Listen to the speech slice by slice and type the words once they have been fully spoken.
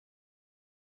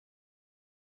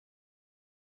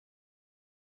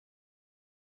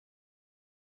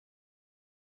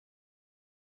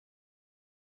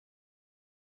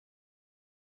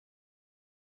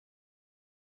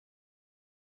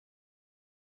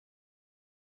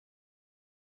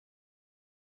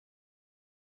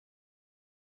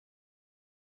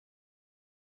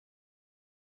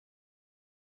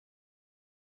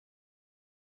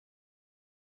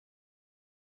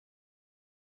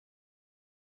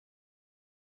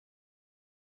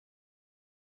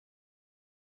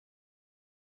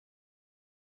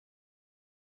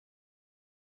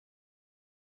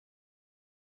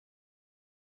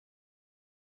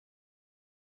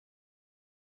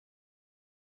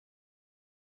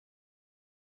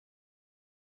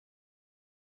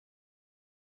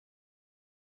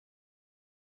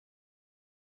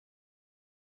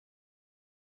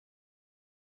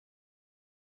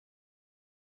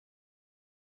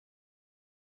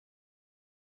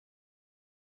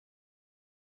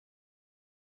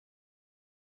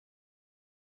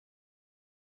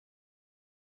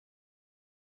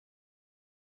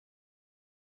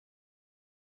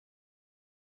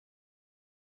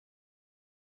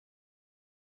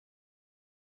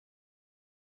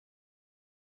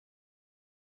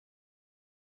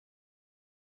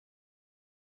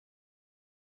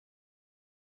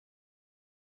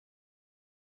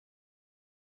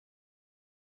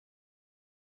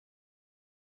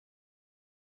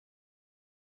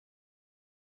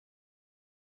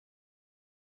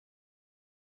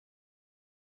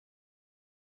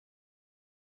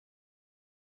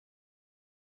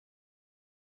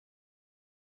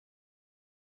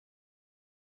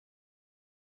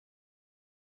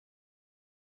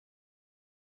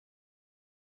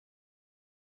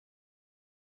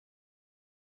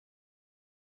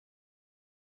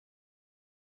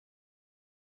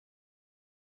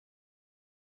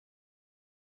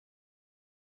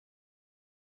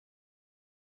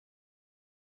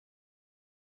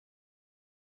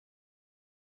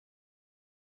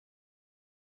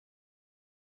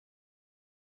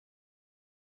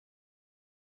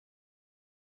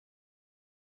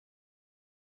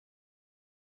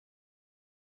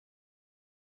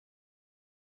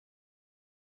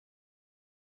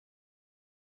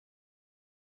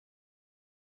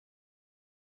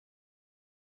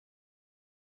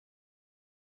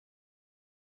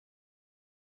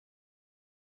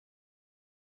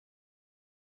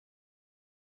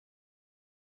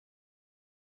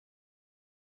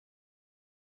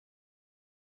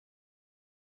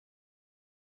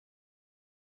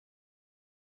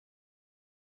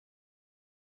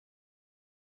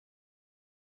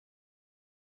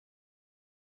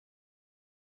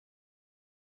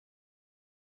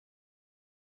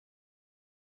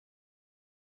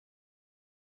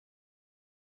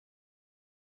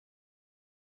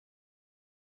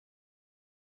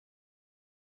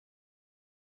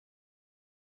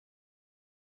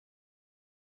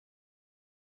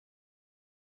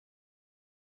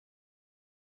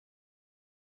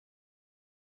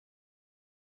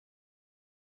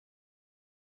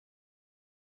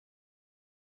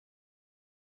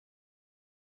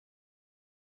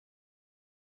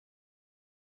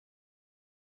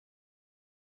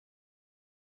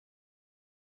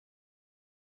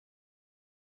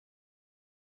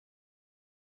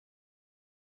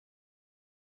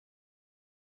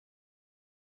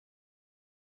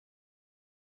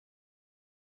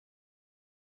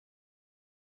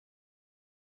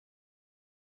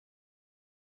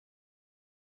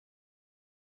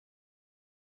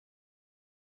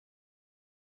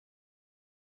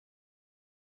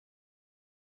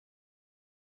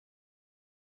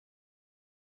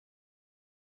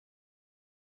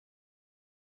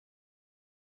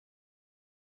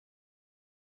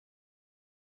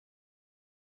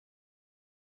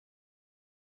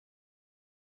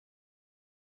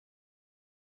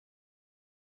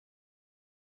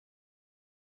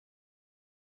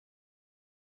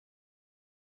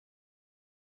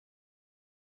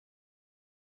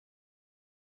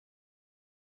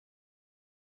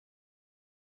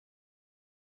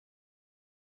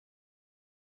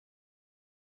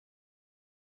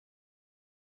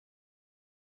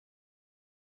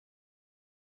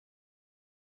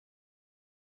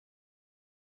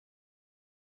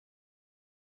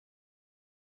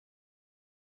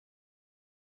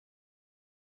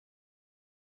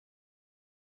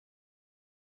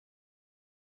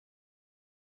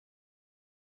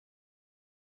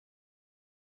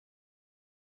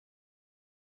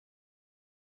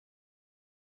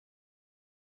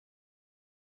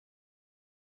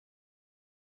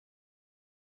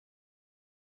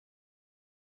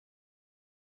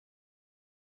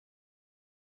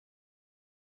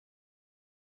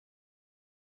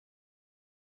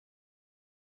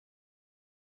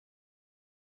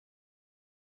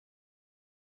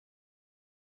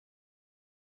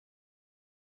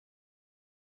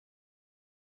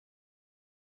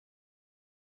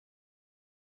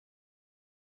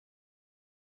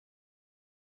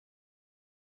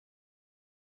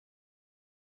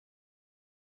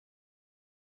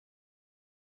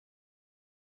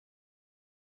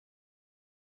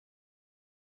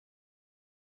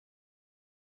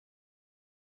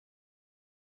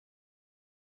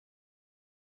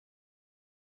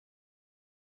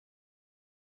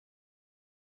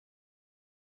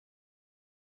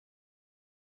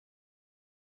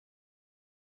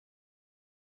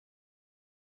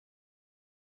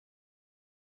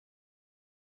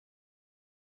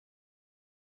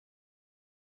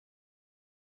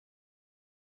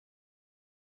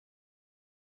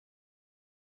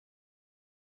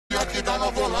And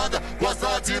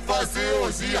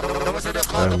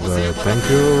thank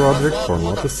you, Roderick, for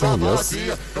noticing. Yes,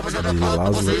 the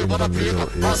Laszlo in the middle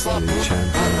is the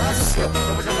champions,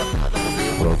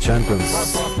 world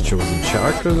champions chosen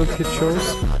character that he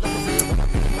chose.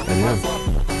 And yeah,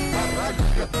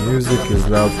 music is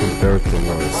loud compared to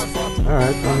voice.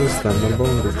 Alright,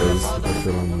 understandable, because I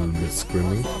feel I'm a little bit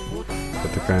screaming,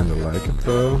 but I kinda like it.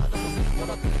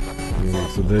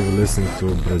 Today we're listening to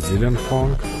Brazilian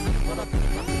funk.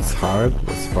 It's hard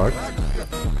as fuck,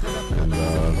 and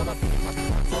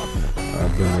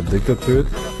I've been addicted to it.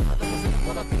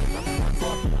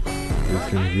 You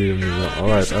can hear me well.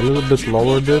 Alright, a little bit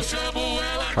lowered it.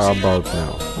 How about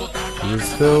now? Is it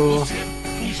still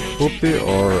poopy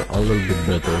or a little bit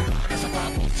better?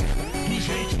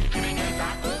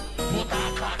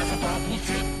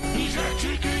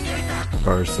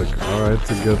 Parsec. Alright,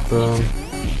 to get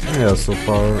yeah, so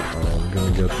far we're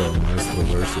gonna get Maestro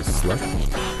versus Slack.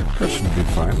 That should be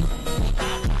fine.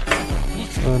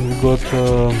 And we got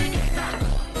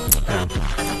yeah,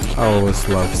 I always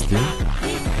love Steam.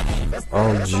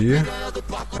 RG.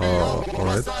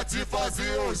 Alright,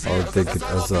 I'll take it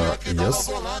as a yes.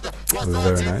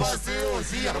 Very nice.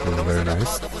 Very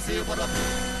nice.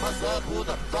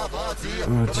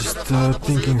 Just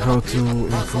thinking how to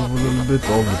improve a little bit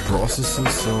all the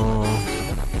processes.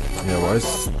 Yeah, why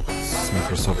is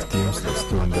Microsoft Teams? Let's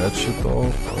turn that shit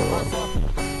off.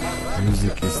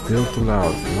 Music is still too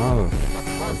loud. No.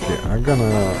 Okay, I'm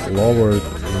gonna lower it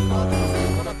in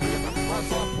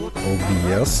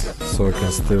OBS so I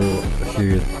can still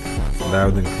hear it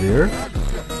loud and clear.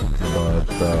 But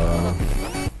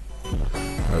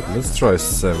right, let's try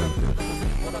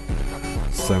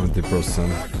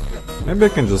 70%. Maybe I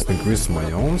can just increase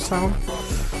my own sound.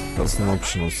 That's an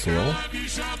option as well.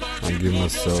 I'll give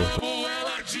myself.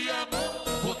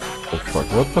 Oh fuck!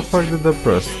 What the fuck did I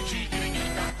press?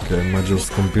 Okay, my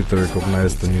just computer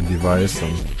recognized the new device,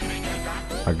 and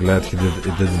I'm glad it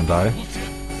didn't die.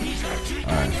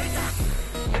 Alright.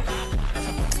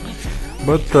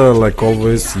 But like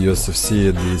always,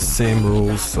 USFC the same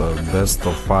rules, best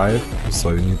of 5,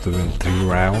 so you need to win 3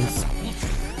 rounds,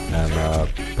 and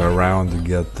per round you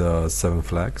get 7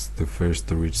 flags. The first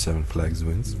to reach 7 flags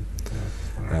wins,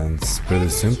 and it's pretty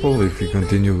simple. If you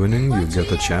continue winning, you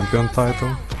get a champion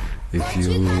title. If you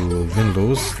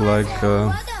win-lose, like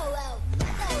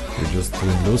you just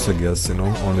win-lose, I guess, you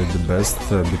know, only the best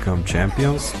become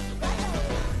champions.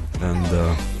 And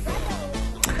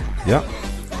yeah.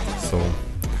 So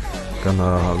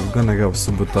gonna have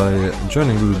Subotai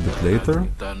joining a little bit later.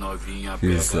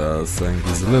 He's saying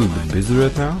he's a little bit busy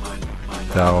right now.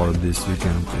 Tower this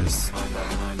weekend is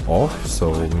off,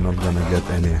 so we're not gonna get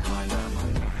any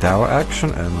tower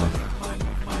action, and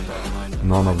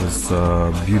none of his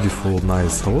beautiful,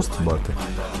 nice host. But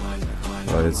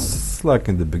it's like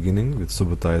in the beginning. With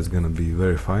Subotai, it's gonna be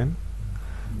very fine.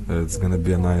 It's gonna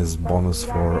be a nice bonus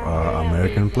for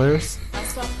American players.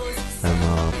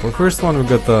 And for first one we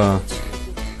got a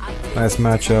nice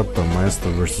matchup,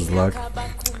 Maestro versus Luck.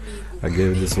 I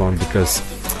gave this one because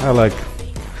I like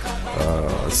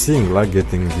seeing Luck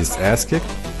getting his ass kicked.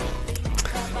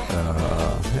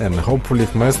 And hopefully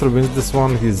if Maestro wins this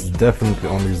one, he's definitely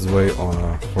on his way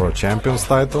for a champions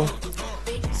title.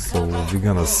 So we're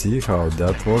gonna see how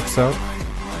that works out.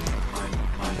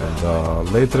 And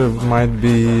later it might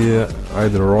be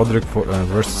either Roderick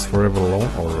versus Forever Alone,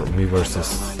 or me versus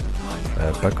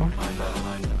Pekko.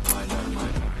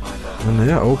 And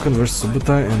yeah, Oaken versus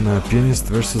Subotai, and Pianist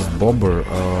versus Bobber.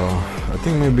 I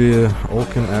think maybe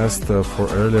Oaken asked for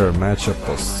earlier matchup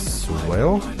as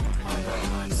well.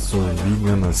 So we're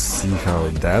gonna see how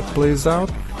that plays out.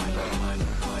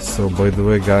 So by the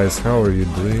way guys, how are you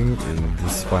doing in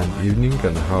this fine evening,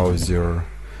 and how is your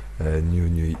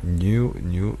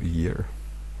new year?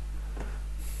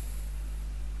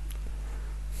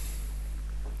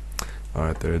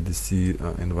 Alright, I already see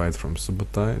invite from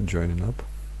Subotai joining up.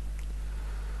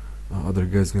 Other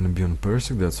guy's gonna be on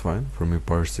Parsec, that's fine. For me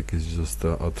Parsec is just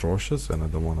atrocious and I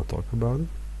don't want to talk about it.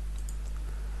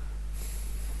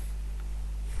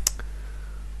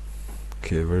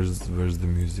 Okay, where's the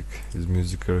music? Is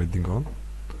music already gone?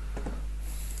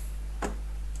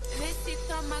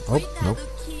 Oh, nope.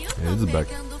 Yeah, it's back.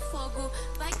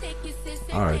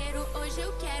 Alright.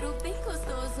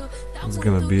 It's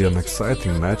gonna be an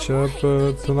exciting matchup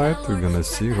tonight. We're gonna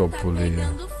see, hopefully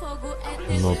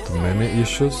not many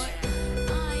issues,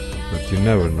 but you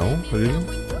never know, really.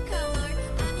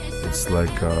 It's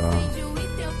like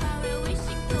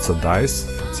it's a dice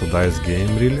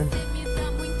game, really.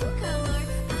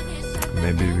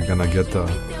 Maybe we're gonna get a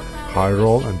high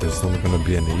roll and there's not gonna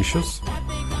be any issues,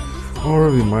 Or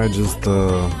we might just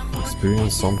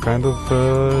experience some kind of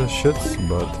shits,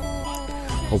 but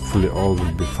hopefully all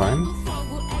will be fine.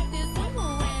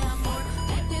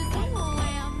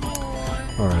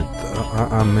 Alright,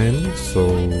 I'm in, so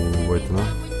wait now.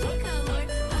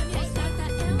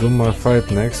 Do my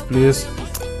fight next, please.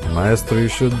 Maestro, you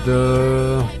should...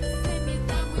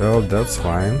 well, that's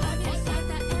fine.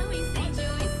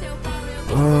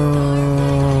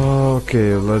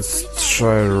 Okay, let's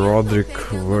try Roderick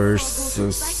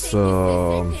versus...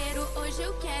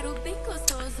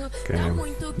 okay,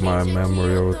 my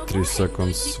memory of 3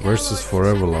 seconds versus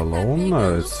Forever Alone.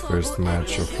 It's first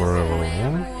match of Forever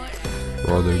Alone.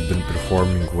 Roderick been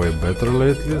performing way better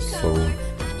lately, so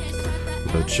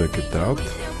let's check it out.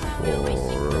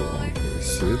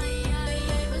 See it.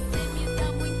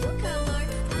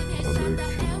 Roderick.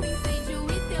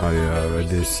 Oh yeah, I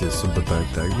already see Subotai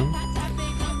tag him.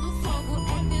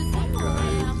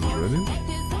 Guys, ready?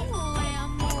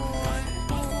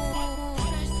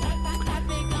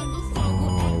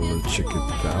 Oh, let's check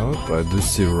it out. I do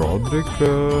see Roderick.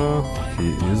 He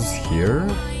is here.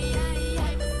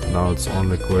 Now it's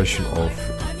only a question of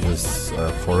is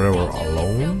Forever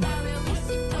Alone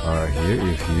here.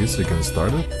 If he is, we can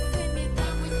start it.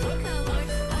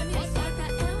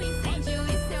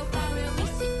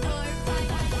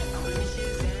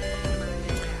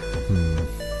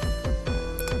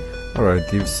 Alright,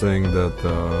 he's saying that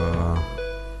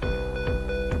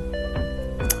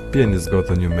Pianist got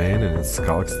a new main and it's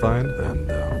Kalkstein, and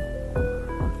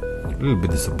a little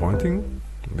bit disappointing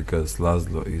because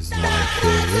Laszlo is my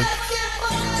favorite,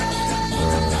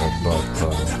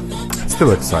 but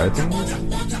still exciting.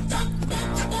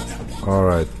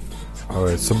 Alright,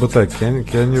 Subotai,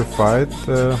 can you fight?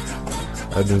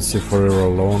 I didn't see Forever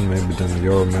Alone. Maybe then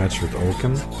your match with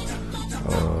Oaken.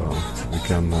 We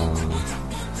can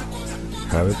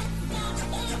have it.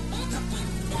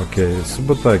 Okay,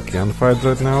 Subotai can fight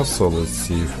right now, so let's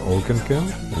see if Oaken can,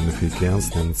 and if he can,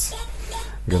 then it's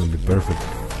gonna be perfect.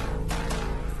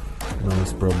 Now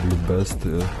it's probably best.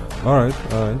 Alright.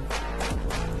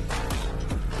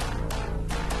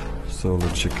 So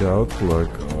let's check out,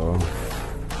 like,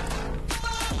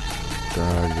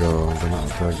 tag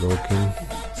Oaken.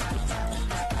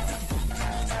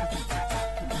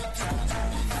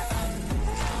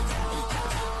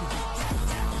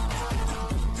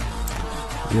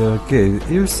 Yeah, okay,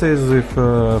 he says if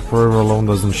Forever Alone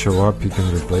doesn't show up, you can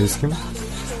replace him.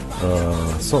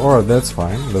 So alright, that's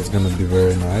fine, that's gonna be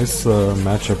very nice.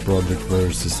 Matchup Roderick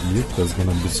versus Eve, that's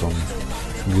gonna be some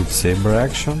good saber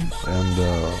action. And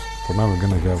for now we're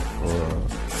gonna have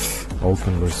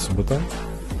Oaken versus Subotai.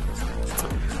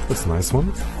 That's a nice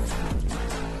one.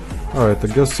 Alright, I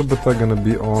guess Subotai gonna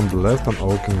be on the left and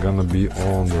Oaken gonna be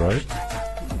on the right.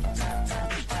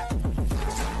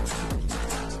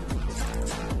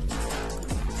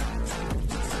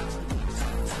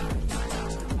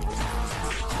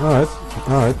 Alright.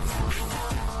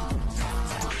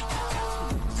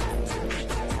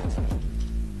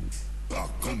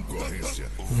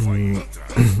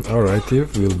 Alright,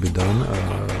 Eve, we'll be done.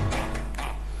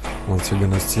 Once you're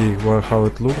gonna see how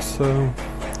it looks.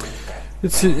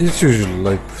 It's usually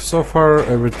like, so far,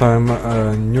 every time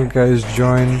new guys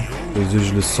join, there's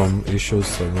usually some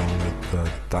issues with the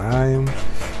time,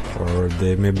 or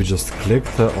they maybe just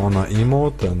clicked on an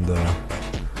emote and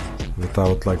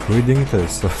without like reading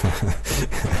this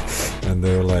and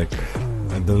they're like,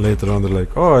 and then later on they're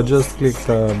like, oh, I just clicked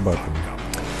a button,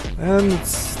 and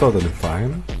it's totally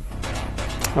fine.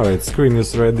 Alright, screen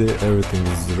is ready, everything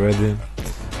is ready,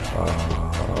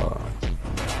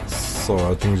 so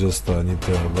I think just need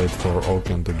to wait for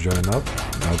Oaken to join up.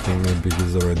 I think maybe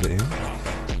he's already in,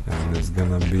 and it's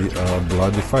gonna be a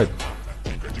bloody fight.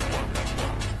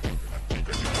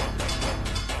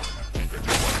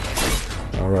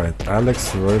 Alright,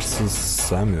 Alex versus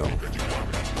Samuel.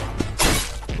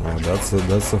 Oh, that's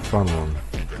a fun one.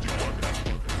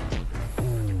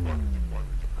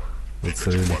 It's a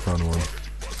really fun one.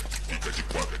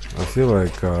 I feel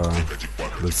like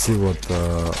let's see what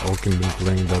Oaken been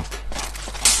playing that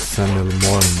Samuel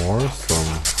more and more, so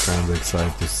I'm kinda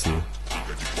excited to see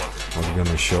what's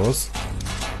gonna show us.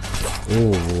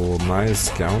 Oh, nice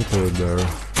counter there,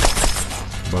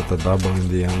 but a double in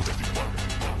the end.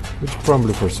 Which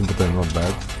probably for Subotai not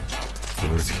bad. It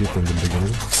was hit in the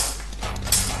beginning.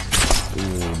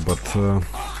 Ooh, but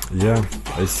yeah,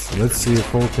 let's see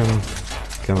if Oaken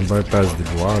can bypass the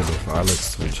guard of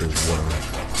Alex, which is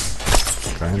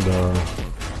kinda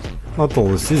not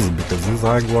always easy because this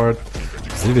high guard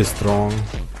is really strong.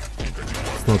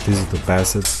 It's not easy to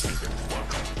pass it.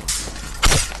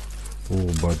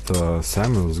 Ooh, but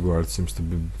Samuel's guard seems to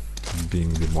be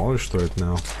being demolished right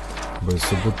now by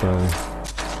Subutai.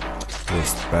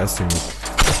 Just passing it.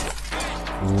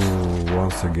 Ooh,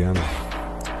 once again.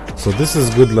 So this is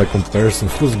good like comparison,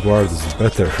 whose guard is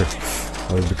better.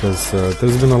 Because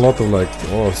there's been a lot of like,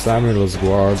 oh, Samuel's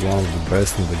guard, one of the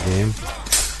best in the game.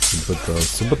 But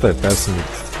Subutai passing it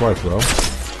quite well.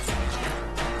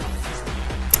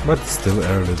 But it's still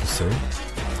early to say.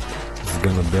 It's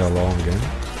gonna be a long game.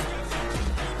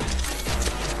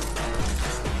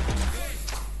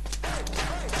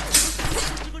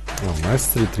 Oh,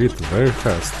 nice retreat, very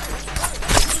fast.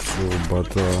 Oh, but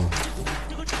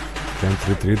can't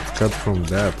retreat cut from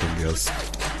that, I guess.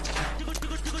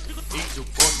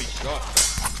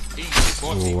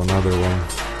 Oh, another one.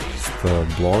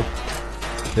 Just block.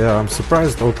 Yeah, I'm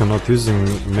surprised Oka not using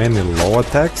many low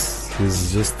attacks.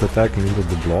 He's just attacking into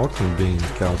the block and being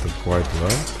countered quite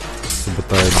well.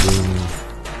 Subutai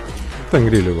doing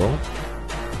really well.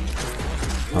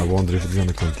 I wonder if it's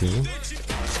gonna continue.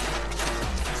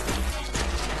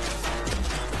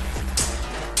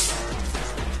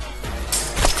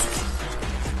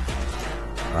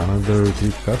 Another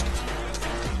retreat cut.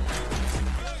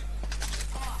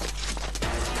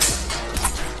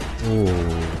 Oh,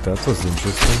 that was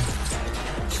interesting.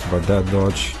 But that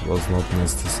dodge was not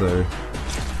necessary.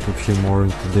 Put him more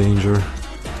into danger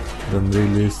than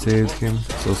really saved him.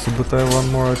 So Subutai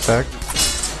one more attack.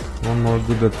 One more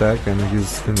good attack and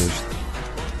he's finished.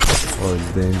 Oh,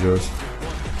 it's dangerous.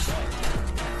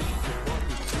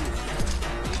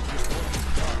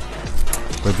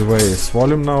 By the way, is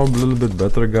volume now a little bit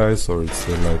better, guys, or it's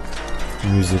like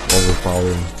music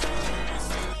overpowering?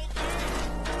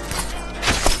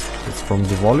 It's from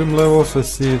the volume levels I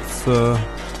see it's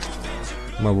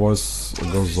my voice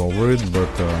goes over it,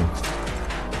 but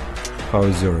how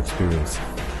is your experience?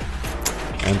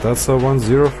 And that's a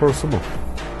 1-0 for Subo.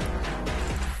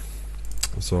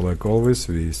 So like always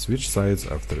we switch sides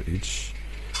after each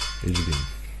game.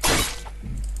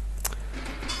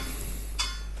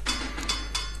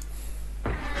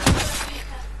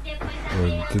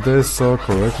 Did I saw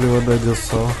correctly what I just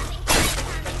saw?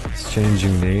 It's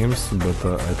changing names, but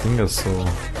I think I saw...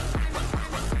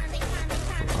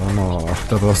 Oh no,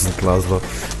 that wasn't Laszlo,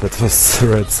 that was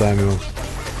Red Samuel.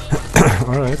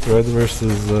 Alright, Red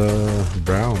versus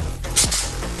Brown.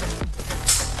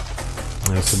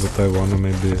 Yeah, so but I wanna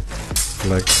maybe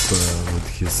flex with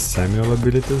his Samuel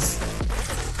abilities.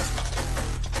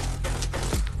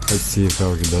 Let's see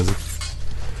how he does it.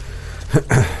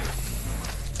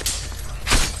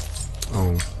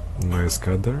 Oh, nice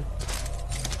cut there.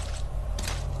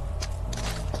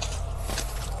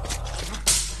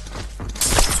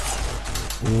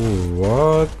 Ooh,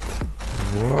 what?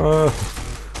 What?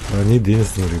 I need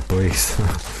instant replays.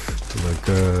 Like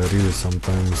really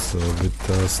sometimes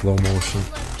with slow motion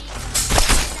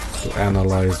to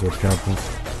analyze what happened.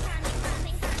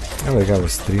 I like have a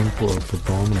stream put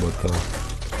on, but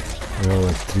we have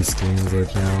like 3 screens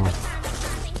right now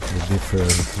with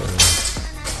different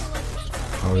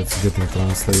how it's getting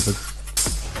translated.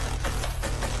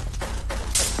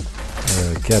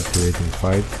 Captivating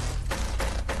fight.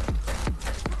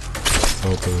 A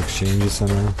lot of exchanges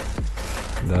and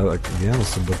that again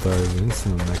also, but I wins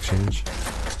in an exchange.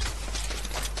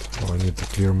 Oh, I need to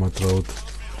clear my throat.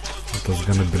 It was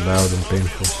gonna be loud and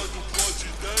painful.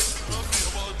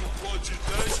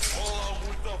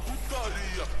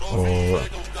 Oh,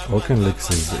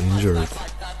 Okenlix is injured,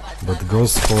 but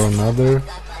goes for another,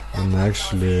 and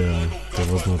actually there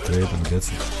was no trade and gets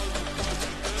it.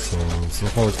 So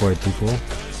far quite equal.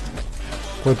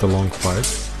 Quite a long fight,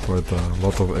 quite a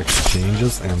lot of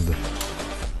exchanges, and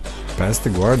past the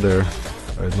guard there.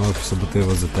 I don't know if Subutai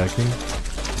was attacking.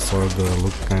 Sword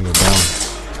looked kinda down.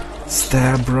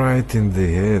 Stab right in the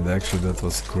head. Actually that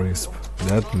was crisp.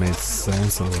 That made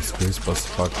sense and was crisp as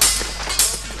fuck.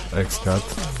 X-cut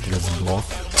gets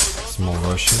blocked. Small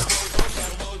Russian.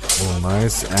 Oh,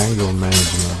 nice angle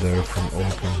management there from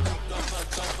Oken.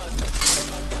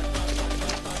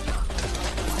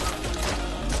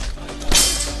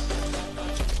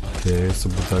 Okay,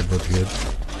 Subutai got hit.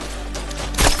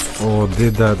 Oh,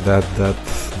 did that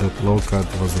low cut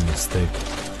was a mistake.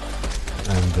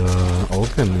 And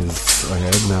Oken is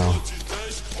ahead now.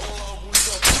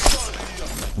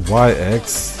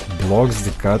 YX blocks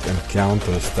the cut and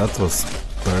counters. That was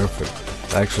perfect.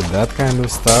 Actually, that kind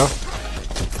of stuff,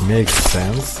 it makes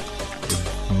sense.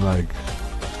 Like,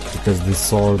 because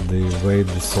the way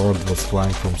the sword was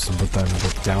flying from Subutai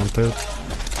got countered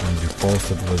and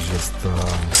repulsed, it was just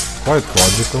quite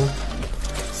logical.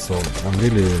 So I'm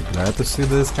really glad to see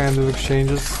this kind of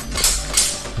exchanges.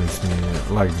 Makes me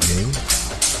like the game.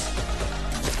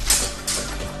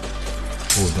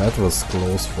 Oh, that was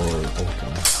close for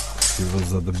Open. He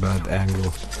was at the bad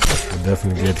angle. He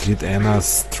definitely get hit.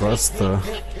 Anna's trust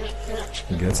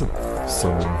gets it. So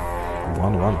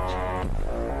 1-1.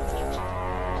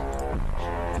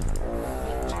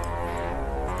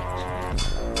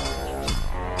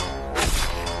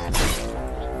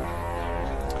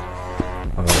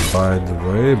 By the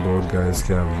way, both guys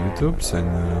have YouTubes, and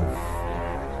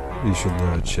you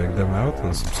should check them out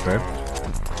and subscribe.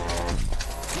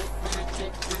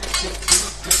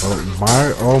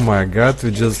 Oh my god,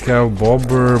 we just have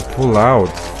Bobber pull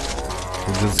out.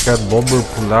 We just had Bobber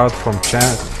pull out from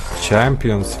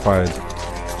Champions fight.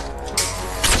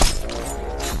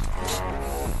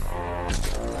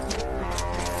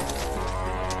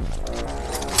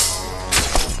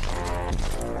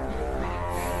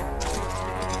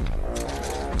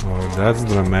 Oh, that's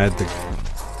dramatic.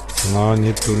 So now I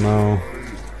need to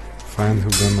find who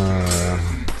gonna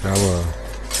have a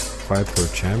fight for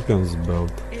Champions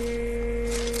belt.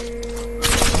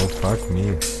 Oh fuck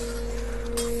me.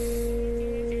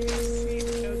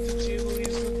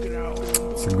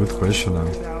 It's a good question. I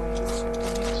mean,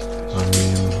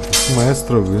 if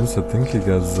Maestro wins, I think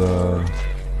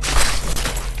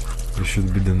he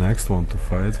should be the next one to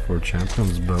fight for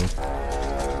Champions belt.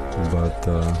 But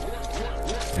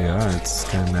yeah, it's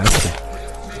kind of nasty.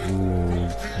 Ooh,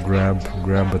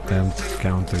 grab attempt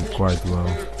countered quite well.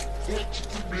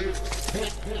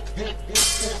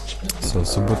 So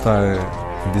Subotai,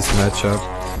 this matchup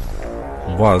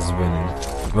was winning.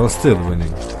 Well, still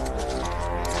winning.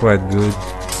 It's quite good.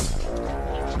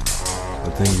 I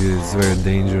think it's very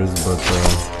dangerous, but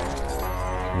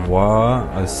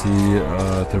I see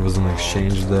there was an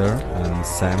exchange there, and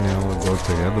Samuel got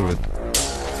together with.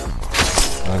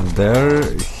 And there,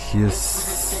 his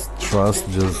trust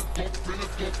just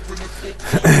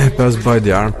passed by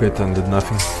the armpit and did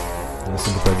nothing. And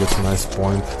Subotai gets a nice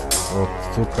point. Or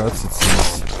 2 cuts, it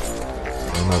seems,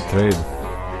 on a trade.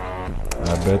 I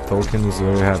bet Tolkien is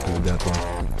very happy with that one.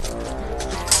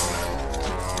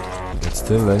 It's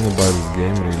still anybody's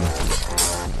game, really.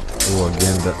 Oh,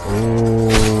 again that. Oh,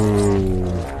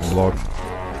 blocked.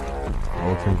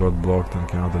 Tolkien got blocked and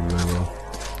countered very well.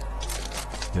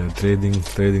 Yeah,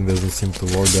 trading doesn't seem to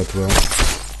work that well.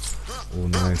 Oh,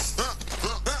 nice.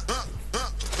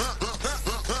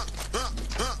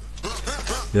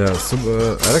 Yeah, so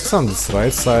Alexander's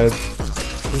right side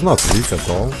is not weak at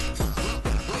all.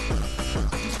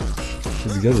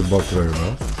 He gets the block very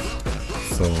well.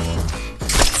 So,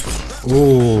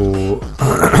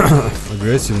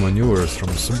 aggressive maneuvers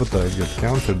from Subotai get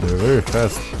countered. They're very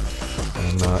fast,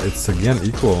 and it's again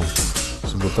equal.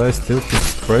 Subotai still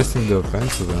keeps pressing the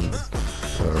offensive, and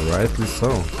rightly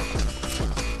so.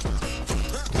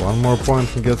 One more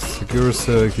point and secures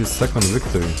his second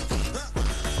victory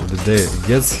of the day.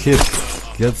 Gets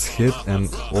hit, and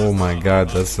oh my god,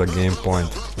 that's a game point.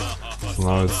 So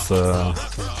now it's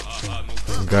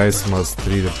guys must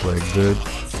really play good,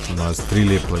 must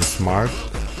really play smart,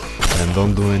 and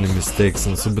don't do any mistakes,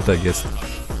 and Subotai gets it.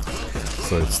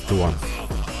 So it's 2-1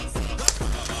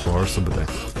 for Subotai.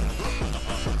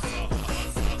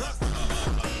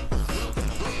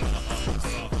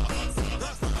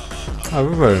 A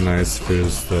very nice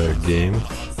first game.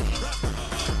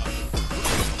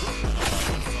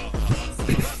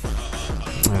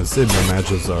 Saber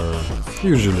matches are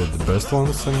usually the best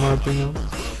ones in my opinion.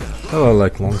 Well, I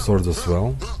like longswords as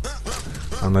well,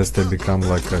 unless they become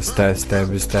like a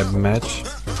stabby match.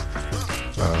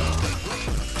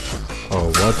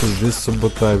 Oh, what is this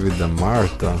Subotai with the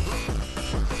Marta?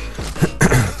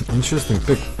 Interesting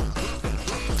pick.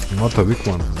 Not a weak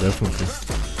one, definitely.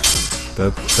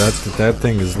 That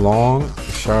thing is long,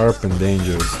 sharp and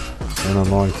dangerous, and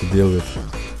annoying to deal with,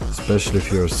 especially if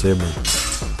you're a Saber.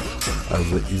 As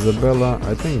the Isabella,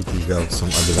 I think you got some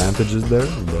advantages there,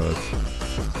 but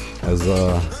as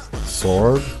a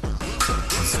sword,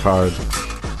 it's hard.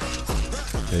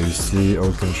 Yeah, you see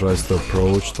Oaken tries to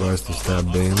approach, tries to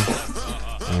stab in,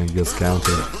 and gets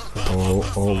countered. Oh,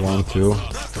 1-2.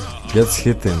 Gets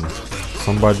hit in.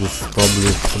 Somebody's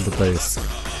probably Subotai is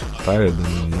tired,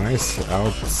 and nice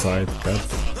outside cut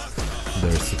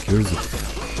there secures it.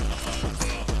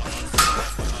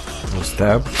 No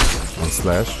stab, and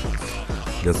slash.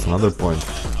 Gets another point.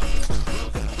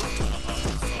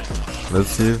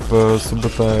 Let's see if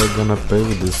Subotai gonna pay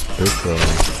with this pick.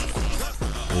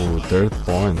 Third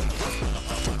point.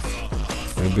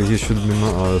 Maybe he should be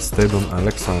stayed on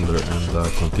Alexander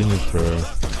and continued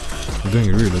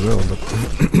doing really well, but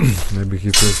maybe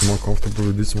he feels more comfortable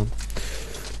with this one.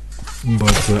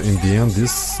 But in the end,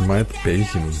 this might pay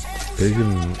him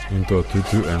into a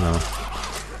 2-2 and a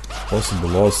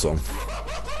possible also.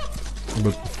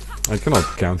 but I cannot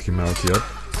count him out yet.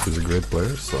 He's a great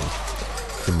player, so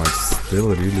he might still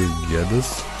really get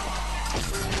this.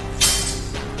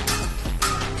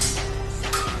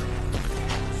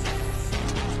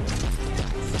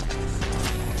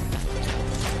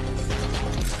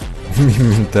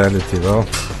 Mentality, well,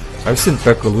 I've seen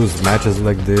Pekka lose matches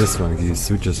like this when he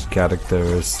switches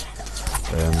characters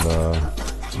and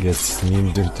gets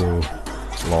memed into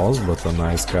loss, but a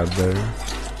nice cut there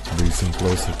brings him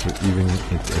closer to evening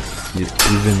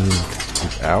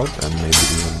it out and maybe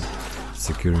even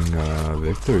securing a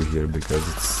victory here, because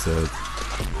it's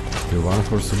 2-1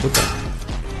 for Subuta.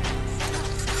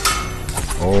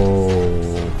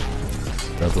 Oh,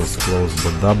 that was close,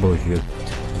 but double hit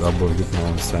now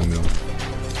on Samuel.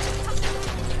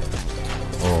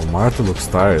 Oh, Marta looks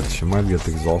tired. She might get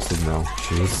exhausted now.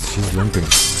 She's limping.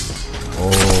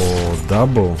 Oh,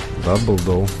 double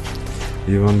though.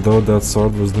 Even though that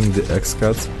sword was doing the X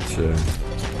cuts, which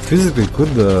physically could,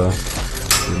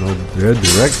 you know,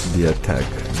 redirect the attack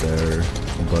there,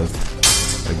 but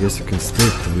I guess you can still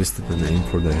twist it and aim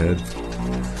for the head.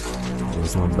 It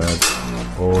was not bad.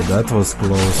 Oh, that was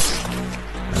close.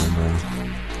 And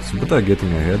Subuta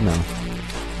getting ahead now,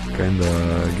 kinda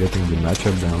getting the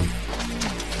matchup down.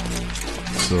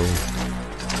 So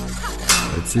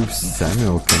let's see if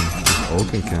Samuel can, if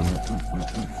Oaken can.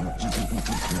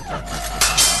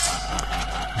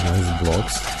 Nice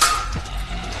blocks.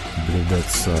 I believe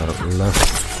that's left.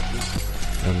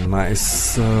 And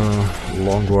nice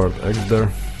long guard X there.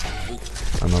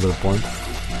 Another point.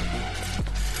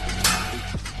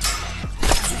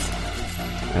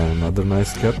 And another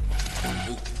nice cap.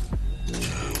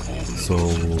 So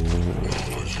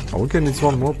Oaken needs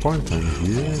one more point and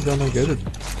he's gonna get it.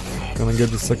 Gonna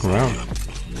get the second round.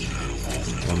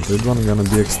 And third one gonna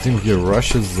be extreme here.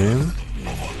 Rushes in.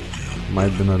 Might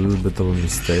have been a little bit of a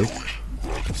mistake,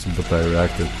 but I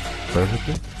reacted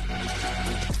perfectly.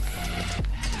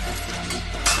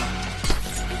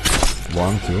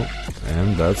 1-2,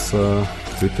 and that's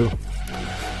 3-2.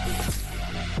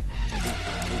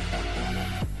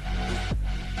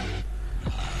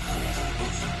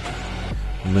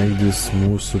 Make this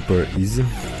move super easy.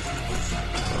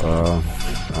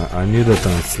 I need a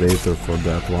translator for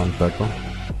that one, Pekka.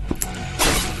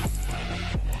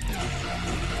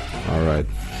 Alright,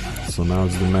 so now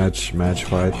it's the match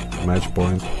fight, match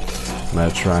point,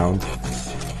 match round.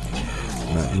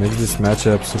 Make this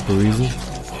matchup super easy.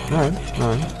 Alright.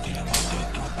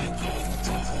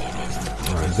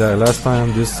 Yeah, last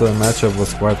time this matchup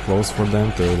was quite close for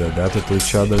them. They adapted to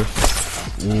each other.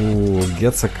 Ooh,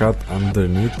 gets a cut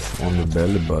underneath on the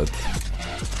belly, but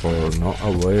for not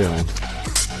away.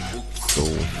 So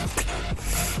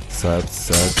sad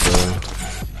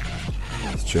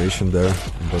situation there,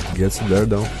 but gets it there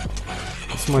though.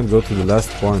 This might go to the last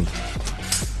point.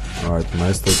 Alright,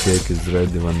 Maestro Cake is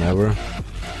ready whenever.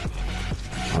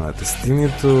 Alright, I still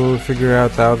need to figure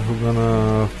out who's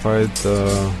gonna fight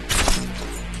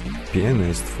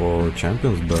Pianist for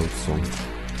Champions belt, so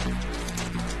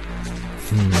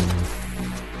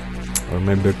or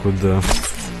maybe I could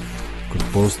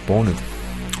postpone it,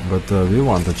 but we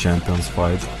want a Champions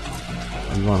fight.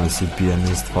 I wanna see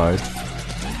Pianist fight.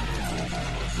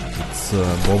 It's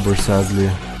Bobber sadly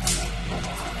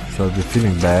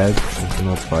feeling bad and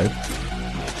cannot fight.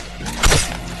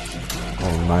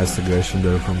 Oh, nice aggression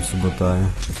there from Subutai.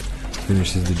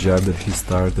 Finishes the jab that he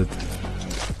started.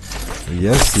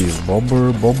 Yes,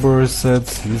 Bobber said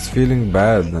he's feeling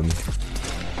bad, and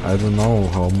I don't know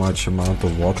how much amount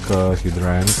of vodka he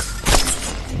drank,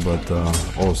 but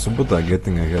oh, Subutai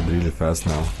getting ahead really fast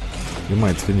now. He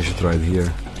might finish it right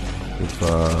here if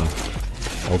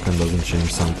Oaken doesn't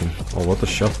change something. Oh, what a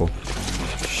shuffle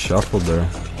there,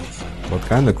 but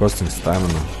kinda costing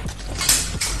stamina.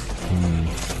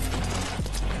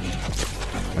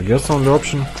 I guess only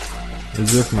option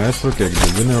is if Maestro Cake,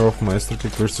 the winner of Maestro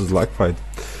Cake versus Luck fight,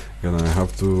 gonna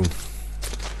have to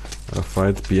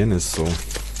fight Pianist, so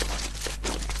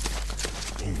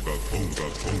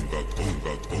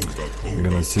we're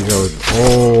gonna see how it...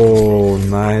 Oh,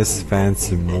 nice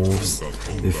fancy moves.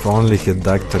 If only he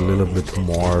ducked a little bit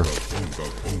more.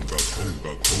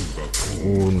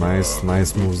 Oh,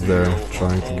 nice moves there,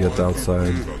 trying to get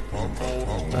outside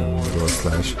and do a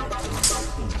slash.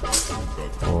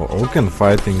 Oh, Oaken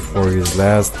fighting for his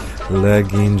last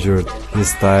leg injured.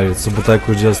 He's tired. Subutai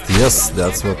could just... Yes,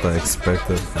 that's what I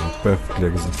expected, and perfectly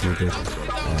executed.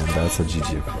 And that's a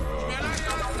GG.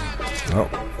 Oh,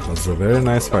 it was a very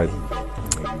nice fight.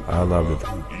 I loved it.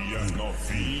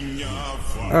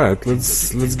 Alright,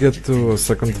 let's get to a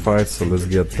second fight. So let's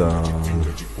get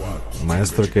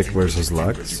Maestro Kick versus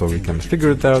Luck, so we can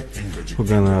figure it out who's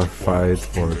gonna fight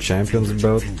for Champions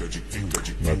belt.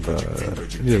 But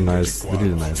really nice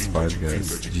fight,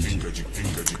 guys. GG.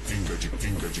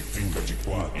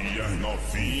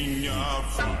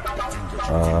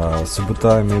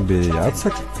 Subutai maybe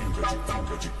Jacek?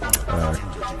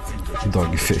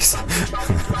 Doggy face.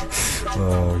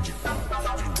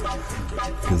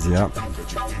 Cause yeah.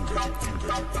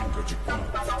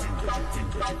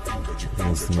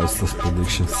 That's the most of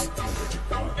predictions.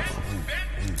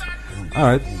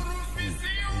 Alright.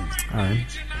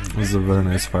 It was a very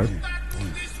nice fight.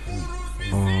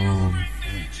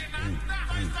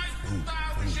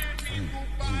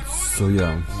 So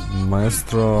yeah,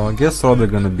 Maestro, I guess they're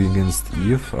gonna be against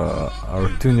Eve. Our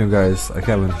two new guys, I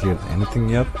haven't heard anything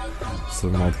yet, so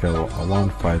we might have one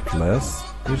fight less,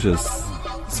 which is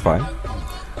it's fine.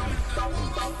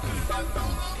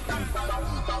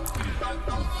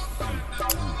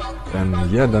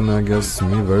 And yeah, then I guess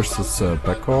me versus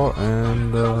Peko,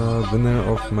 and winner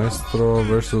of Maestro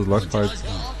versus Luck fight.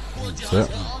 So yeah,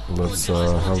 let's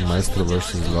have Maestro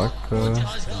versus Luck.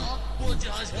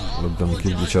 Let them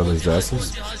kick each other's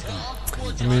asses.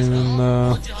 I mean,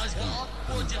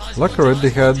 Luck already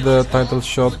had the title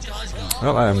shot.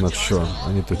 Well, I am not sure.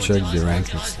 I need to check the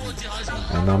rankings,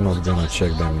 and I'm not gonna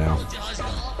check them now.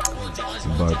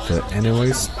 But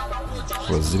anyways, it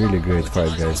was really great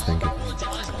fight, guys. Thank you.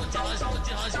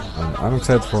 And I'm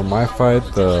excited for my fight.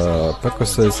 Peko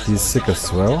says he's sick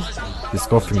as well. He's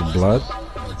coughing blood,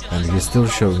 and he's still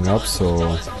showing up.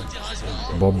 So,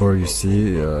 Bobber, you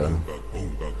see, I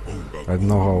don't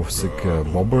know how sick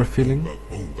Bobber feeling.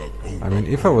 I mean,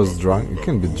 if I was drunk, you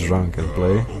can be drunk and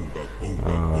play.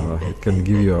 It can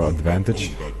give you an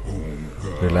advantage,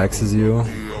 relaxes you.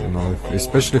 You know,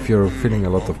 especially if you're feeling a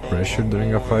lot of pressure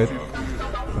during a fight.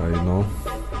 You know.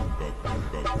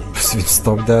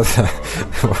 Stop that.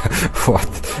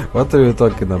 What are you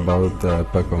talking about,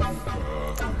 Peko?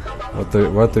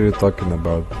 What are you talking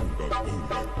about?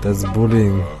 That's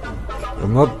bullying.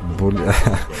 I'm not bullying.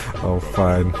 Oh,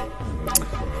 fine.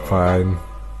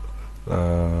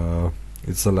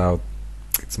 It's allowed.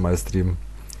 It's my stream.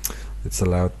 It's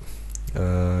allowed.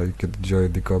 You can enjoy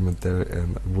the commentary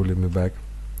and bully me back.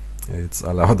 It's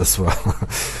allowed as well.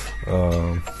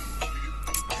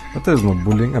 But there's no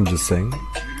bullying. I'm just saying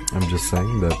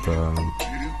that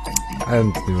I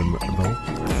don't even know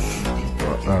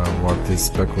what this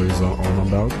Peko is on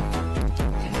about.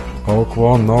 Hulk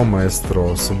won, no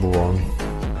Maestro, Sub won.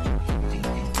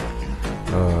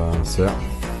 So yeah.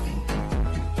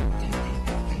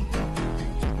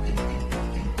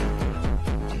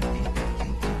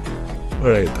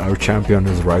 Alright, our champion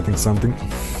is writing something.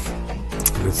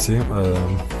 Let's see.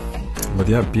 But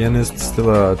yeah, Pianist still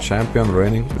a champion,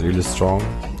 reigning, really strong.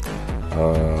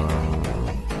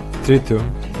 3-2.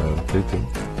 3-2.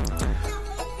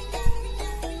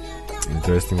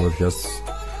 Interesting what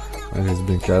has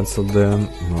been cancelled then.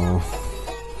 No.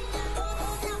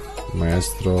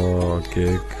 Maestro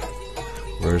Kick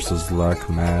versus Luck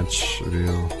match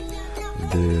will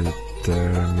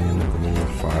determine who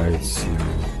fights you.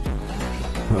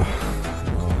 No.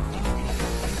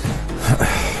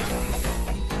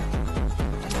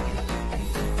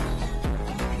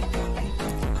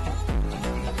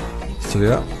 So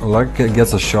yeah, Luck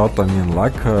gets a shot. I mean,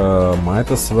 Luck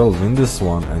might as well win this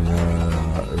one, and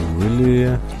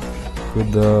really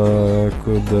could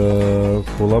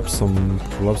pull up some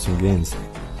gains.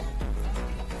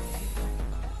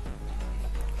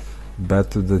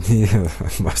 Bad to the knee,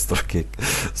 Master Kick.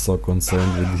 So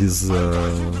concerned with his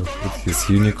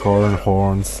unicorn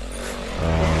horns.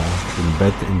 In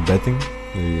betting,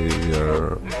 we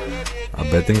are a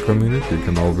betting community. You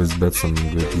can always bet some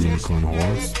good unicorn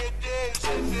horns.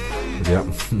 Yeah.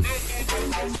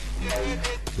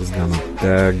 Just gonna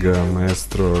tag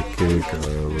Maestro Kick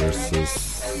versus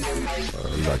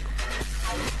Luck.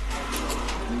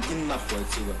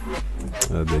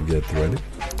 They get ready.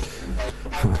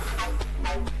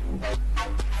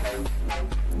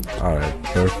 Alright,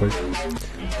 perfect.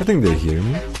 I think they hear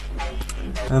me.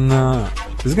 And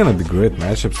it's gonna be great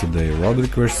matchups today.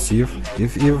 Roderick versus Eve.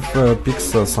 If Eve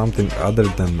picks something other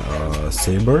than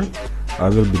Saber, I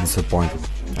will be disappointed.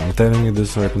 I'm telling you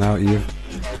this right now, Eve.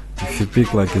 If you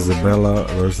pick like Isabella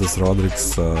versus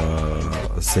Roderick's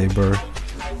Saber,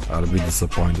 I'll be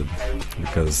disappointed.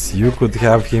 Because you could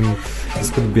have him,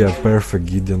 this could be a perfect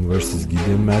Gideon versus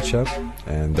Gideon matchup,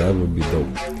 and that would be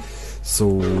dope. So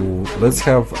let's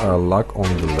have Luck on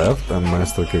the left and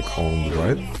Master Kick on the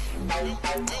right.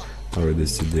 Already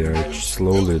see they are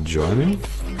slowly joining.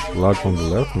 Luck on the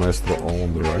left, Maestro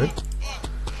on the right.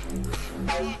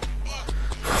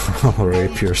 all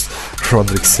rapiers.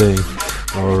 Roderick saying,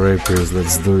 all rapiers,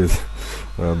 let's do it.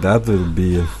 That would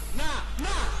be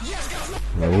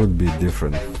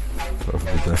different. That would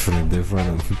be definitely different.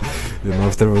 And, you know,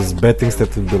 if there was bettings,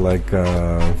 that would be like,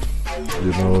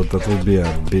 you know, that would be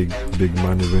a big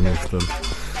money win if the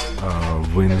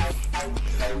win.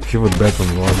 He would bet on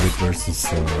Roderick versus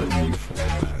Eve,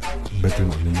 and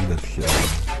betting on Eve that he,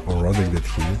 or Roderick that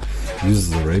he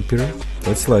uses a rapier.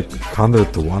 That's like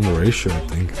 100 to 1 ratio, I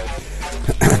think.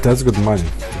 That's good money.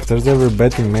 If there's ever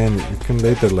betting, man, you can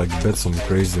later like bet some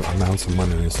crazy amounts of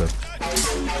money on yourself.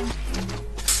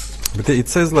 But it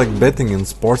says like betting in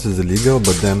sports is illegal,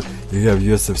 but then you have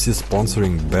USFC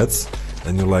sponsoring bets,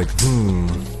 and you're like,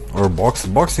 or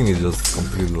boxing is just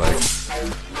completely like,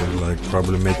 you're like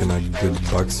probably making a good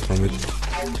bucks from it.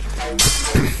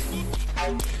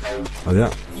 But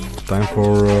yeah, time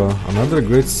for another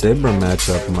great saber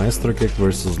matchup, Maestro Cake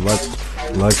versus Luck.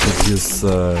 Luck with his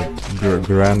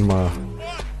grandma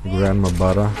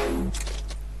Bara.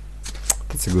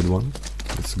 That's a good one.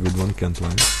 That's a good one, can't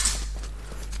lie.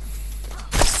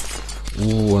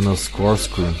 Ooh, and a score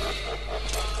screen.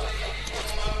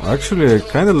 Actually, I'm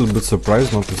kinda a little bit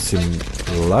surprised not to see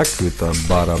Luck with a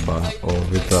Baraba or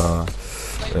with a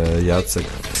Jacek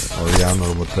or Jan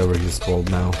or whatever he's called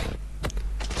now.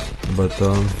 But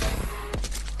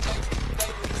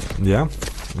yeah,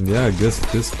 I guess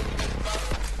it is.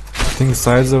 I think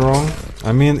sides are wrong.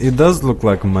 I mean, it does look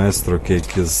like Maestro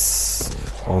Cake is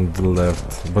on the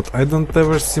left, but I don't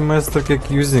ever see Maestro Cake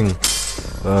using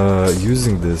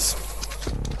this.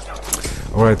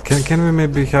 Alright, can we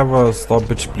maybe have a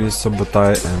stoppage please,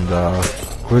 Subotai, and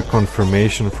quick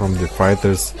confirmation from the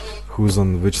fighters who's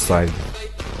on which side?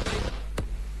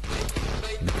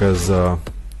 Because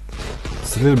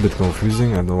it's a little bit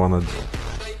confusing. I don't wanna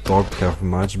talk half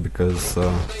much because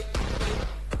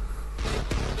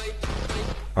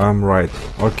I'm right.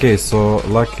 Okay, so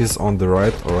Luck is on the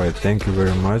right. Alright, thank you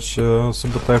very much,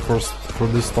 Subotai, for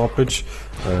this stoppage.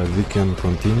 We can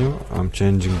continue. I'm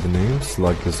changing the names.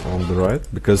 Luck is on the right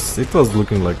because it was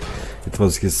looking like it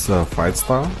was his fight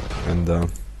style, and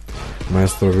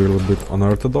Maestro a little bit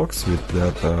unorthodox with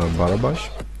that Barabash.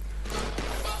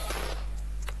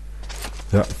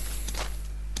 Yeah.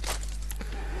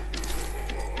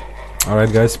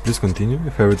 Alright guys, please continue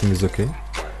if everything is okay.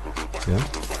 Yeah.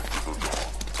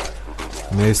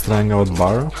 May is trying out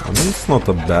Bara. I mean, it's not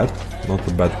a bad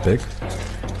pick.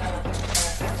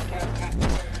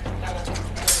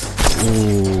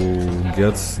 Ooh,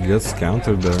 gets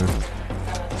countered there.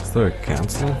 Is there a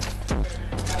cancel?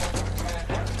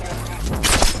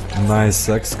 Nice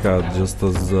X cut just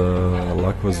as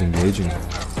Luck was engaging.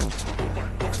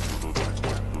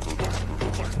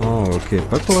 Oh, okay.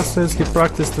 Pekola says he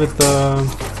practiced with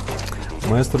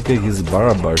Maestro Cake his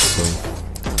Barabash, so.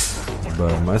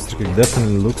 But Maestro Cake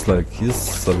definitely looks like he's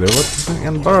severe,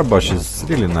 and Barabash is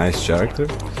really nice character.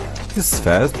 He's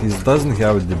fast, he doesn't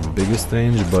have the biggest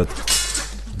range, but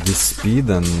the speed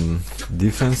and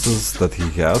defenses that he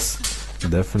has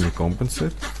definitely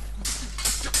compensate.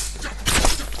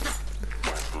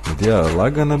 But yeah,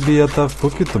 Luck gonna be a tough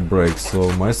cookie to break,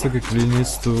 so Maestro Cake really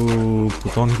needs to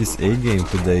put on his A game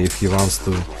today if he wants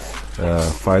to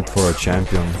fight for a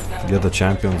champion, get a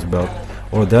champion's belt.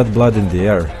 Oh, that blood in the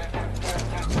air.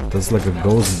 That's like a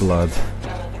ghost blood.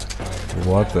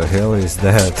 What the hell is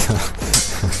that?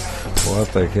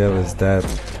 What the hell is that?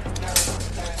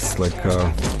 It's like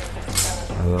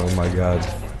oh my god.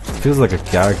 It feels like a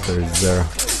character is there.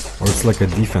 Or it's like a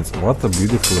defense. What a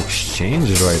beautiful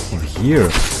exchange right here.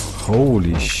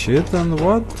 Holy shit, and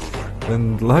what?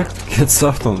 And Luck gets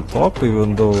up on top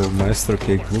even though Maestro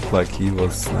Cake looked like he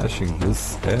was smashing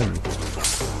his head.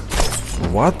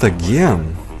 What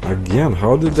again? Again,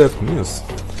 how did that miss?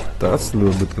 That's a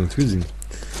little bit confusing.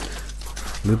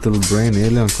 Little brain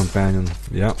alien companion.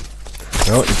 Yeah.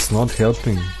 Well, it's not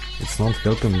helping. It's not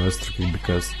helping Maestro Cake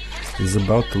because he's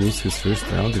about to lose his first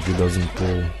round if he doesn't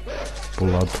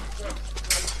pull up.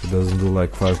 He doesn't do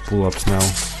like 5 pull-ups now.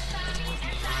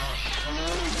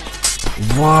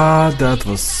 What? That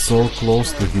was so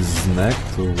close to his neck,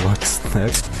 to Luck's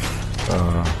neck.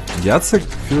 Jacek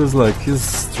feels like he's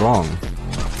strong.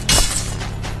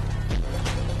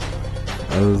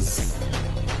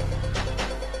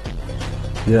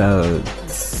 Yeah,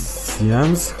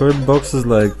 Jan's hurt box is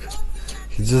like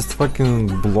he just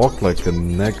fucking blocked like a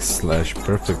neck slash,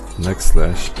 perfect neck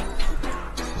slash.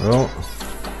 Well,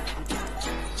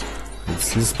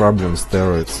 he's probably on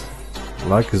steroids.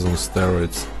 Luck is on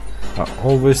steroids. I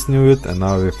always knew it, and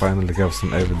now we finally have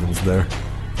some evidence there.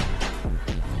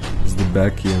 It's the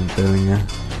backy I'm telling you.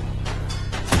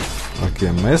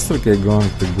 Okay, Maestro Cake going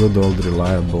to good old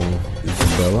reliable. It's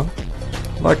Isabella.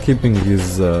 Like keeping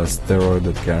his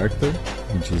steroided character,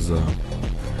 which is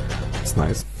it's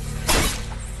nice.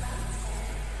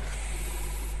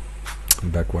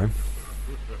 Back way.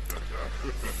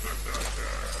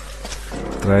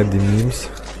 Try the memes.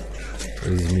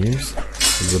 There's memes.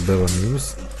 Isabella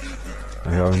memes.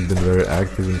 I haven't been very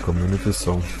active in community,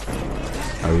 so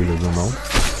I really don't know.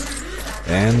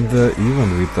 And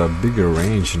even with a bigger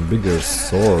range and bigger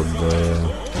sword,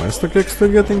 Maestro Cake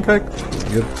still getting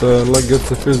gets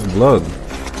the first blood,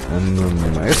 and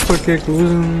Maestro Cake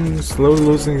slowly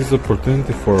losing his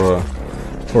opportunity for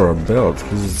a belt.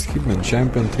 He's been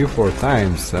champion 3-4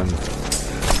 times, and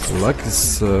luck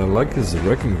is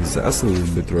wrecking his ass a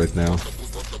little bit right now.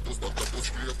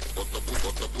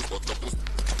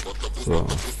 So,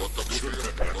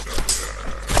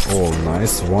 oh,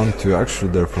 nice 1-2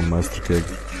 actually there from Maestro Cake.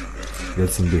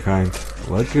 Gets him behind.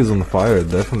 Luck is on fire,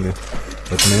 definitely.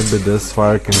 But maybe this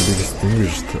fire can be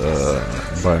extinguished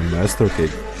by Maestro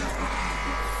Cake.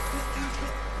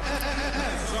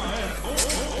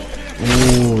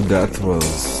 Ooh, that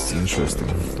was interesting.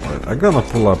 Right, I'm gonna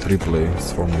pull up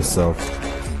replays for myself,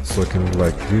 so I can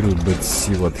like little bit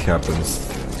see what happens.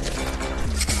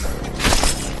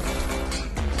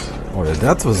 Oh yeah,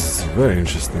 that was very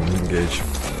interesting engage.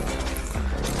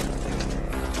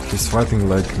 He's fighting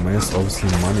like Mace owes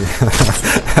him money.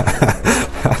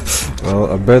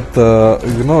 Well, I bet,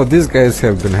 you know, these guys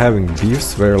have been having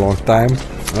beefs very long time.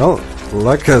 Well,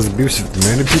 Luck has beefs with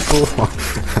many people.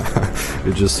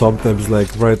 You just sometimes like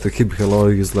write to him hello,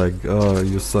 he's like, oh,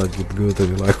 you suck, it's good, and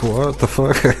you're like, what the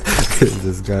fuck?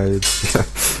 This guy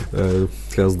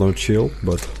has no chill,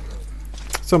 but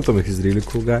sometimes he's a really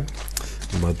cool guy.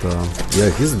 But yeah,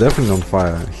 he's definitely on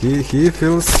fire. He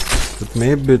feels that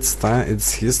maybe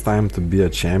it's his time to be a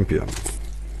champion.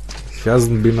 He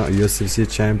hasn't been a USFC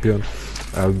champion.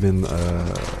 I've been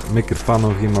making fun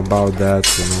of him about that,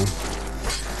 you know.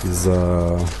 He's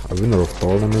a winner of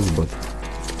tournaments, but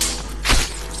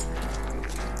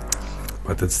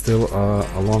it's still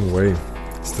a long way.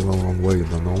 Still a long way, you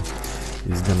don't know.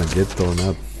 He's gonna get to or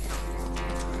not.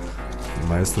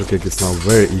 Maestro Cake is now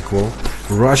very equal.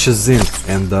 Rushes in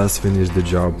and does finish the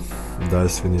job.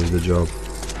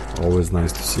 Always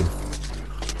nice to see.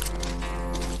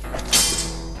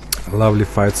 A lovely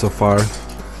fight so far.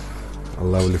 A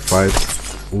lovely fight.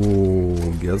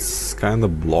 Ooh, gets kind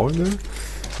of blocked there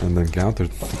and then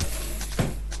countered.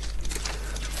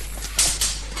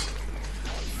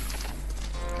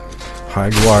 High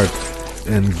guard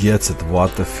and gets it.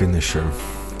 What a finisher.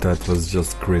 That was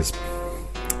just crisp.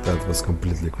 That was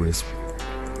completely crisp.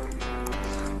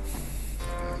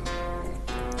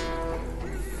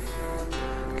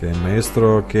 Okay,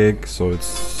 Maestro Cake, so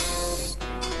it's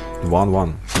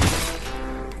 1-1.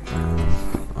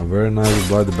 A very nice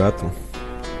bloody battle.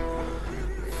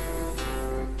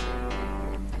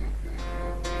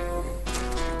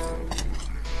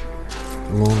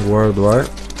 Long word wide.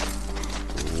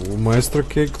 Maestro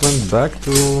Cake went back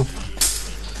to...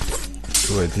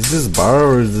 Wait, is this bar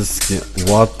or is this skin?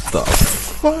 What the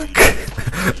fuck?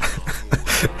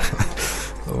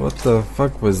 What the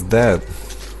fuck was that?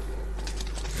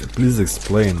 Please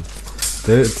explain.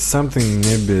 There's something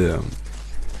maybe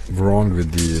wrong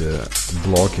with the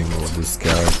blocking of this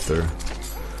character.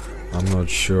 I'm not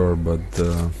sure, but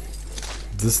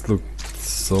this looked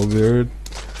so weird.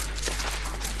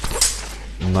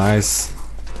 Nice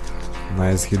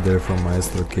hit there from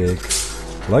Maestro Cake.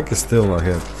 Luck is still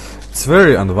ahead. It's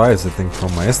very unwise, I think,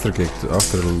 from Maestro Cake to,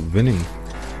 after winning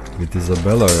with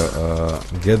Isabella,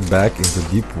 get back into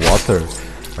deep water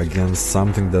against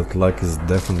something that Luck is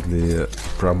definitely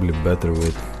probably better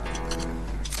with.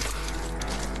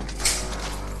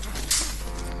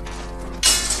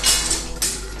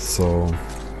 So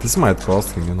this might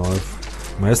cost him, you know,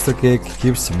 if Maestro Cake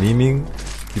keeps memeing,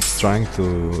 keeps trying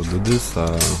to do this.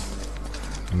 I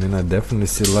mean, I definitely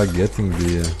see Luck getting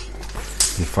the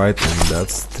fight, and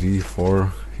that's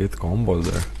 3-4 hit combo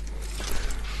there.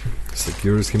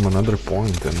 Secures him another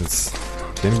point, and it's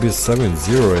can be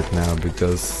 7-0 right now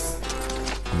because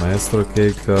Maestro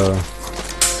Cake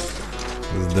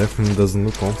definitely doesn't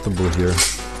look comfortable here.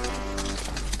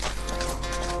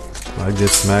 I get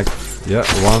smacked. Yeah,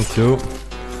 1-2.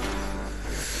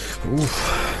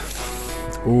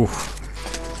 Oof.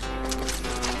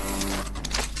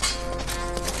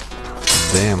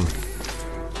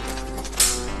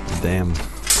 Damn.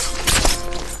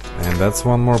 And that's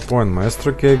one more point.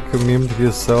 Maestro Cake memed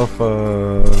himself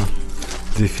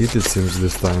defeated seems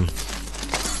this time.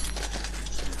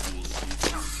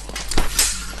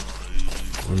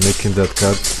 Making that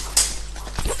cut.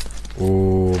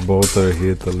 Ooh, both are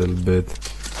hit a little bit.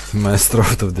 Master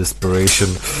out of desperation.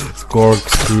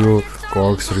 Corkscrew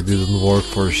didn't work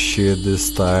for shit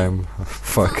this time.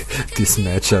 Fuck, this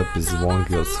matchup is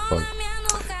wonky as fuck.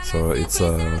 So it's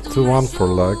a 2-1 for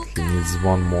luck. He needs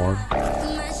one more.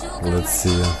 Let's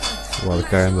see what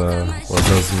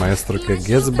does Maestro Cake.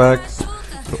 Gets back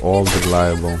to all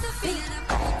reliable.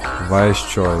 Wise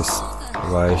choice.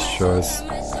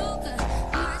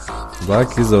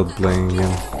 Luck is outplaying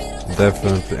him,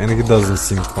 definitely, and he doesn't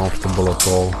seem comfortable at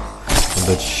all. And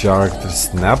that shark, the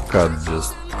snap cut,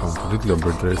 just completely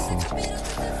obliterates him.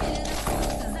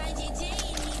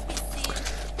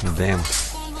 Damn.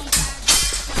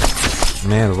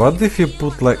 Man, what if you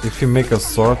put if you make a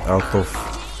sword out of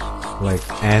like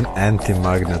an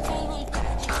anti-magnet,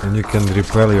 and you can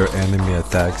repel your enemy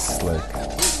attacks, like,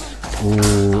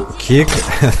 ooh, kick.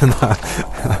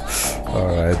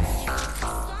 Alright.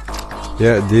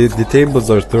 Yeah, the tables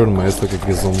are turned. Maestro Cake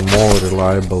is a more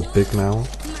reliable pick now.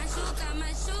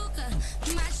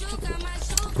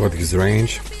 Got his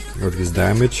range, got his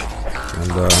damage,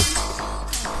 and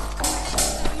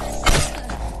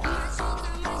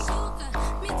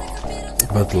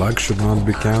but luck should not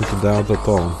be counted out at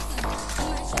all.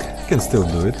 He can still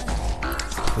do it.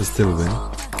 He still win.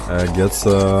 Gets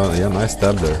yeah, nice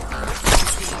stab there.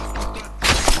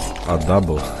 A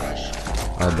double.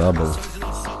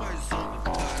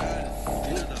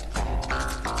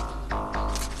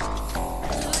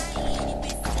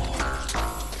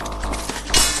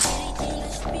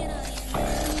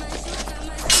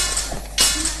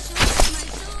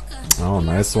 Oh,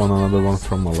 nice one, another one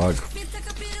from a lug.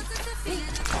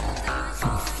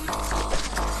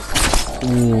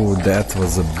 Ooh, that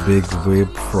was a big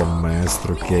whip from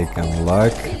Maestro Cake, and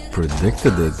luck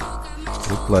predicted it.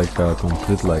 Looked like a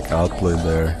complete outplay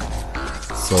there.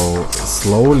 So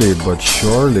slowly but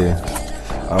surely,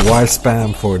 why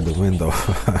spam for the window?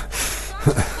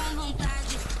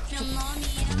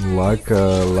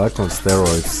 luck on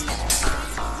steroids.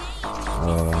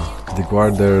 The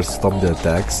Quart there stopped the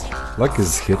attacks. Luck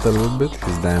is hit a little bit,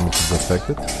 his damage is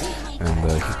affected,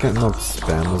 and he cannot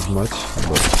spam as much,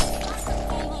 but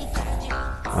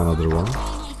another one.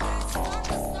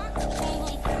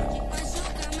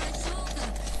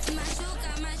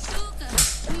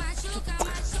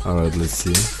 Alright, let's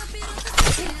see.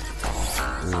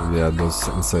 Ooh, yeah, those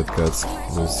inside cuts,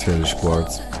 those Hellish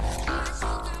Quarts.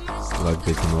 Luck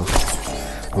taking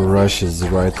off. Rush is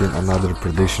right in, another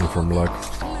prediction from Luck.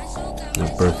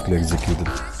 Perfectly executed.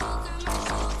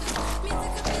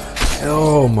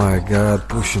 Oh my god,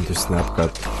 push into snap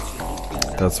cut.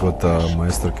 That's what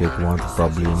Maestro Cake wanted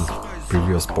probably in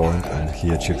previous point, and he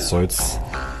achieved. So it's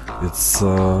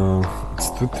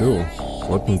 2-2.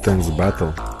 What intense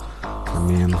battle. I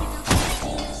mean,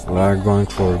 Luck going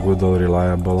for good old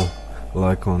reliable,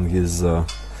 Luck on his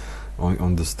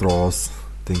on the straws,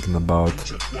 thinking about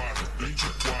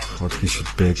what he should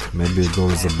pick. Maybe go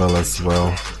Isabella as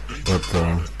well, but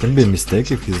can be a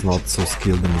mistake if he's not so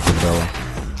skilled in Isabella.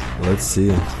 Let's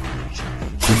see.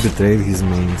 He betrayed his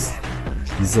mains.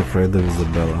 He's afraid of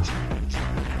Isabella.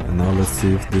 And now let's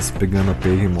see if this pick gonna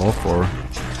pay him off, or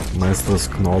Maestro's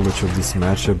knowledge of this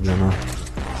matchup gonna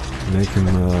make him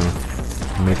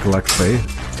make Luck pay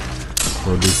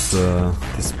for this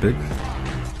this pick.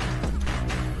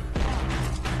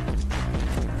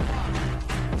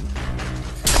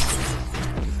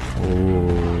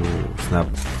 Oh, snap!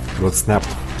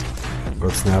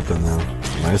 Got snapped, and now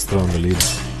Maestro on the lead.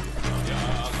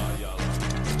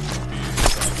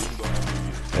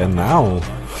 And now,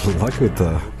 Luck with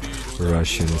the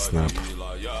Russian snap.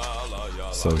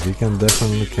 So he can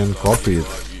definitely copy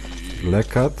it. Leg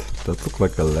cut, that looked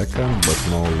like a leg cut, but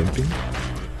no limping.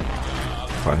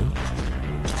 Fine.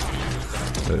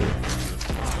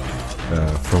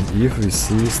 From Eve we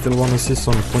still wanna see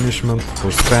some punishment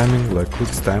for spamming, like quick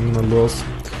stamina loss.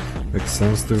 Makes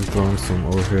sense to throwing some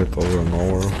overhead over and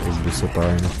over, would be so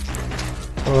tiring.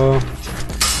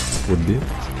 Would be.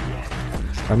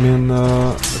 I mean,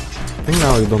 I think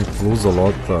now you don't lose a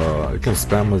lot. You can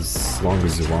spam as long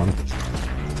as you want,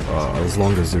 as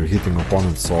long as you're hitting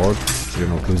opponent's sword. You're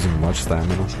not losing much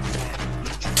stamina.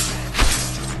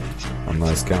 A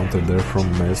nice counter there from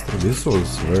Maestro. This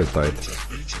was very tight.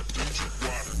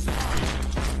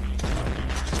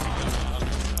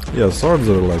 Yeah, swords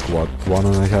are like what,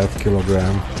 1.5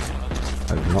 kilogram.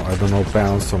 I don't know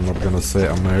pounds, so I'm not gonna say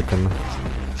American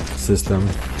system.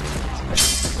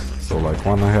 So like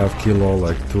 1.5 kilo,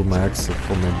 like 2 max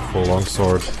for maybe for long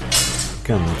sword. You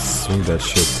can swing that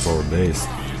shit for days.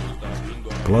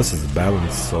 Plus it's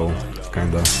balanced, so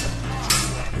kinda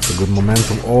it's a good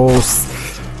momentum. Oh,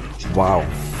 wow!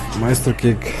 Maestro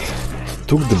Cake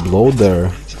took the blow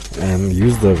there. and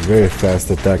used a very fast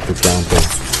attack to counter.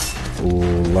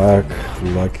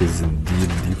 Luck is in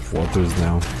deep waters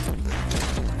now.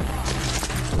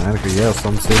 And yeah,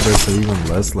 some sabers are even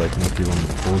less, like not even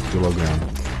 4 kilogram,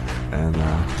 and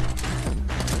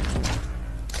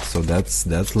so that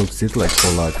looks it like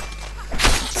for Luck.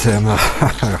 Damn,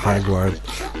 high guard,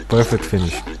 perfect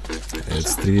finish.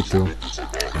 It's 3-2,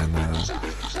 and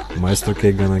Maestro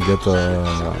K gonna get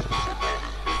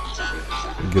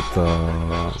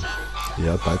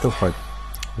yeah, title fight.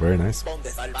 Very nice.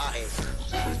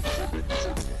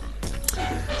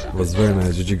 Was very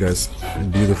nice. GG guys,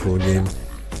 beautiful game.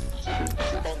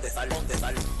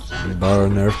 Bar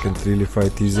Nerf can't really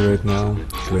fight easy right now.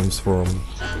 Claims from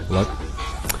Luck.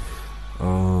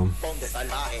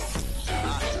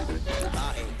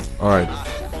 Alright,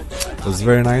 was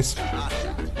very nice.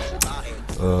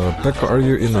 Pekka, are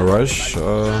you in a rush?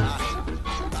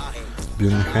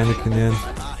 Biomechanic in the end.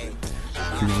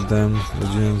 Fix them,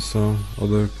 again, so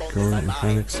other current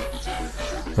mechanics.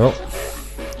 Well,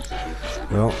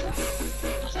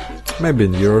 maybe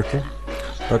in a year or two.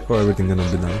 Pekka, everything gonna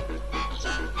be done.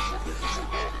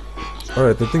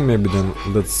 Alright, I think maybe then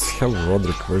let's have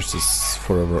Roderick versus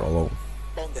Forever Alone.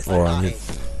 Or I mean,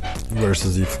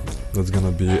 versus Eve. That's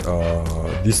gonna be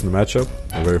a decent matchup,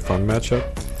 a very fun matchup.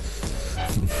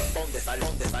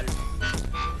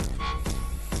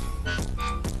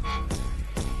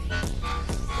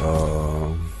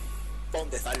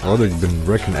 Roderick been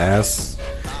wrecking ass.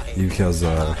 He has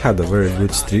had a very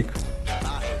good streak.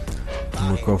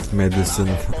 Cough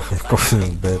medicine, cough is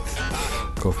bad.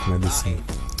 Cough medicine.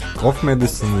 Cough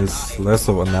medicine is less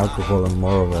of an alcohol and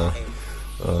more of a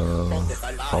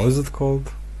how is it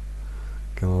called?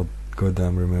 Cannot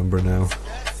goddamn remember now.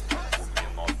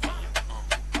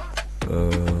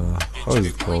 How is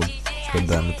it called? God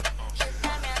damn it.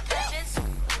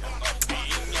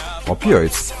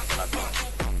 Opioids.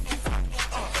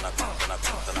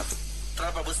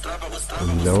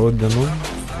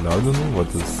 Laudanum? What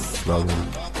is laudanum?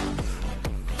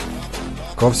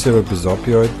 Cough syrup is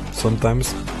opioid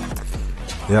sometimes.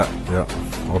 Yeah,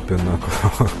 opium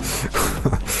alcohol.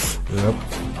 Yep,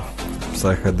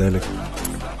 psychedelic.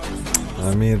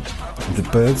 I mean,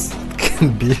 depends.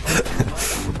 Can be.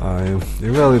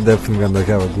 Well, you're definitely gonna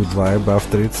have a good vibe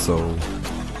after it. So,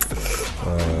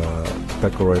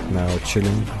 Pekka right now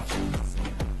chilling.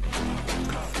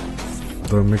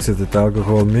 Don't mix it with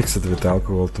alcohol. Mix it with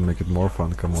alcohol to make it more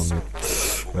fun. Come on, mate.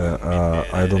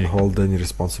 I don't hold any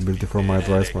responsibility for my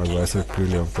advice. My advice is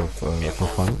purely for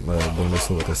fun. Don't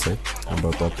listen to what I say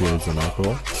about opioids and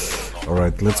alcohol.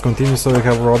 Alright, let's continue. So we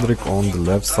have Roderick on the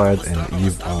left side and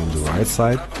Eve on the right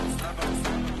side.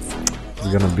 It's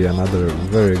gonna be another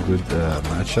very good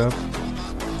matchup.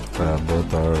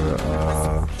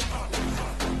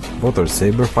 Both are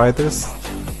saber fighters.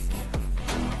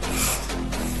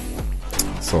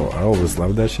 So I always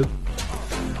love that shit.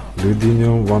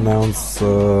 Ludinho, 1 ounce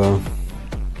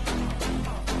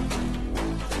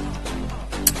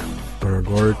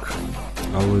Paragoric,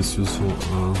 always useful.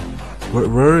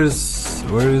 Where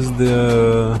is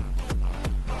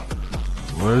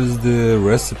the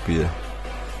recipe?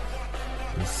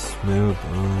 Smell.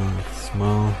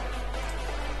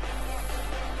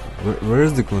 Where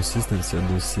is the consistency? I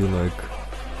don't see like.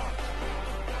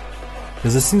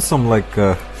 Cause I seen some like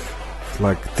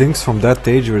things from that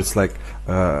age where it's like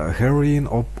heroin,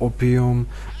 opium,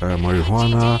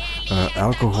 marijuana,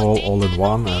 alcohol all in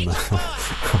one, and I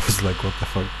was like, what the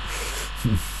fuck?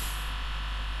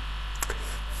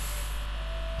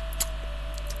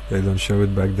 They don't show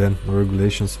it back then. No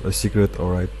regulations. A secret,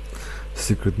 alright.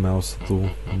 Secret mouse tool.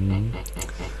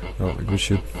 Oh, good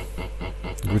shit.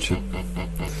 Good shit.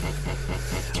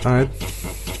 Alright.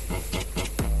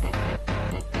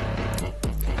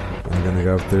 I'm gonna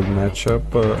have third matchup,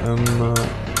 and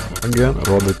again,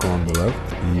 Roderick on the left,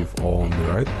 Eve on the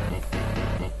right.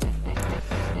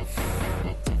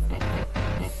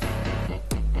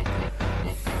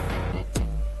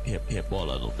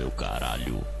 Rebola no meu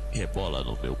caralho, rebola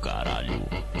no meu caralho,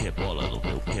 rebola no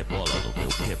meu caralho,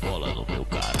 rebola no meu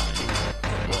caralho,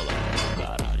 rebola no meu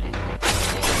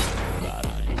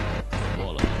caralho,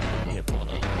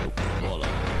 rebola no meu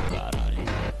caralho,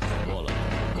 rebola no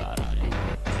meu caralho.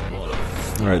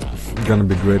 Alright, gonna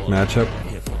be great matchup.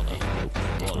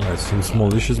 Alright, some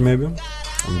small issues maybe.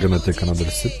 I'm gonna take another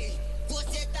sip.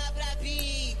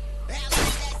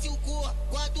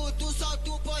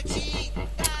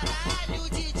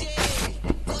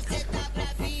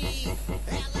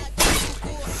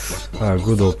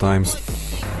 Good old times.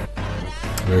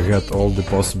 We had all the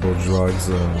possible drugs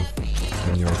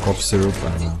in your cough syrup,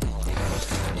 and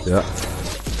yeah.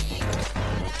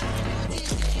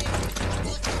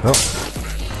 Well,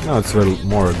 now it's very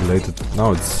more regulated.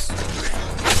 Now it's...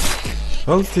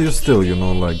 Well, you still, you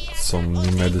know, like some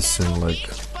new medicine like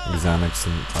Xanax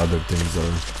and other things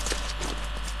are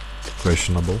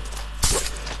questionable.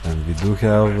 And we do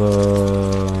have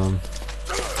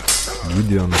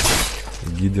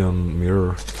Gideon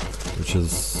mirror, which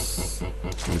is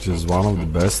one of the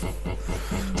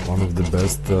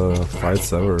best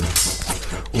fights ever.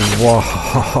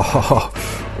 Wow,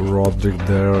 Roderick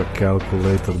there,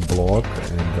 calculated block,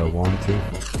 and 1-2,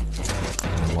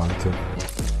 and 1-2.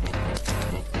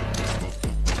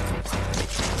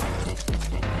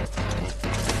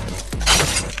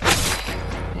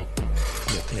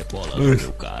 Rebola no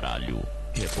meu caralho,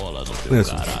 rebola no meu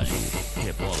caralho,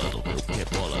 rebola no meu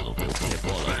caralho,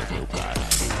 rebola no meu caralho.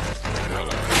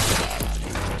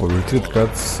 Oh, retreat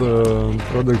cuts,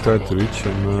 Roderick tried to reach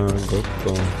and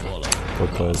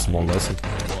got a small lesson.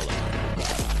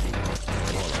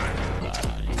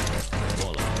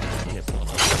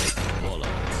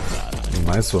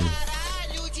 Nice one.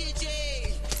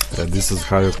 Yeah, this is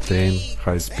high octane,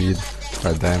 high speed,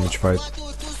 high damage fight.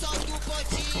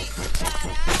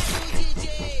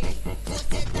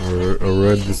 I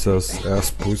read this as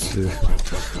ass pussy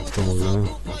from a glance.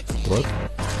 What?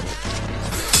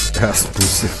 Ass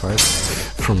pussy fight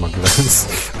from a glance.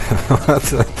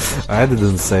 What? I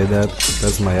didn't say that.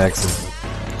 That's my accent.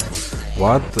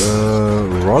 What?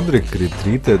 Roderick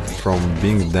retreated from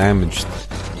being damaged.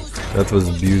 That was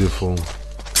beautiful.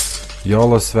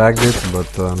 YOLO swagged it,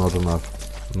 but not enough.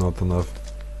 Not enough.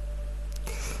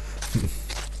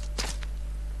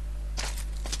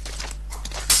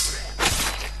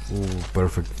 Ooh,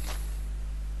 perfect.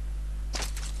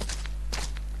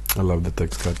 I love the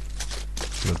X cut.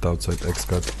 That outside X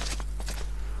cut.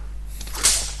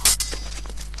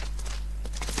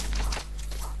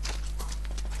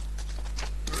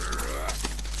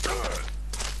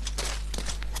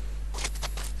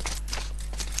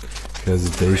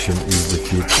 Hesitation is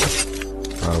defeat.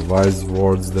 Wise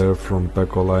words there from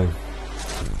Pekolai.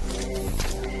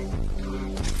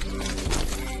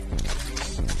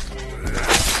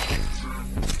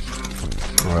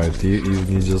 Alright, you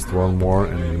need just one more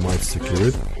and you might secure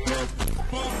it.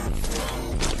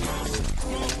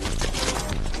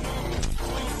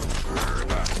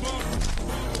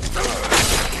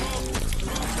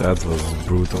 That was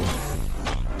brutal.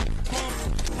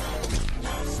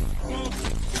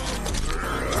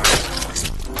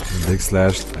 Big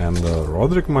slashed, and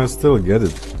Roderick might still get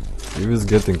it. He was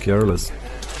getting careless.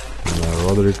 And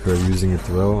Roderick using it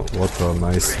well. What a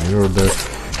nice mirror there.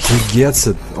 He gets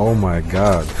it! Oh my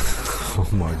god. Oh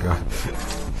my god.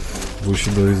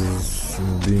 Bushido is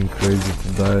being crazy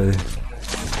to die.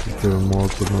 Peter Moore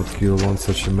could not kill one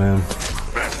such a man.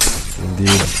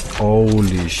 Indeed.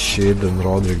 Holy shit, and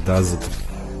Roderick does it.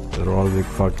 Roderick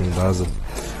fucking does it.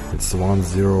 It's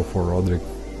 1-0 for Roderick.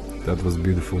 That was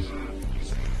beautiful.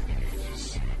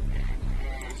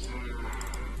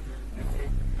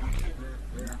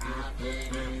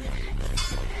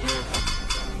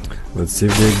 Let's see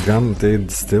if they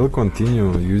still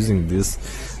continue using these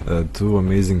two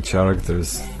amazing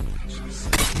characters.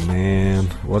 Man,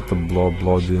 what a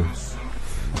bloody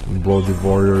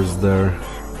warriors there.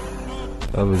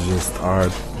 That was just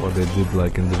art, what they did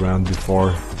like in the round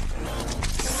before.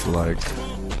 It's like,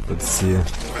 let's see.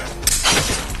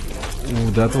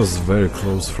 Ooh, that was very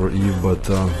close for Eve, but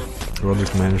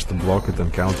Roderick managed to block it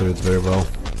and counter it very well.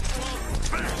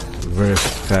 Very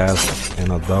fast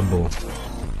and a double.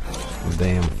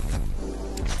 Damn,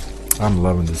 I'm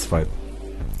loving this fight.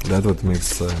 That's what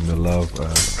makes me love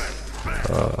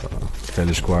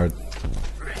Hellish Quart.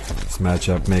 This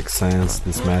matchup makes sense.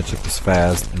 This matchup is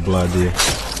fast, bloody.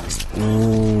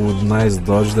 Ooh, nice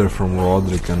dodge there from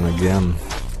Roderick, and again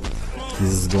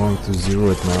he's going to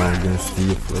 0 it now against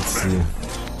Steve. Let's see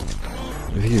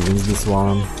if he wins this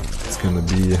one. It's gonna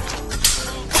be a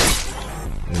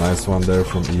nice one there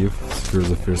from Eve. Secures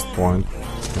the first point.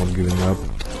 Not giving up.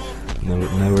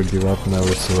 Never give up,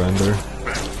 never surrender.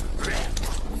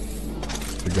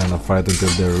 They're gonna fight until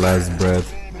their last breath.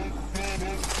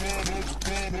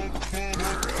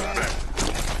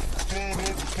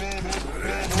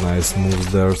 Nice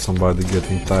move there, somebody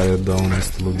getting tired down, needs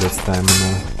to look at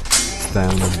stamina.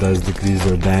 Stamina does decrease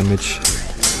their damage.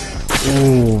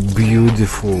 Oh,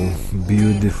 beautiful,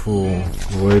 beautiful.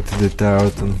 Waited it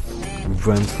out and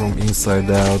went from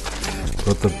inside out.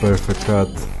 Got a perfect cut.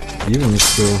 Even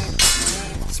still,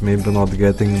 it's maybe not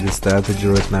getting the strategy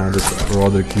right now that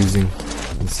Roderick using.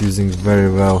 It's using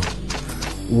very well.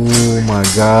 Oh my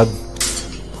god.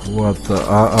 What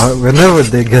whenever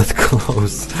they get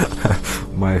close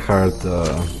my heart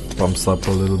pumps up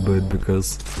a little bit,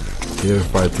 because They're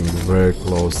fighting very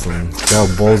close and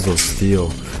have balls of steel.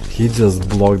 He just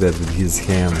blocked that with his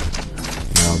hand.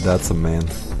 Now that's a man.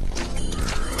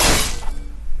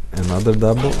 Another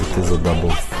double? It is a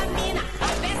double.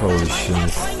 Holy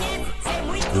shit.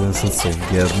 Lessons of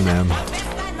get, man.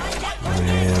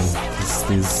 Man,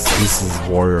 this is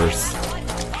warriors.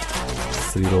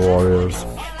 Street warriors.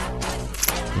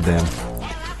 Damn.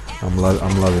 I'm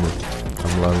loving it.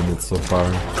 I'm loving it so far.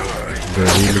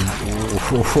 They're really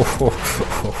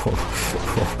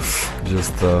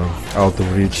just out of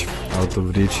reach,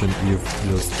 and Eve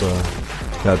just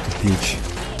had to teach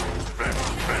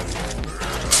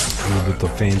a little bit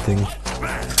of fainting.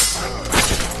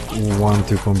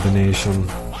 1-2 combination.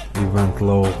 He went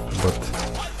low, but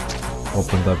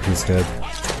opened up his head.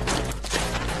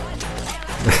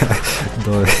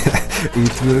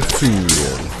 It will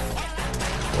feel.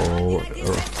 Oh,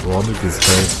 Roderick is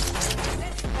hurt,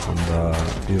 and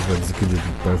Eve executed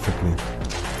it perfectly.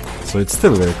 So it's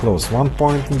still very close. 1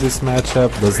 point in this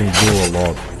matchup doesn't do a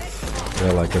lot.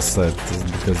 Yeah, like I said,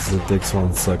 because it takes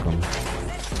 1 second.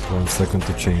 1 second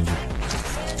to change it.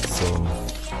 So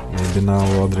maybe now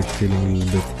Roderick feeling a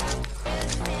little bit.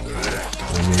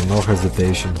 I mean, no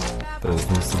hesitation. There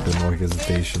needs to be no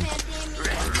hesitation.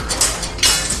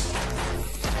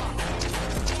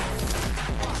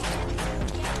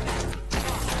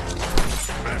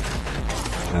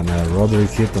 And Roderick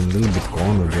hit a little bit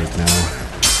cornered right now.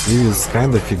 He is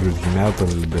kinda figured him out a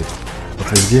little bit.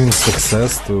 But with giving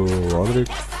success to Roderick,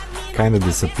 kinda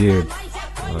disappeared.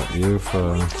 If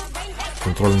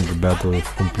controlling the battle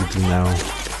completely now.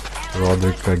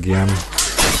 Roderick again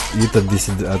hit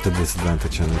at a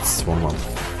disadvantage, and it's 1-1.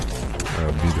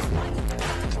 Beautiful.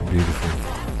 Beautiful.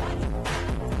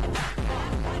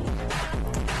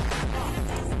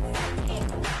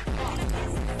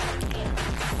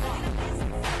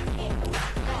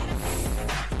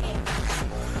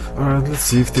 Alright, let's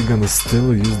see if they're gonna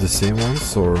still use the same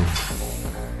ones or...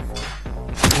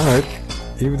 Alright,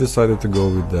 Eve decided to go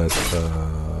with that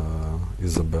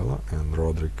Isabella and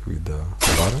Roderick with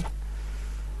Bara.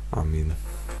 I mean,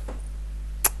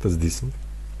 that's decent.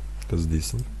 That's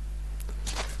decent.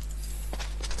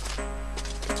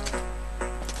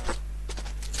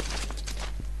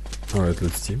 Alright,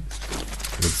 let's see.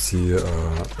 Let's see.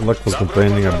 Luck was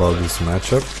complaining about this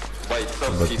matchup,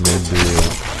 but maybe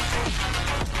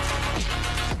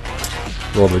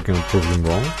Roderick can prove him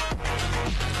wrong.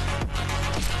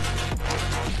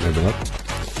 Maybe not.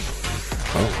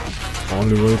 Well,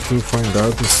 only way to find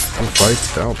out is to fight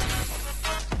it out.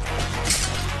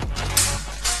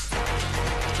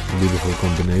 Beautiful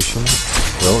combination.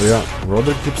 Well, yeah,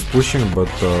 Roderick keeps pushing,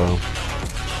 but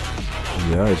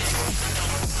yeah, it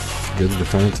gets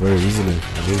defended very easily.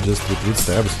 And he just with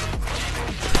stabs.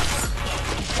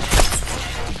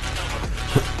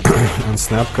 And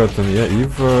snap cut, and yeah,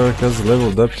 Eve has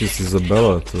leveled up this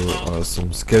Isabella to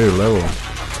some scary level.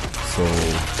 So,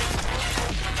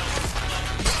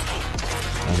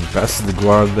 and passes the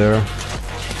guard there.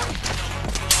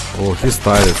 Oh, he's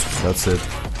tired. That's it.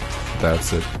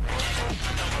 That's it.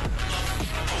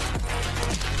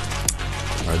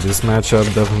 This matchup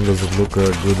definitely doesn't look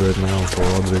good right now for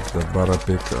Roderick. That Bara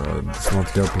pick is not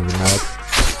helping him out.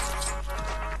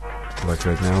 Like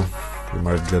right now, he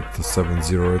might get to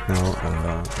 7-0 right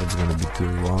now. It's gonna be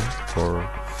 2-1 for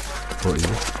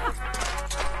Eve.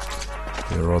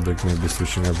 Yeah, Roderick may be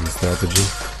switching up his strategy.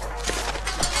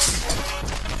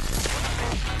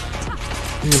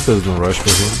 There's no rush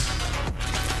for him.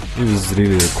 He was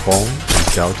really calm and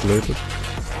calculated.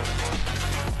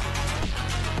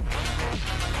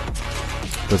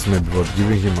 That's maybe what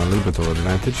giving him a little bit of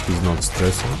advantage. He's not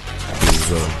stressing.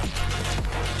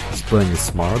 He's playing it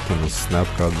smart, and a snap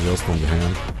cut just on the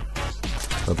hand.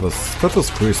 That was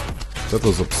crisp. That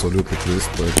was absolutely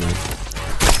crisp right now.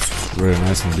 Very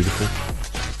nice and beautiful.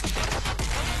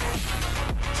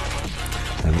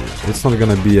 And it's not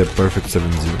gonna be a perfect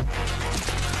 7-0.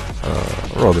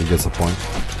 Roderick gets a point.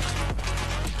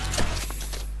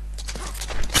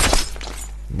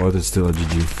 But it's still a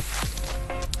GG.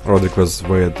 Roderick was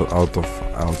way out of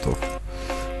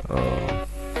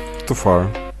too far,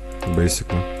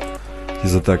 basically.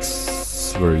 His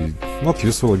attacks very not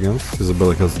useful against.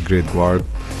 Isabella has great guard,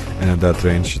 and at that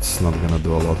range it's not gonna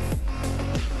do a lot.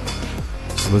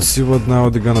 So let's see what now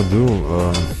they're gonna do.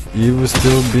 Eve is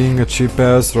still being a cheap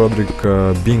ass, Roderick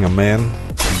being a man,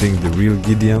 being the real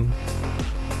Gideon,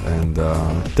 and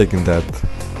taking that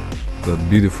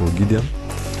beautiful Gideon.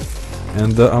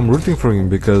 And I'm rooting for him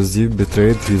because he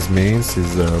betrayed his mains.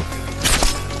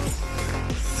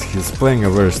 He's playing a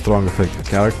very strong, effective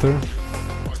character.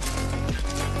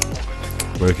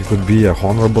 where he could be a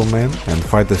honorable man and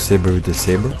fight a saber with a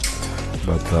saber,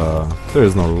 but there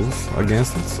is no rules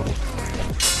against it, so...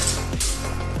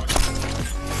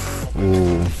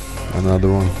 Ooh,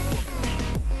 another one.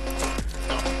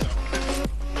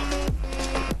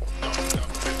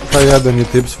 If I had any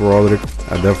tips for Roderick,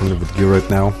 I definitely would give right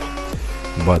now,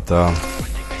 but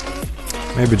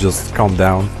maybe just calm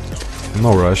down,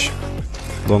 no rush,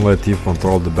 don't let Eve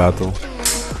control the battle.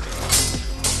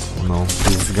 No,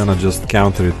 he's gonna just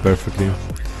counter it perfectly,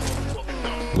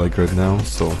 like right now,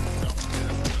 so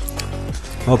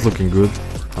not looking good.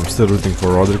 I'm still rooting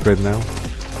for Roderick right now.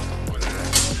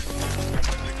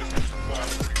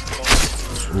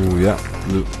 Ooh, yeah,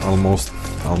 almost,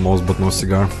 but no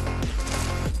cigar.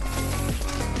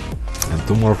 And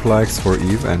 2 more flags for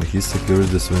Eve, and he secures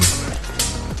this win.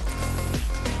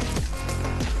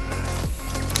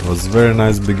 It was a very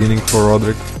nice beginning for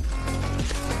Roderick,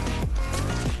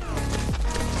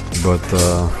 but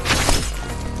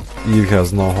Eve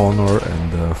has no honor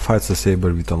and fights a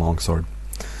saber with a longsword,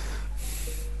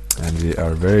 and we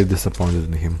are very disappointed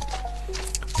in him.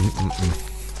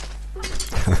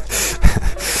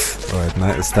 Alright,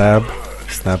 nice stab,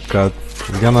 snap cut.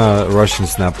 He's gonna rush in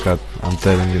snap cut, I'm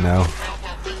telling you now.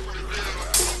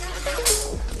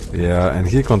 Yeah, and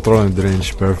he controlling the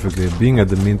range perfectly, being at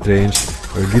the mid range,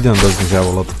 where Gideon doesn't have a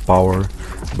lot of power,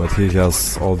 but he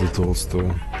has all the tools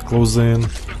to close in,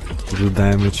 to do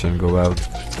damage and go out.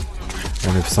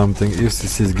 And if he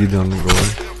sees Gideon going,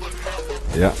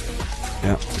 yeah,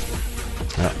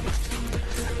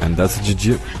 and that's a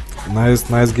GG.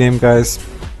 Nice game, guys.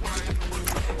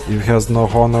 Eve has no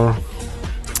honor,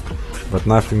 but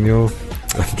nothing new.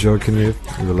 I'm joking, Eve,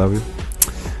 we love you.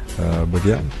 But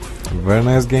yeah, very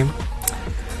nice game.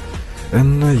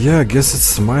 And yeah, I guess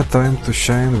it's my time to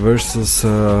shine versus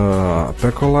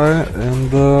Pekolai,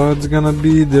 and it's gonna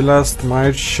be the last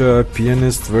match,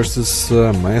 Pianist versus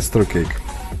Maestro Cake.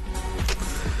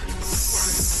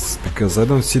 Because I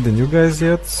don't see the new guys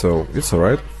yet, so it's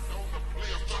alright.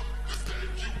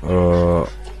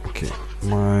 Okay,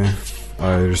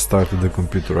 I restarted the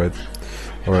computer, right?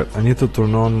 Alright, I need to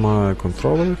turn on my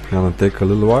controller. It's gonna take a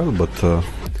little while, but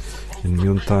in the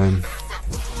meantime,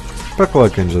 Pekola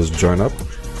can just join up.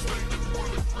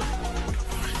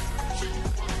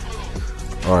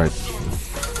 Alright.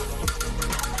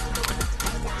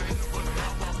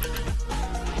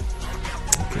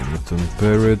 Okay, I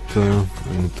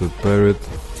need to pair it.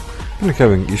 I'm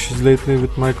having issues lately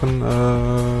with my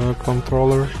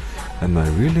controller, and I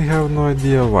really have no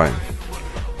idea why.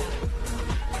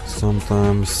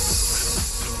 Sometimes,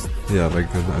 yeah, like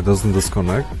it doesn't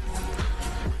disconnect.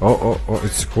 Oh,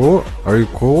 it's cool. Are you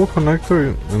cool,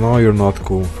 connector? No, you're not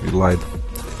cool. You lied.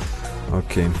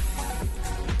 Okay.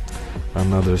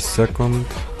 Another second.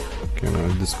 Can I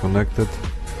disconnect it?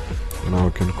 Now I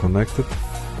can connect it.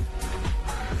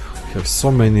 We have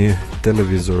so many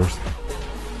televisors.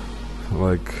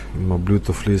 Like in my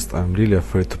Bluetooth list, I'm really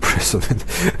afraid to press on it.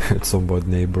 It's about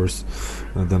neighbors,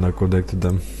 and then I connect to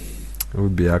them. It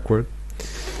would be awkward.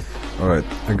 Alright,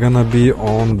 I'm gonna be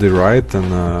on the right,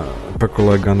 and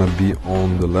Pekola gonna be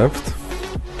on the left.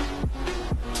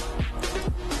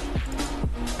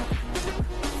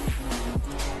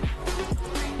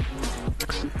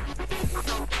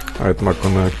 Alright,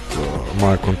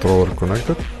 my controller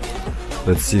connected.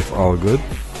 Let's see if all good.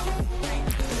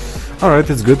 Alright,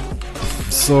 it's good.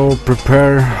 So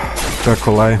prepare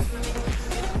Pekolai.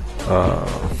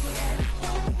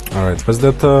 Alright, was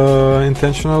that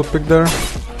intentional pick there?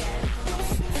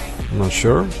 Not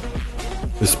sure.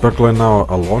 Is Pekolai now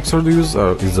a longsword user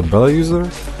or Isabella user?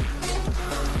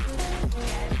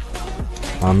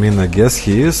 I mean, I guess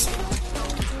he is.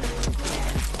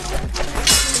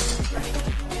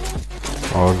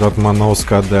 Oh, I got my nose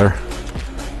cut there.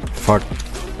 Fuck.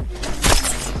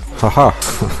 Haha.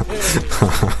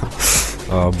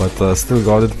 But still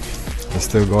got it. I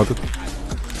still got it.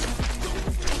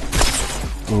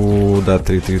 Ooh, that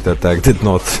retreat attack did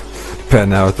not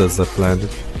pan out as I planned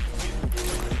it.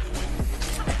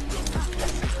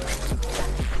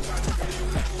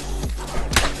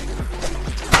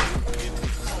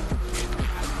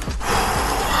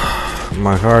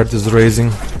 My heart is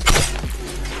racing.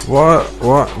 What?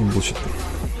 Bullshit.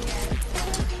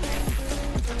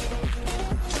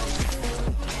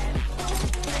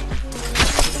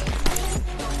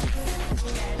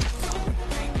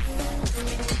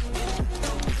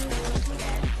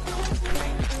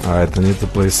 Alright, I need to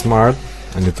play smart.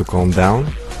 I need to calm down.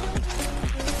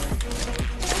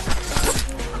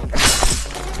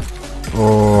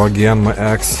 Oh, again my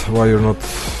axe. Why you're not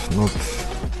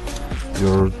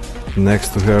you're next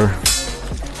to her.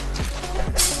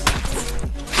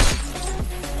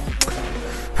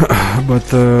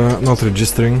 but not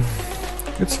registering.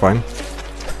 It's fine.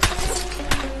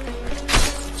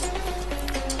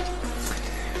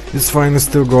 It's fine, I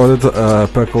still got it.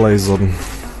 Pekola is on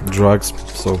drugs,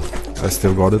 so I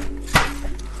still got it.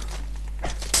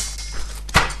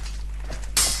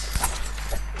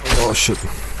 Oh shit,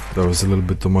 that was a little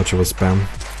bit too much of a spam.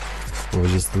 I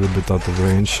was just a little bit out of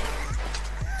range.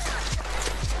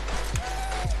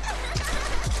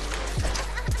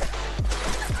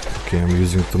 Okay, I'm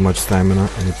using too much stamina.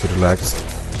 I need to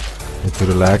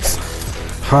relax.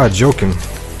 Ha, joking.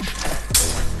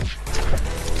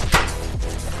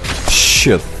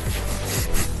 Shit.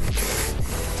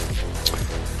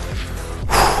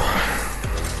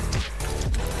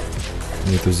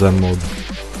 Need to Zen mode.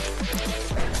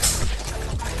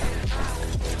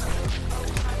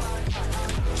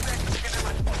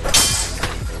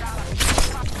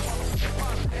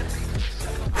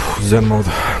 Zen mode.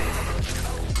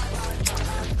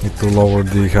 Need to lower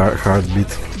the heartbeat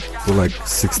to like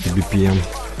 60 BPM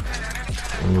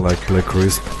and like play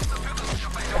crisp.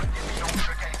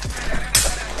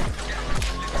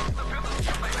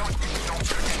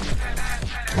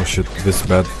 Oh shit, this is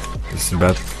bad. This is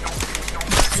bad.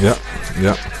 Yeah,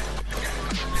 yeah.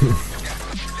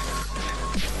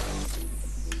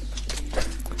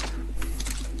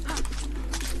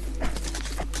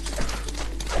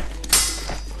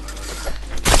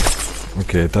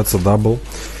 Okay, that's a double.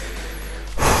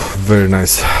 Very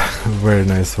nice. Very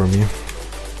nice for me.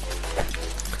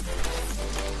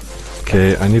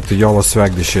 Okay, I need to YOLO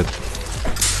swag this shit.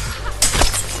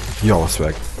 YOLO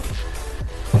swag.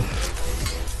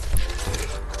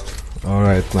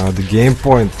 Alright, now the game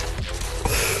point.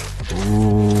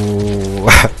 Ooh.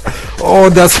 Oh,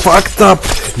 that's fucked up!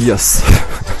 Yes.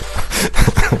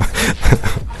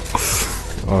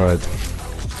 Alright.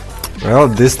 Well,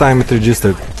 this time it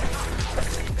registered.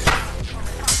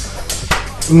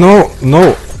 No,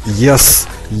 no! Yes!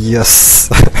 Yes!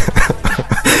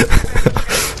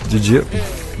 GG.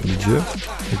 GG.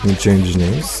 Let me change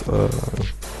names.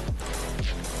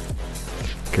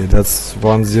 Okay, that's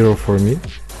 1-0 for me.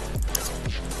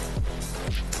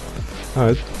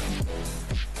 Alright.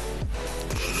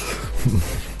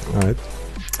 Alright.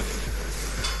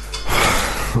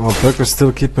 Oh, Pekka's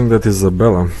still keeping that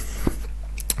Isabella.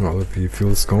 Well, if he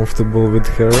feels comfortable with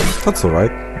her, that's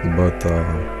alright. But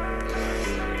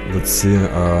let's see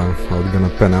how it's gonna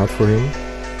pan out for him.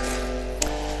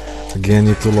 Again,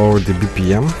 need to lower the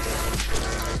BPM.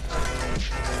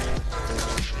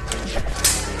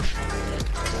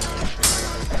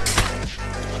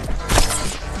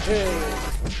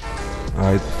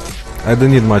 I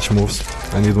don't need much moves.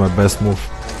 I need my best move.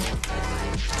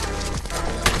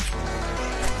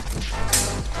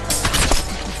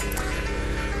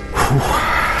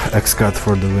 X-cut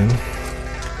for the win.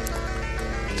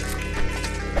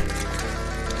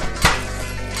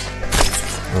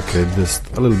 Okay, just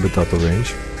a little bit out of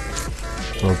range.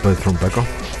 Well played from Pekka.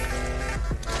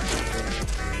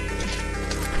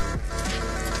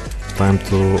 Time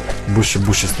to bushy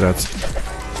strats.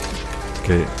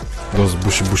 Okay, those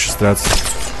bushy strats.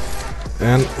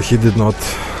 And he did not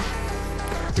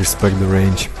respect the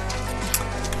range.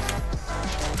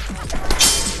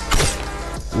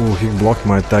 Ooh, he blocked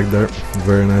my attack there.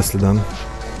 Very nicely done.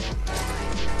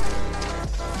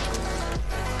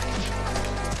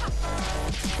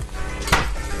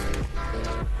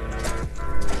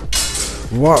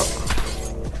 Wow.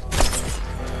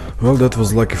 Well, that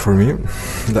was lucky for me.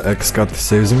 The X-cut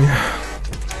saves me.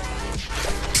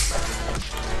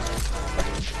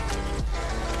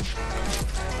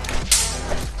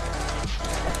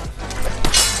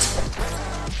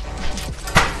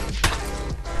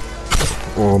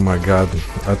 Oh my god,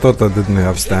 I thought I didn't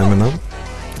have stamina,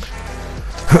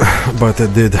 but I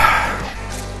did.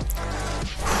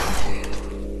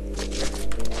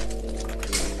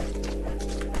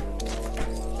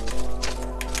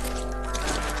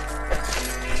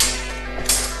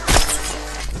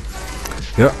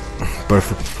 Yeah,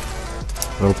 perfect.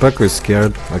 Well, Pekka is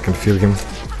scared, I can feel him.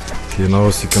 He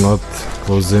knows he cannot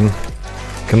close in.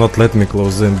 Cannot let me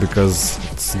close in because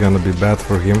it's gonna be bad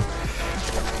for him.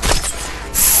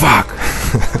 Fuck!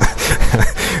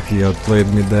 He outplayed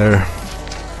me there.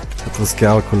 It was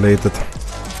calculated.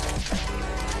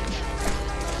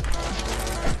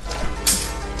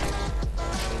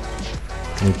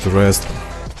 Need to rest.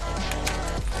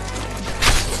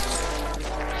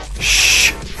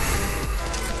 Shh.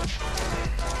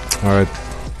 Alright.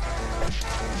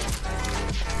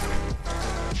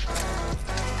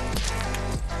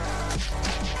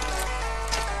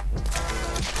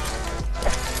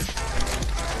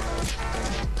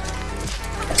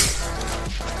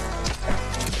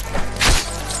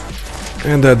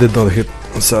 And that did not hit,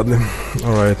 sadly.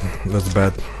 Alright, that's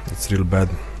bad. It's real bad.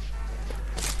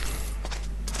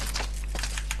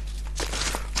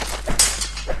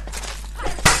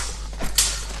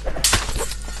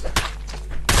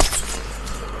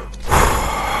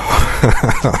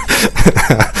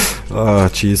 Ah,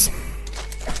 jeez.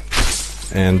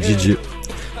 And GG.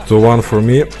 2-1 for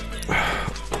me.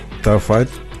 Tough fight.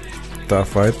 Tough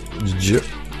fight. GG.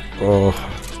 Oh.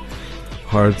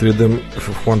 Hard rhythm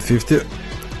 150.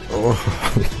 Oh.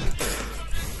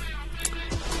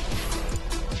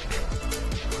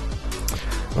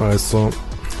 Alright, so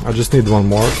I just need one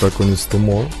more. Peko needs 2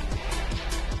 more.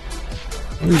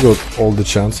 We got all the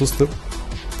chances still.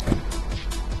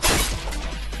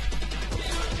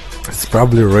 It's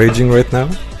probably raging right now.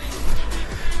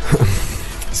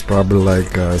 It's probably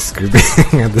like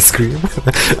screaming at the scream.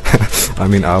 I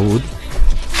mean, I would.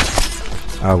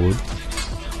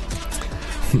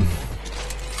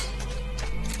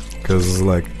 Because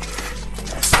like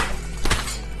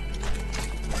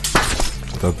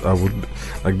that I would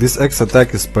like this X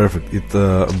attack is perfect. It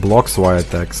blocks Y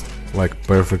attacks like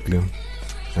perfectly,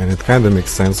 and it kind of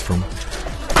makes sense from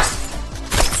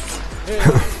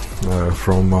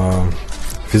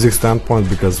physics standpoint,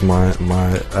 because my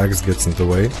X gets in the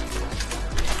way.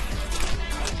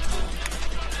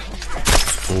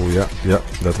 Oh yeah,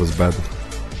 that was bad.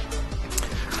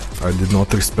 I did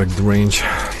not respect the range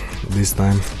this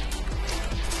time.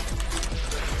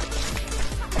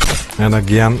 And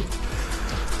again,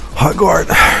 high guard.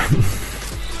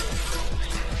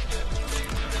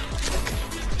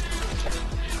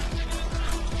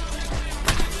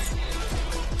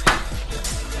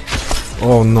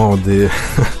 Oh no,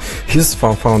 he's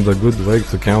found a good way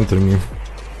to counter me.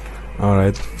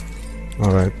 Alright,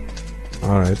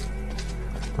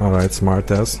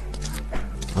 smart ass.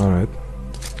 Alright.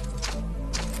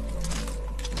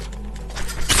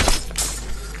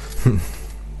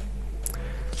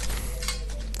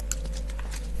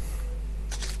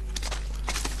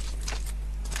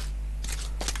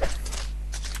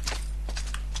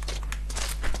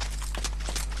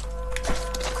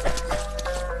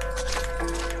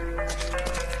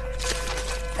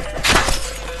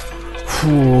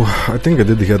 I think I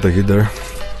did get a hit there,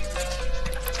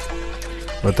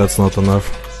 but that's not enough.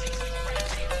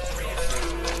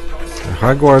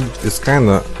 High guard is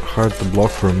kinda hard to block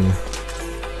for me.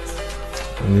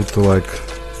 I need to like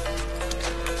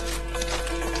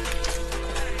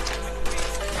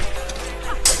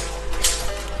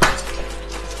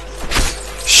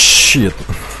shit.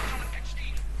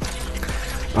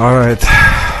 Alright,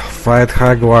 fight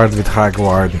high guard with high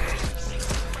guard.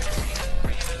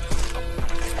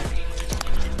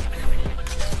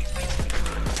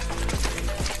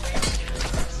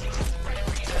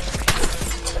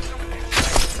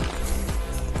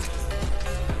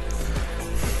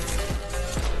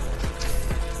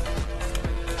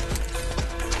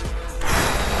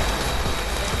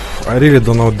 I really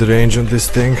don't know the range on this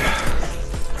thing.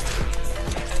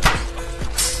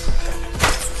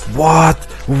 What?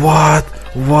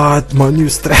 My new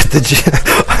strategy.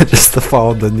 I just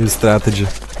found a new strategy.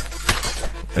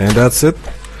 And that's it.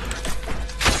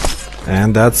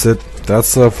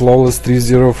 That's a flawless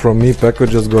 3-0 from me. Peko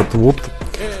just got whooped.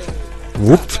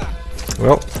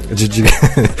 Well, GG.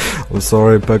 I'm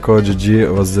sorry, Peko. GG.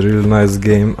 It was a really nice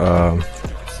game.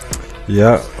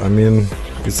 Yeah, I mean,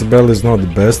 Isabel is not the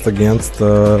best against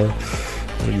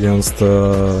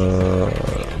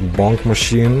Bonk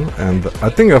Machine, and I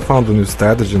think I found a new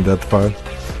strategy in that fight.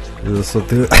 So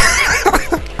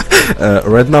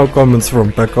right now, comments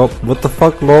from Peko. What the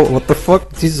fuck, lol? What the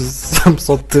fuck? Jesus, I'm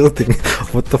so tilting.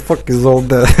 What the fuck is all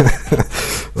that?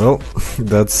 Well,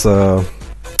 that's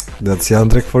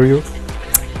Yandrek for you.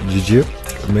 GG,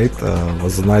 mate.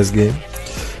 Was a nice game,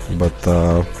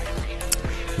 but.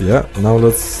 Yeah, now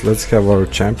let's have our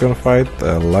champion fight,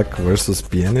 Luck versus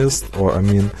Pianist, or I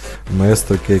mean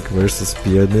Master Cake versus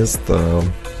Pianist,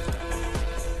 and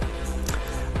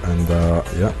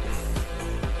yeah,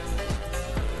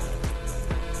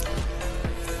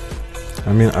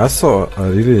 I mean I saw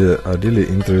a really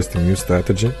interesting new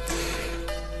strategy.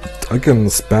 I can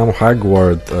spam high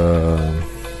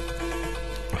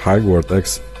guard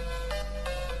X.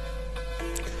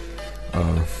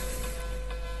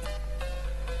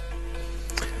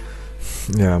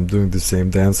 Yeah, I'm doing the same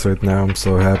dance right now. I'm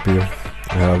so happy.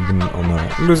 I have been on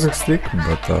a losing streak,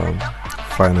 but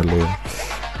finally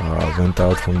went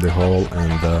out from the hole,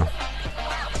 and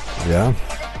yeah,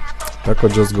 Peko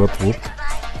just got whooped.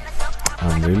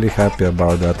 I'm really happy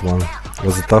about that one. It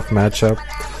was a tough matchup.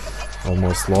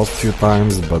 Almost lost a few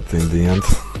times, but in the end,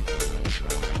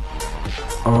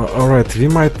 Alright, we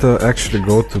might actually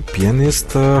go to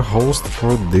pianist host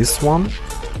for this one.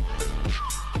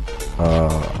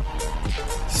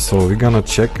 So we're gonna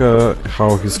check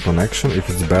how his connection. If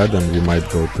it's bad, then we might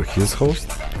go to his host.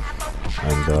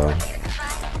 And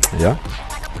yeah,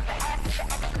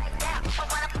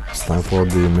 it's time for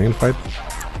the main fight.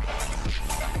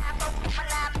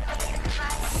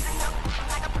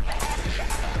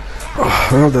 Oh,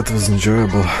 well, that was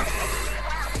enjoyable.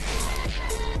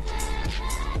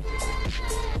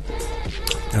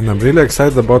 And I'm really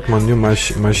excited about my new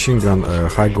machine gun,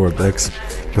 Quart X,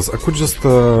 because I could just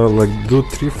like do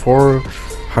 3-4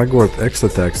 Quart X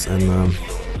attacks, and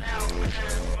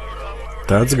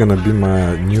that's gonna be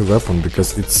my new weapon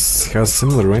because it has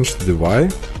similar range to the Y.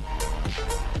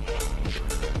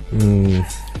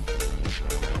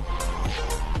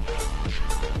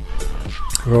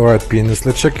 Alright, pianist,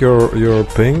 let's check your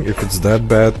ping if it's that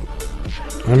bad.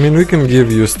 I mean, we can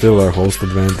give you still a host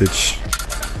advantage.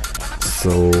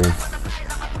 So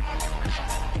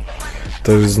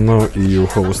there is no EU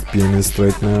host pianist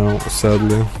right now,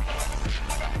 sadly.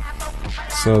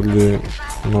 Sadly,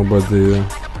 nobody.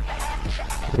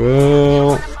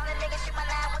 Well,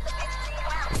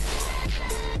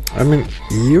 I mean,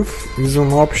 if is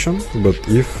an option, but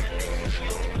if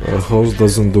a host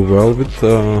doesn't do well with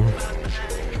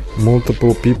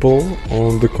multiple people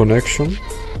on the connection,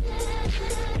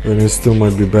 then it still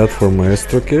might be bad for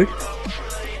Maestro Cake.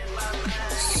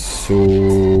 So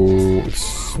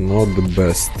it's not the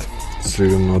best. It's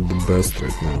really not the best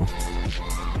right now.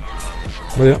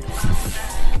 But yeah.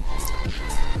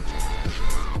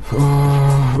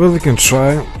 Well, we can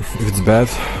try if it's bad.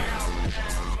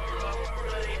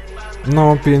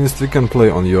 No, pianist, we can play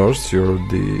on yours. You're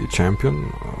the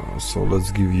champion. So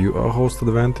let's give you a host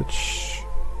advantage.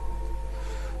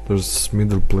 There's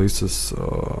middle places.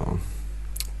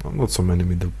 Not so many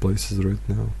middle places right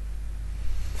now.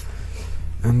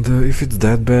 And if it's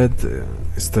that bad,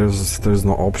 if there's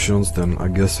no options, then I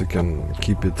guess we can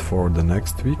keep it for the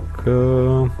next week,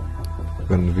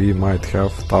 when we might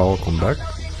have Tao come back.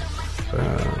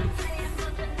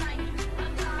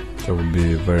 That would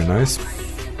be very nice.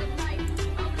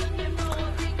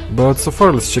 But so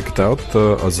far, let's check it out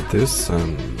as it is,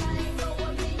 and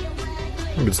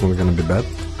maybe it's not gonna be bad.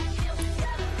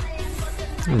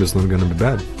 Maybe it's not gonna be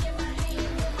bad.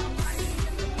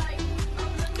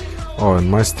 Oh,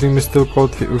 and my stream is still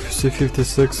called UFC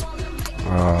 56.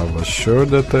 I was sure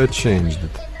that I changed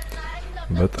it,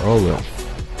 but oh well.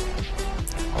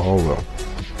 Oh well.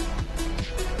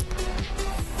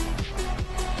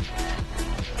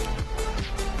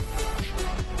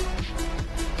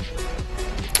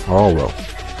 Oh well.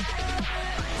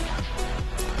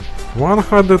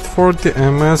 140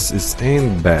 MS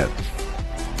ain't bad.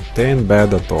 It ain't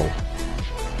bad at all.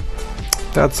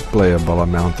 That's playable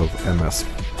amount of MS.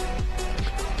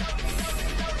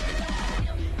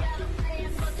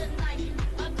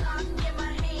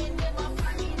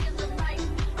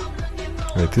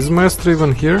 Wait, is Maestro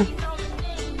even here?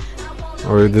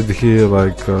 Or did he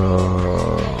like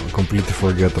completely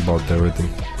forget about everything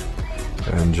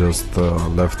and just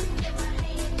left?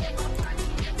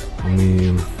 I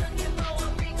mean,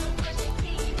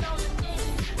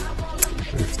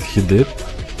 if he did,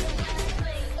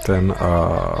 then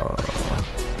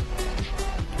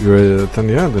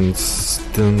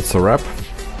then it's a wrap.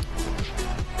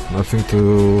 Nothing to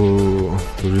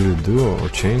really do or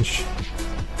change.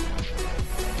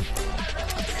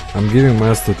 I'm giving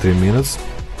Master 3 minutes.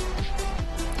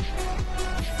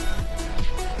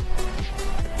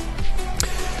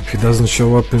 If he doesn't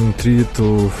show up in 3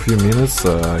 to few minutes,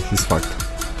 he's fucked.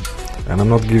 And I'm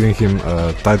not giving him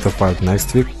a title fight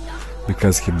next week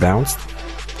because he bounced.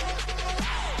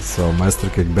 So Master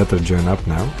Cake better join up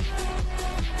now.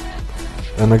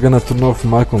 And I'm gonna turn off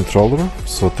my controller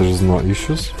so there's no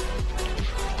issues.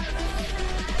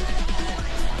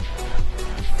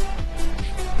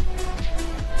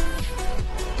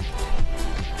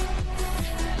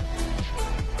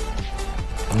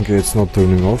 Okay, it's not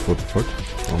turning off, what the fuck?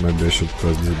 Or maybe I should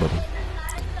press this button.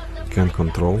 Can't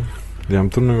control. Yeah, I'm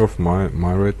turning off my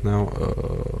right now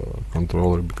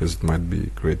controller because it might be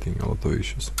creating a lot of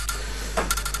issues.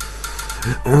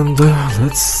 And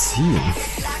let's see.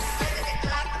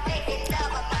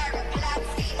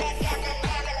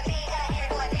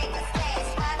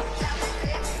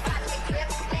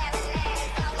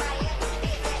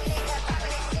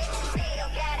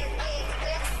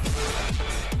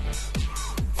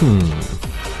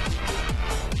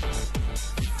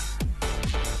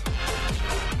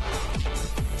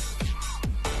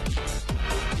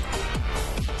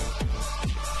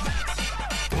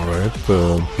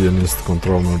 Alright, pianist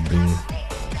control not being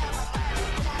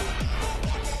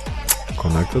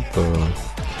connected,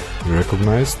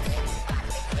 recognized.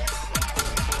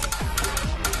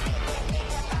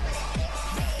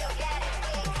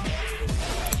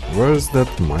 Where's that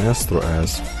maestro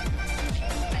ass?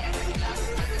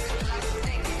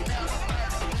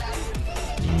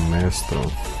 Maestro.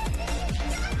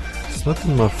 It's not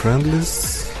in my friend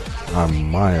list. Ah,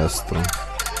 maestro.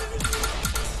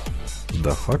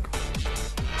 The fuck?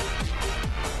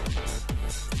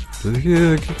 Did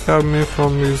he kick out me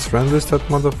from his friend list, that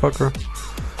motherfucker?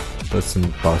 That's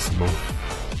impossible.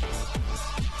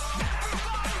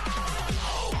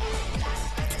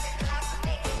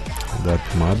 That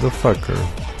motherfucker.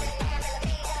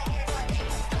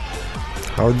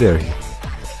 How dare he?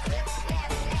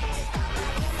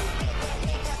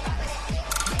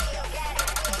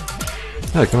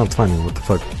 I cannot find him, what the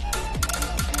fuck?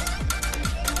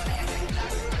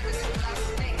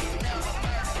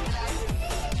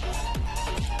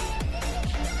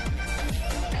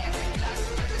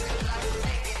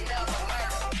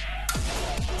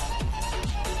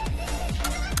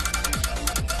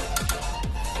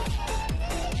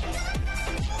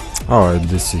 Oh, I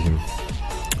did see him.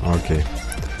 Okay.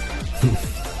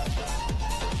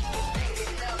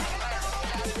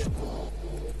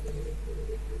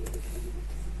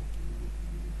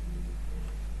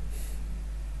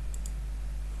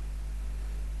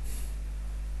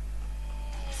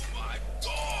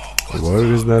 Where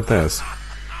is that ass?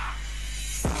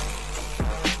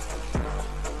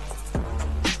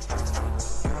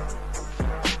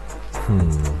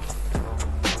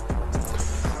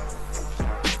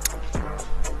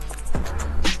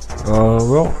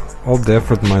 Well, all the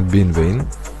effort might be in vain,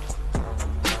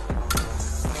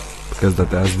 because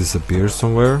that ass disappears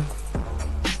somewhere.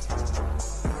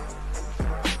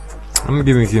 I'm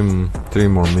giving him 3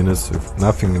 more minutes. If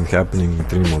nothing is happening in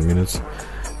 3 more minutes,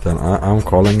 then I'm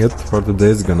calling it for today.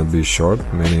 It's gonna be short,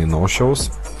 many no-shows.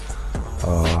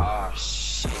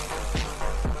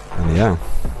 And yeah,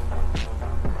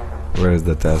 where is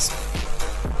that ass?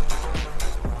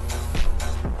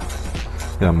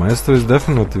 Yeah, Maestro is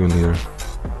definitely in here.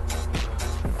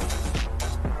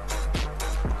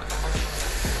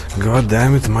 God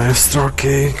damn it, Maestro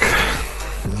Cake!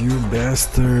 You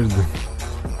bastard!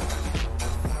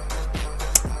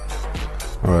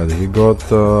 Alright, he got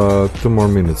 2 more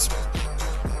minutes.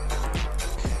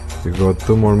 He got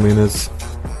 2 more minutes.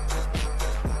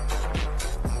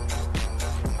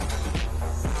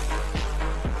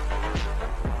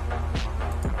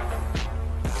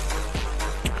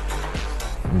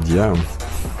 Yeah.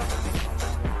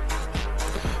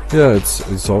 Yeah,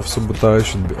 it's off sabotage,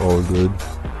 should be all good.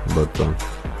 But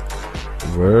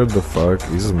where the fuck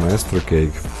is Maestro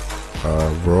Cake?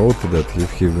 Wrote that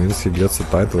if he wins he gets a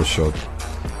title shot.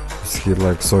 Is he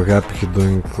like so happy he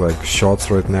doing like shots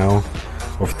right now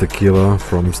of tequila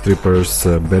from strippers'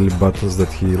 belly buttons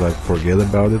that he like forget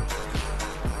about it?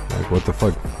 Like what the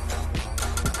fuck?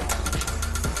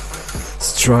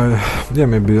 Let's try. Yeah,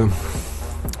 maybe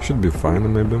should be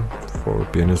fine maybe for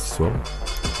pianist as well.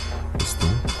 This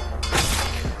time.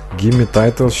 Give me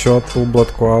title shot, Full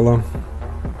Blood Koala.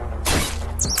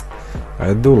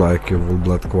 I do like you, Full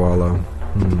Blood Koala.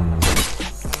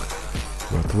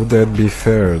 But would that be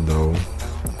fair though?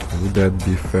 Would that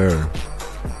be fair?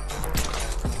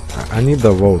 I need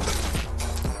a vote.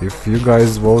 If you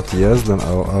guys vote yes, then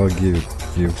I'll give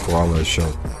Koala a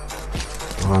shot.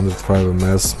 205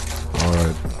 ms.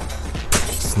 Alright.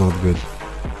 It's not good.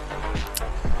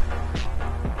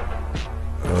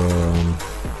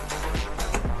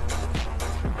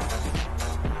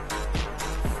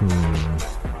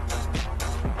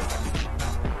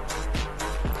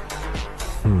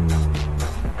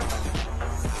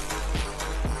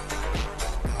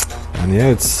 And yeah,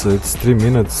 it's 3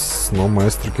 minutes, no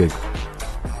Maestro Cake.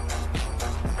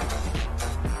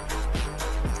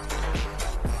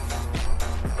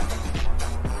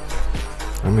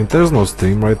 I mean, there's no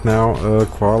stream right now,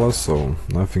 Koala, so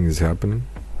nothing is happening.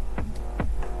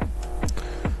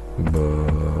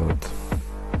 But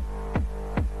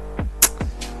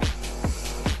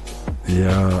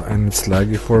yeah, and it's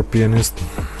laggy for a pianist.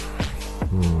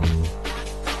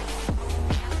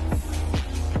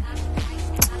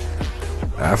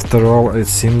 After all, it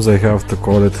seems I have to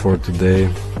call it for today.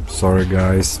 Sorry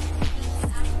guys.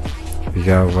 We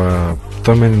have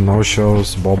too many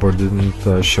no-shows. Bobber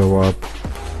didn't show up.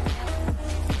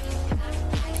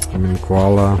 I mean,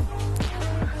 Koala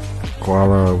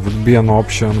would be an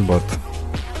option, but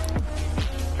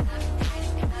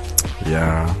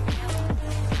yeah,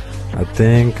 I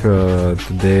think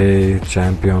today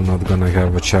champion not gonna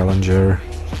have a challenger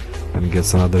and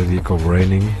gets another week of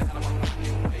reigning,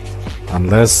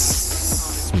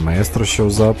 unless else. Maestro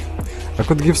shows up. I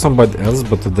could give somebody else,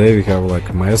 but today we have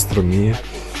like Maestro, me,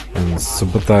 and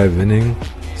Subotai winning.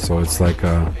 So it's like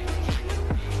a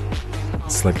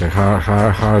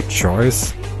hard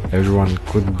choice. Everyone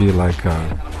could be like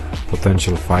a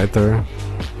potential fighter,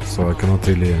 so I cannot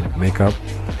really make up.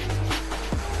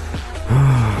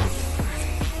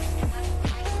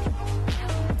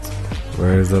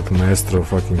 Where is that Maestro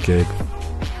fucking cake?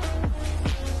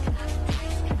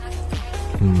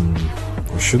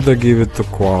 Or should I give it to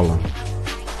Koala?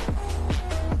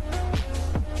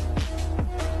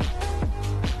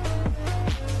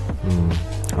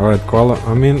 Alright, Koala.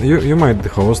 I mean, you might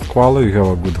host Koala, you have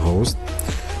a good host.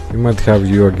 We might have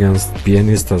you against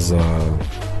Pianist as a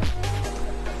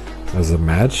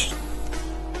match.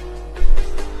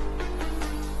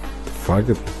 Fuck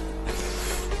it.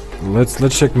 Let's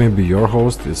check. Maybe your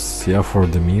host is for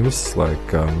the memes.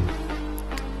 Like I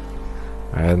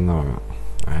don't know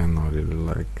really,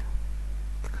 like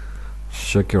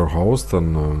check your host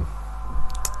and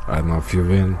I don't know if you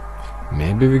win.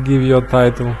 Maybe we give you a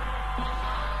title.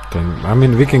 I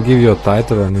mean, we can give you a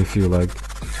title, and if you like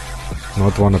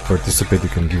not want to participate, you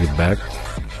can give it back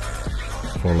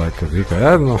for like a week. I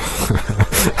don't know.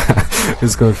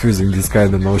 It's confusing, these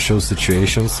kind of no-show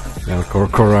situations and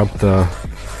corrupt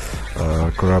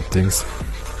things.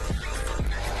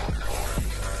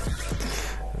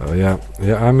 Yeah.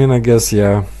 I mean, I guess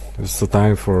it's the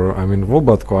time for. I mean,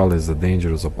 Wombat Koala is a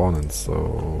dangerous opponent,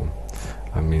 so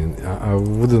I mean, I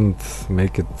wouldn't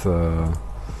make it.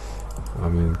 I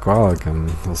mean, Koala can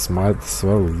smite as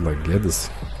well, like get this.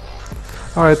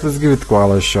 Alright, let's give it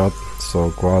Koala a shot.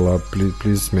 So Koala,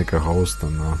 please make a host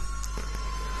and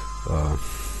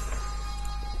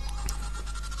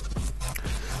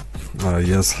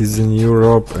yes, he's in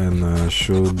Europe and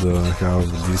should have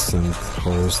decent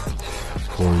host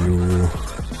for you.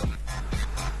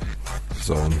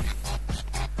 So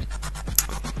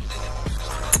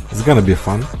it's gonna be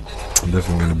fun.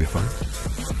 Definitely gonna be fun.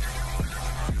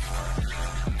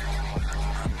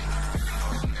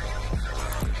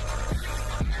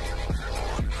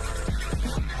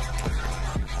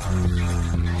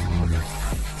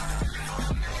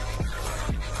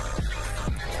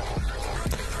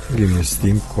 Give me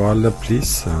Steam Koala,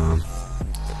 please.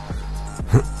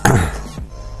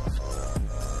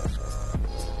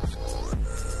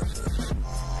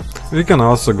 We can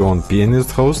also go on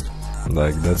Pianist host,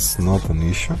 like that's not an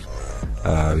issue.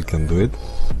 We can do it.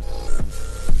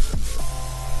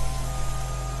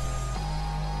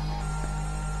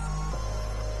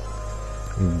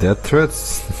 Death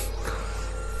threats.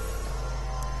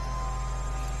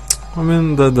 I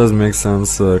mean, that does make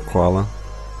sense, Koala.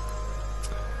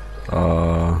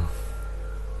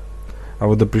 I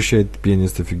would appreciate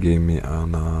Pianist if you gave me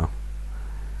an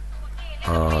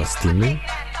Steaming.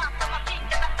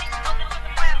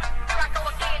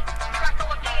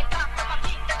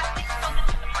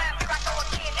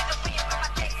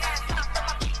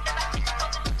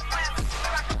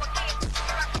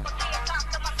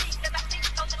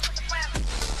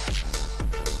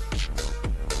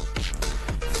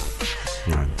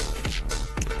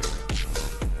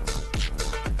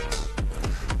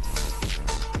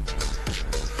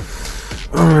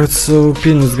 Alright, so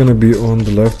Pin is gonna be on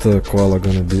the left, Koala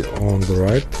gonna be on the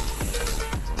right.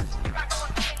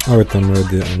 Alright, I'm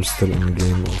ready, I'm still in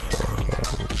game of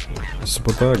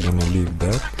Spota, gonna leave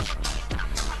that.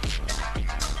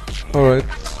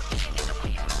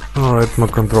 Alright, my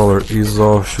controller is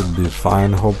off, should be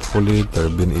fine hopefully. There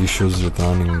have been issues with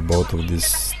running both of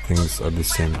these things at the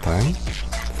same time.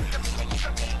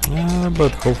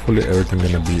 But hopefully everything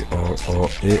gonna be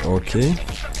okay.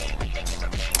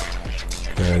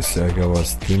 Okay, so I got a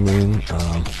Steam win.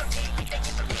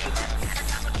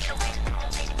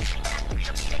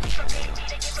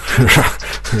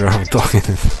 I'm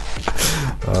talking.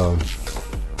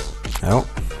 Well,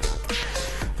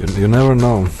 you never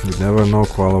know. You never know,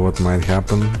 Koala, what might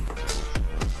happen.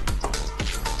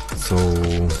 So.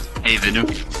 Hey, Vinu.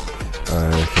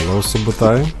 Hello,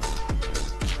 Subotai.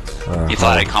 You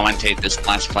thought I'd commentate this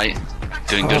last fight?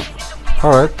 Doing good.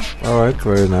 Alright,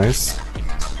 very nice.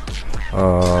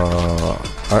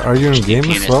 Are you in game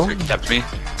as well? Accept me?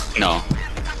 No.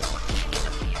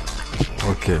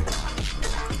 Okay.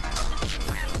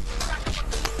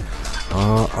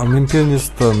 I mean,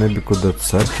 Pianist maybe could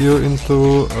accept you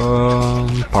into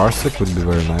Parsec, would be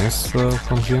very nice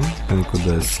from him, and you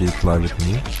could see it live with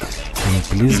me. And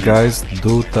please, guys,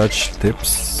 do touch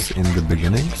tips in the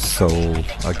beginning, so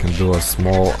I can do a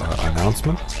small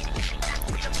announcement.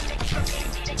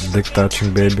 Dick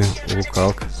touching, baby. Ooh,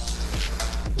 calc.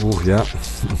 Ooh, yeah.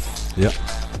 Yeah.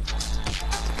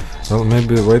 Well,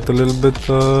 maybe wait a little bit.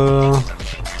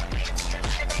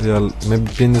 Yeah, maybe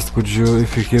Pianist, could you,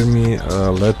 if you hear me,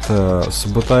 let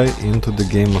Subotai into the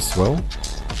game as well?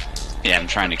 Yeah, I'm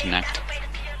trying to connect.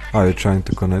 Oh, you're trying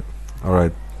to connect.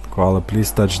 Alright, Koala,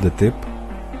 please touch the tip.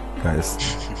 Guys.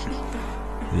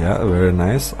 Yeah, very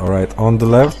nice. Alright, on the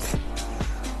left.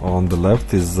 On the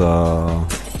left is real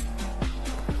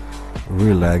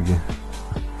laggy.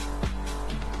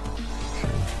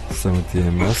 Okay, 70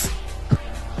 ms.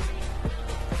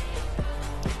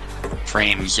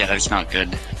 Frames, yeah, that's not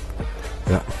good.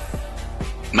 Yeah.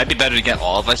 Might be better to get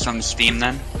all of us on Steam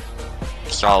then.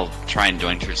 So I'll try and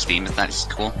join through Steam if that's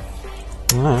cool.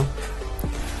 Alright.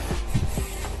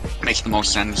 Makes the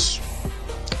most sense.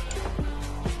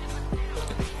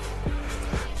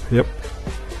 Yep.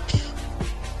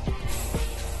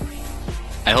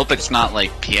 I hope it's not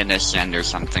like PNSN or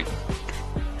something.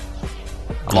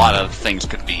 A lot of things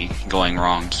could be going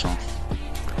wrong, so...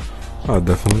 Oh,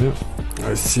 definitely.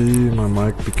 I see my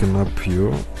mic picking up you.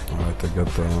 Alright, I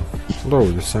got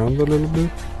lower the sound a little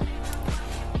bit.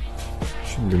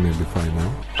 Should be maybe fine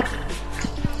now.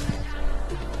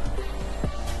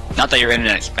 Not that your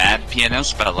internet's bad,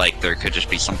 PNS, but like there could just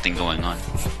be something going on.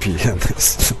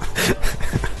 Pianist.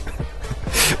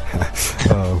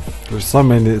 There's so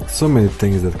many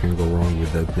things that can go wrong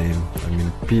with that name. I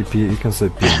mean, you can say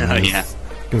pianist. Yeah.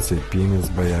 You can say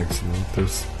pianist by accident.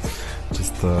 There's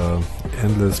just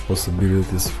endless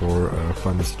possibilities for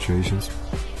funny situations.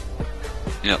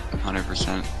 Yep,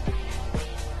 100%.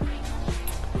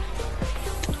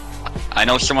 I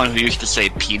know someone who used to say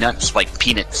peanuts, like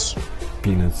peanuts.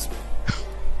 Peanuts.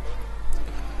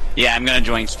 Yeah, I'm gonna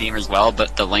join Steam as well,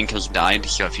 but the link has died,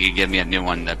 so if you could give me a new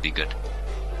one, that'd be good.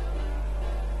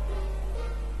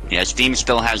 Yeah, Steam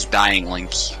still has dying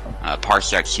links.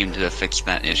 Parsec seemed to have fixed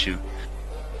that issue.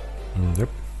 Yep.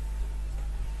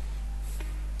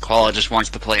 Koala just wants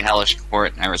to play Hellish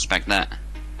Quart, I respect that.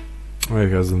 Well,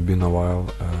 it hasn't been a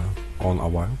while, on a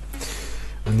while.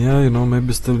 And yeah, you know,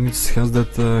 maybe still has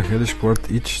that Hellish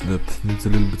Quart itch that needs a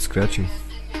little bit scratching.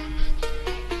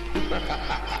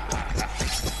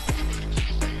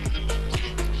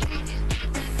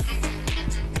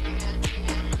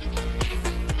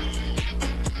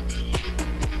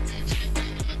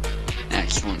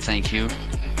 Excellent, thank you.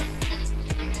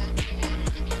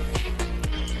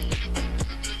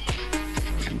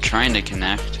 I'm trying to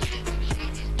connect.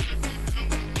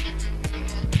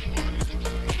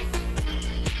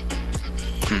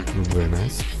 Very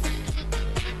nice.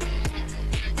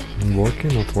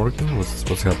 Working, not working?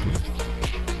 What's happening?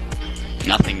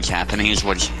 Nothing's happening is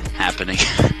what's happening.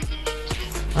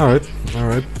 Alright,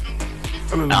 alright.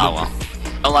 Oh well.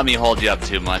 Don't let me hold you up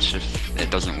too much if it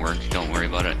doesn't work. Don't worry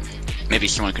about it. Maybe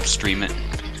someone could stream it.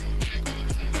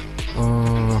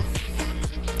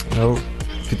 Well,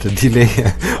 with a delay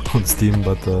on Steam,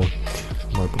 but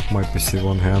my PC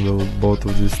won't handle both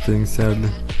of these things, sadly.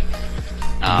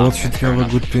 Both should have a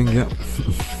good ping, yeah.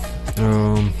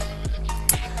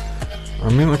 I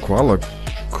mean, a Koala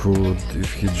could,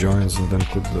 if he joins, and then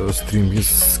could stream his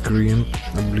screen.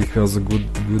 I believe he has a good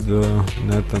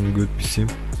net and good PC,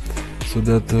 so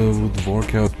that would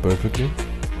work out perfectly.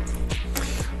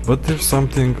 But if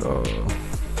something,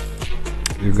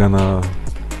 you're gonna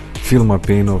feel my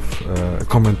pain of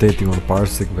commentating on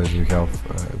Parsec when you have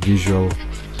visual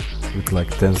with like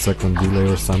 10-second delay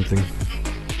or something.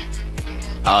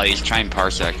 Oh, he's trying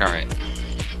Parsec, alright.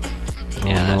 Oh,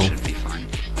 Yeah, that no. should be fine.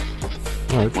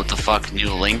 Alright. What the fuck,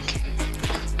 new link?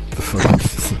 The fuck?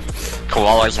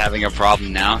 Koala's having a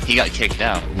problem now. He got kicked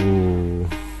out. Ooh.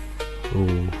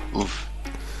 Ooh. Oof.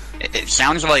 It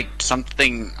sounds like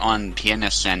something on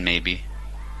PNSN, maybe.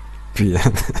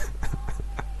 Pian.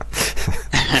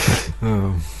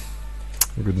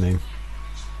 Good name.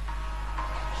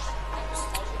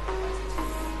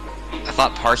 I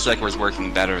thought Parsec was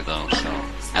working better though, so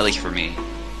at least for me.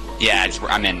 Yeah,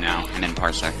 I'm in now. I'm in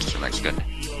Parsec, so that's good.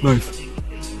 Nice.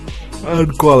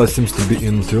 And Koala seems to be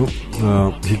in too.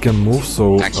 He can move,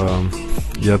 so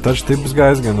yeah. Touch tips,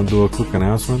 guys. Gonna do a quick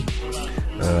announcement.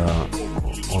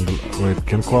 On the wait,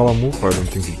 can Koala move? I don't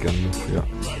think he can move. Yeah,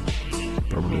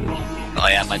 probably. Oh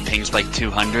yeah, my ping's like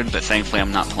 200, but thankfully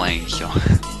I'm not playing, so.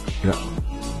 Yeah.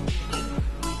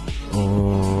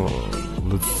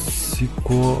 Let's see.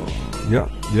 Yeah.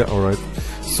 All right.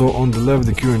 So on the left,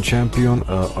 the current champion,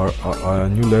 a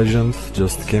new legend,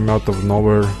 just came out of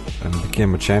nowhere and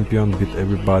became a champion, beat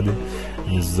everybody.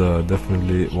 He's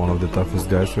definitely one of the toughest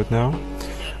guys right now.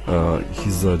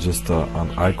 He's just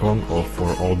an icon for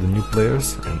all the new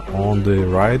players. And on the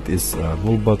right is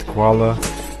Nullbutt Koala,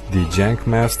 the Jank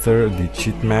Master, the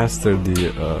Cheat Master,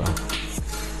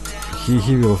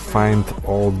 he will find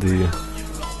all the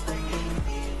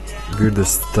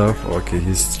weirdest stuff. Okay,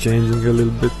 he's changing a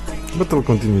little bit, but I'll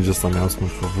continue just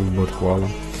announcement for Woodbot Koala,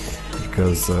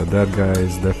 because that guy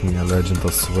is definitely a legend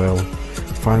as well.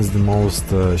 Finds the most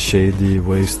shady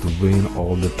ways to win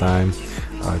all the time.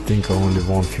 I think I only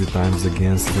won a few times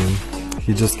against him.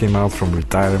 He just came out from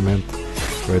retirement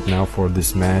right now for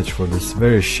this match, for this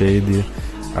very shady,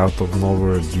 out of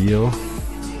nowhere deal.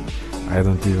 I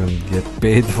don't even get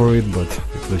paid for it, but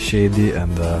it was shady.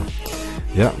 And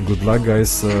yeah, good luck,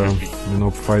 guys. You know,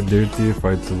 fight dirty,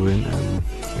 fight to win, and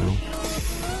you know,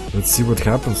 let's see what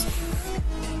happens.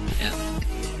 Yeah.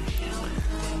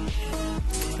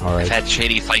 Alright. I've had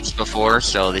shady fights before,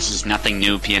 so this is nothing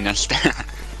new, pianist.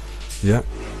 Yeah,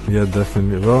 yeah,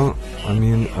 definitely. Well, I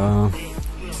mean,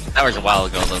 That was a while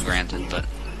ago, though, granted, but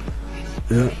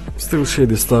yeah, still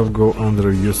shady stuff go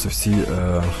under USFC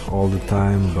all the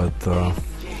time, but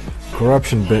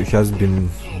corruption has been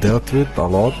dealt with a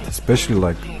lot, especially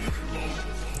like,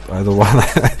 I don't want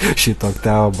to shit talk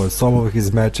Tao, but some of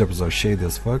his matchups are shady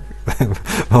as fuck.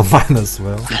 Well, mine as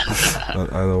well.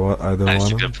 But I don't that's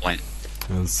want a to. good point.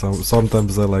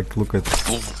 Sometimes I like look at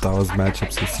Tao's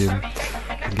matchups and see him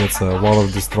gets one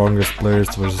of the strongest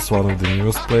players versus one of the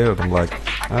newest players, and I'm like,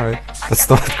 alright, that's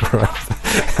not corrupt.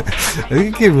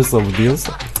 He gave me some deals,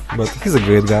 but he's a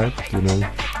great guy, you know.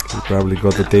 He probably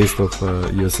got a taste of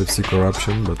USFC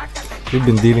corruption, but we've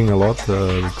been dealing a lot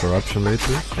with corruption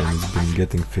lately, and it's been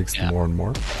getting fixed more and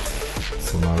more.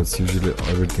 So now it's usually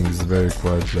everything is very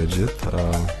quite legit.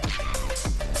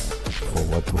 Oh,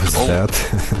 what was that?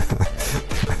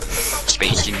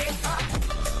 Spacing.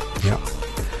 Yeah.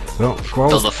 Well,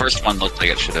 Though the first one looked like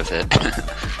it should have hit.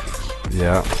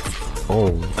 yeah. Oh.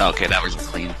 Okay, that was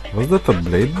clean. Was that a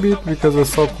blade beat? Because I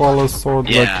saw Koala's sword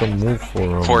like a move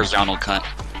for horizontal cut.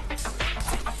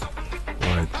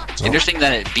 Right. It's interesting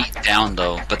that it beat down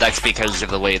though, but that's because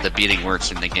of the way the beating works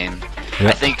in the game. Yeah.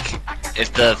 I think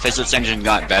if the physics engine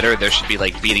got better, there should be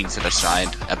like beating to the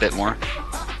side a bit more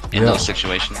in those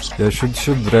situations. Yeah, should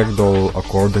ragdoll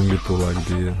accordingly to like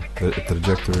the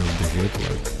trajectory of the hit,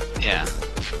 like. Yeah.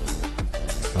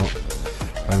 Well,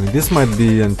 I mean, this might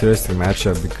be an interesting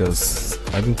matchup because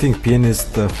I don't think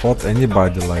Pianist fought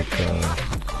anybody like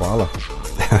Koala.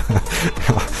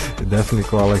 Definitely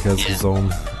Koala has his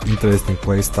own interesting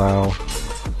playstyle,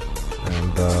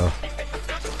 and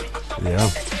yeah.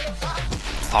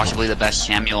 Possibly the best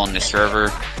Samuel on the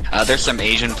server. There's some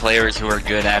Asian players who are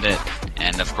good at it,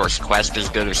 and of course Quest is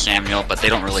good with Samuel, but they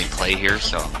don't really play here,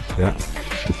 so... Yeah.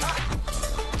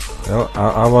 Well,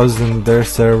 I was in their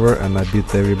server and I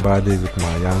beat everybody with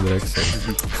my Yandrex.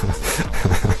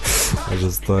 So I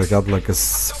just got like a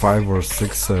 5 or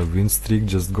 6 win streak,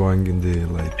 just going in the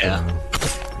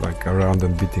like around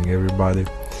and beating everybody.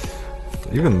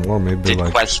 Even more, maybe. Did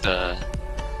like Quest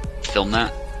film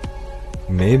that?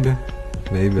 Maybe,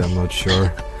 I'm not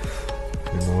sure.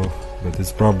 You know, but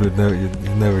it's probably you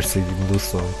never see him do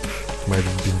so. It might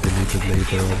have been deleted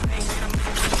later on.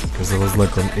 Because I was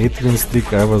like on 8 win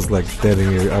streak, I was like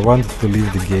telling you, I wanted to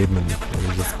leave the game, and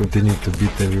I just continued to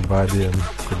beat everybody and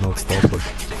could not stop it.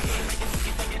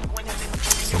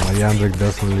 So my Yandrek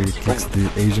definitely kicks the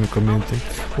Asian community.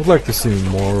 Would like to see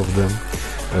more of them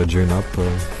join up,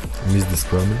 miss the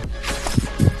scrumming.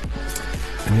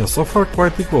 And yeah, so far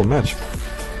quite equal match.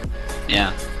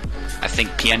 Yeah. I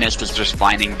think Pianist is just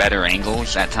finding better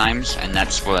angles at times, and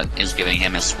that's what is giving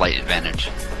him a slight advantage.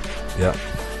 Yeah.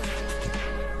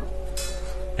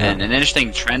 And an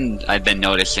interesting trend I've been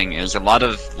noticing is a lot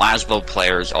of Laszlo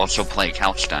players also play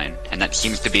Kalkstein, and that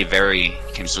seems to be very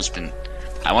consistent.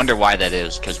 I wonder why that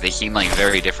is, because they seem like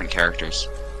very different characters.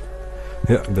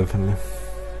 Yeah, definitely.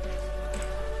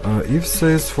 Eve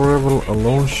says Forever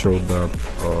Alone showed up.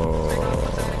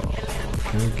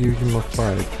 Can you give him a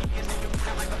fight?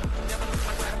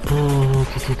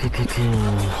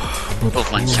 But He'll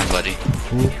find somebody.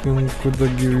 Who could I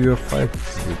give you a fight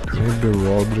with? Maybe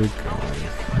Roderick.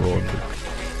 Roderick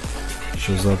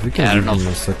shows up. We can give him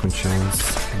a second chance.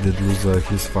 He did lose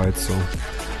his fight, so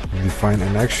we'll be fine.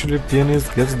 And actually,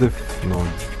 Pianist gets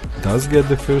does get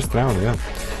the first round. Yeah.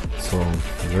 So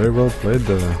very well played.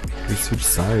 We switch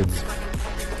sides.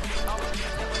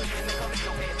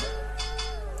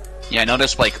 Yeah, I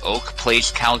noticed like Oak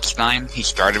plays Kalkstein. He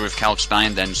started with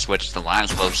Kalkstein, then switched to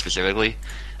Laszlo specifically.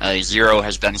 Zero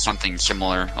has done something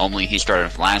similar, only he started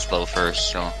with Laszlo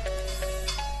first, so...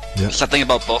 Yeah. Something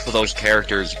about both of those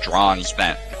characters draws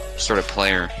that sort of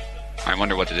player. I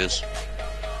wonder what it is.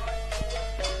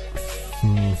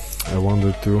 I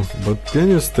wonder too. But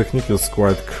Pianist's technique is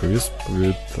quite crisp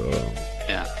with...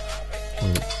 yeah.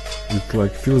 It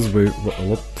like feels a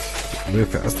lot way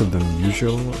faster than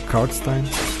usual Quartstein.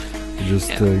 He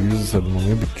just uses, I don't know,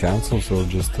 maybe cancels or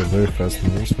just very fast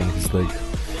moves when he's like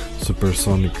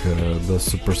supersonic, does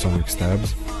supersonic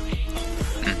stabs.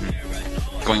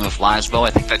 Going with Laszlo,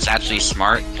 I think that's actually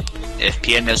smart. If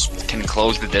Pianist can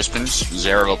close the distance,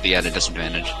 Zera will be at a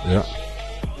disadvantage. Yeah.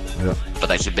 Yeah. But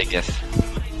that's a big if.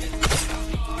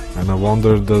 And I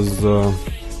wonder, does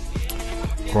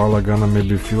Koala gonna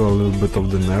maybe feel a little bit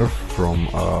of the nerf from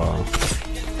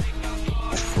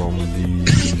the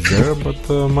Zera, but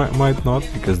might not,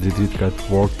 because the retreat cut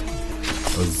worked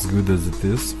as good as it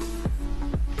is.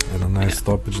 And a nice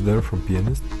stoppage there from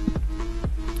Pianist.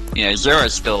 Yeah, Zera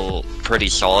is still pretty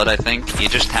solid, I think. You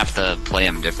just have to play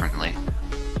him differently.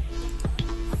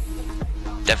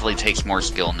 Definitely takes more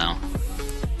skill now.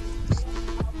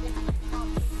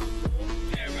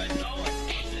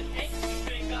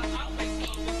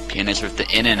 Pianist with the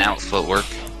in and out footwork.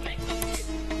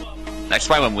 That's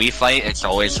why when we fight, it's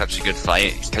always such a good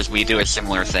fight, because we do a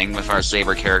similar thing with our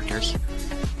Saber characters.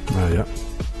 Yeah.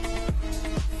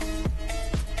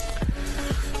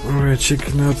 Alright,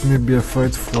 checking out maybe a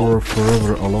fight for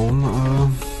Forever Alone.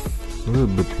 A little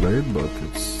bit late, but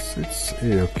it's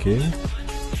a-okay.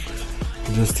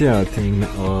 Just I think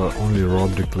only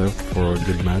Roderick left for a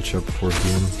good matchup for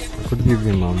him. I could give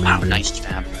him a maybe nice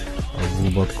stab. A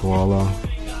Wulbat Koala.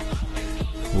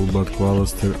 Wulbat Koala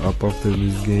still up after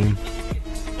this game.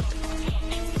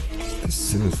 It's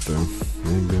Sinister,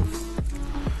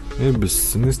 maybe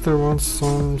Sinister wants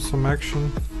some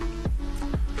action.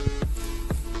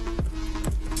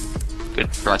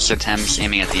 Good thrust attempts,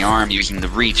 aiming at the arm, using the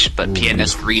reach, but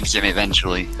Pianist reads him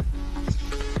eventually.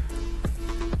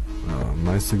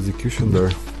 Nice execution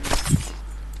there.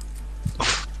 I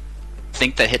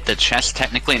think that hit the chest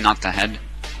technically, not the head,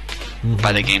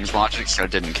 by the game's logic, so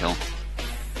it didn't kill.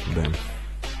 Damn.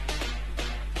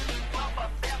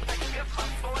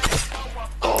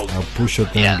 I'll push it.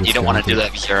 Yeah, you don't want to do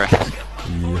that, Zera.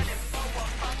 Yeah.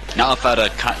 Not without a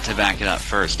cut to back it up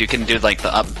first. You can do like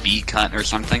the up B cut or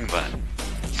something, but...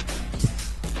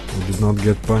 We did not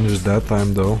get punished that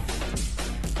time though.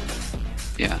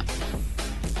 Yeah.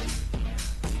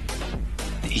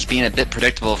 He's being a bit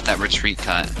predictable with that retreat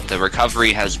cut. The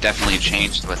recovery has definitely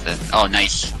changed with it. Oh,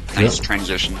 nice. Nice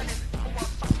transition.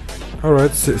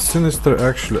 Alright, Sinister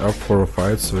actually up for a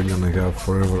fight, so we're gonna have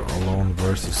Forever Alone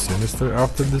versus Sinister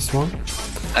after this one.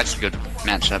 That's a good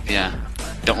matchup, yeah.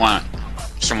 Don't want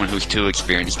someone who's too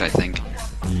experienced, I think.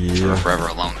 Yeah. For Forever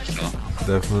Alone, so.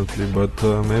 Definitely, but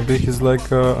maybe he's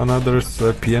like another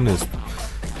Pianist,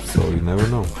 so you never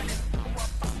know.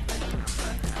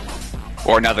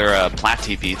 Or another Platt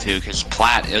TP too, because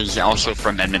Platt is also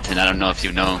from Edmonton. I don't know if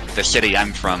you know the city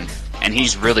I'm from, and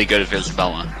he's really good at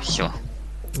Isabella. So.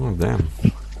 Oh damn.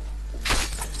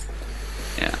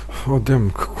 Yeah. Oh damn,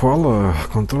 Koala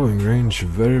controlling range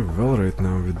very well right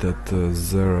now with that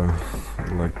Zera.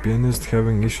 Like Pianist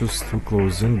having issues to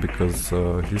close in because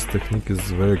his technique is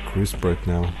very crisp right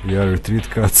now. Yeah, retreat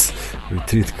cuts.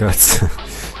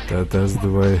 That's the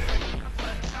way.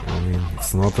 I mean,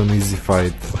 it's not an easy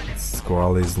fight.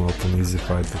 Koala is not an easy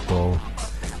fight at all.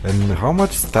 And how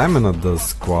much stamina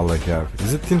does Koala have?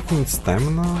 Is it infinite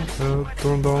stamina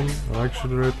turned on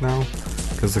actually right now?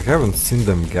 Because I haven't seen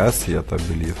them gas yet, I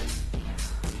believe.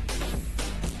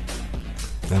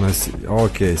 And I see,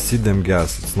 okay, see them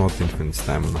gas, it's not infinite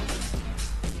stamina.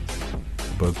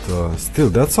 But still,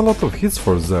 that's a lot of hits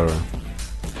for Zera.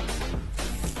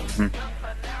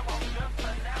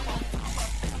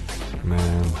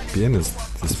 Man,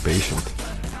 Pianist is patient.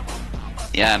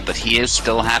 Yeah, but he is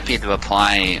still happy to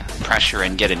apply pressure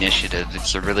and get initiative.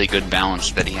 It's a really good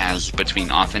balance that he has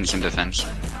between offense and defense.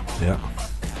 Yeah.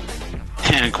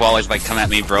 And Koala's like, come at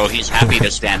me, bro. He's happy to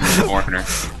stand in the corner.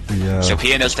 Yeah. So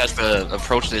Pianist has to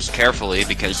approach this carefully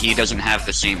because he doesn't have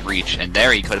the same reach. And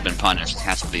there he could have been punished. He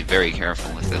has to be very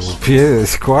careful with this.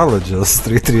 Pianist Koala just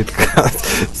retreat cut,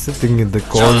 sitting in the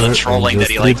corner so the trolling and that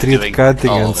just he likes retreat doing.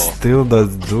 cutting and still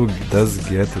does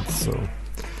get it, so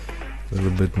a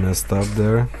little bit messed up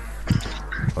there.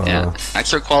 Yeah,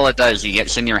 that's what Koala does. He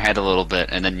gets in your head a little bit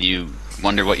and then you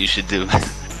wonder what you should do.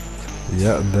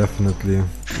 Yeah, definitely.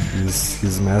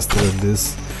 He's master at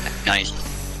this. Nice.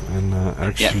 And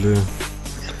actually...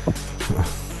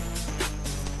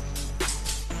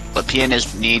 What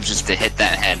Pianist needs is to hit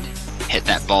that head. Hit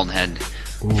that bald head.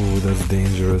 Ooh, that's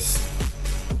dangerous.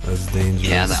 That's dangerous.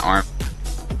 Yeah, the arm.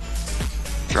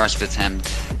 Thrust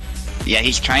attempt. Yeah,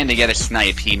 he's trying to get a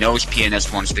snipe. He knows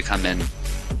Pianist wants to come in.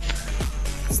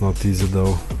 It's not easy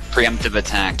though. Preemptive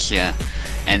attacks, yeah.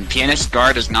 And Pianist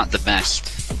guard is not the best.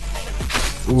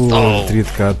 Ooh, retreat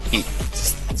cut.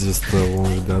 Just one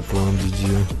with that one,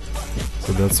 GG.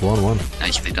 So that's 1-1.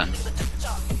 Nicely done.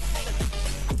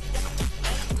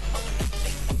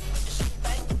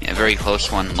 Yeah, very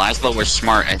close one. Laszlo was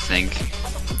smart, I think,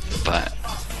 but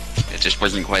it just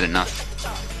wasn't quite enough.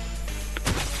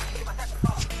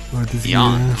 Alright, is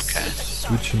Jan, he okay.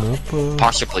 switching up?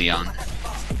 Possibly Jan.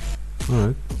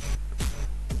 Alright.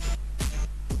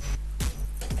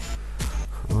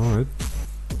 Alright.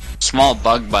 Small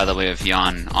bug, by the way, of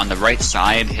Jan. On the right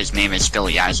side, his name is still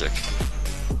Yazek.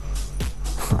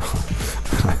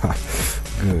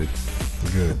 Good.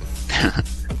 Good.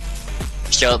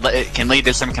 So it can lead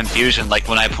to some confusion, like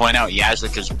when I point out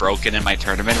Yazek is broken in my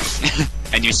tournaments,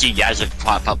 and you see Yazek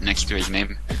pop up next to his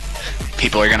name.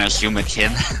 People are gonna assume it's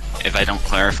him, if I don't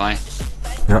clarify.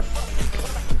 Yeah.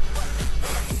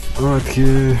 Alright,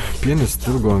 Pian is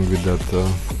still going with that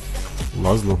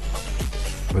Laszlo.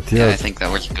 But Yeah, yeah, I think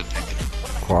that was a good pick.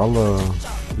 Koala,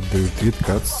 the retreat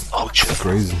cuts, Oh,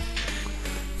 crazy.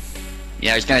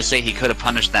 Yeah, I was gonna say he could have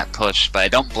punished that push, but I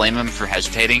don't blame him for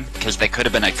hesitating, because they could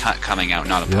have been a cut coming out,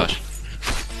 not a Yeah. push.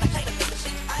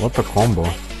 What a combo.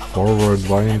 Forward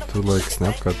vine to like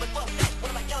snap cut.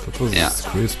 That was Yeah.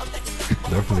 crisp.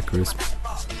 Definitely crisp.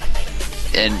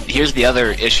 And here's the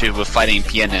other issue with fighting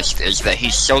Pianist, is that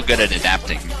he's so good at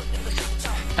adapting.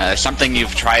 Something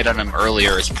you've tried on him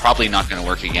earlier is probably not going to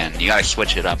work again. You gotta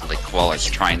switch it up like Koala's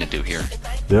trying to do here.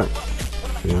 Yeah.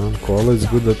 Yeah, Koala is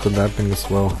good at adapting as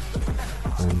well.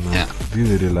 And Yeah.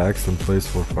 really relaxed and plays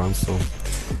for fun, so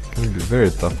can be a very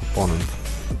tough opponent.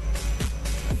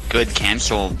 Good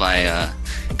cancel by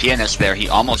Pianist there, he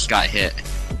almost got hit.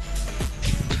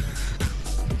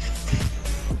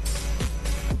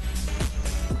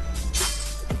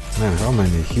 Man, how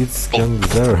many hits can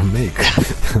Zara make?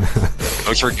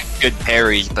 Those were good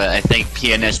parries, but I think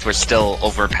Pianist was still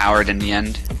overpowered in the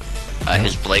end.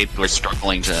 His blade was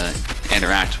struggling to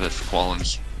interact with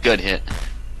Koala's. Good hit.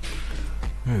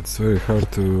 Yeah, it's very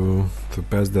hard to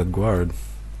pass that guard.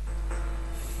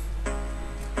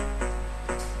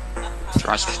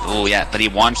 Thrust. Oh yeah, but he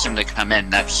wants him to come in.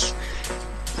 That's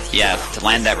yeah, to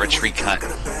land that retreat cut.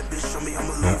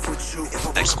 Yeah.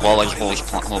 That's Koala's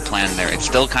whole plan there. It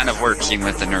still kind of works even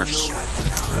with the nerfs.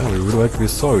 Yeah, like we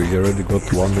saw, he already got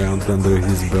one round under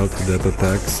his belt with that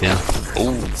attack, so Yeah.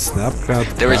 Ooh. snap cut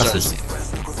There was passes.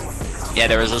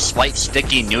 there was a slight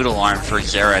sticky noodle arm for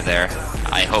Zera there.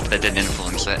 I hope that didn't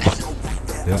influence it.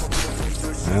 Yeah.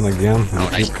 And again, Oh,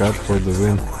 retreat nice. cut for the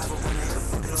win.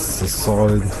 It's a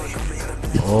solid.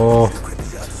 Oh,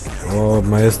 oh,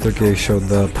 Maestro Cake showed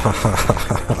up.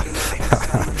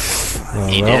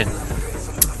 He well, did.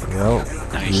 well,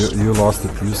 Nice. you lost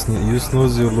it. You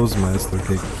snooze, you lose, Maestro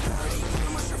Cake.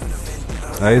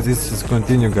 It's just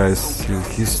continue, guys.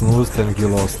 He snoozed and he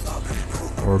lost.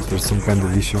 Or there's some kind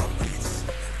of issue.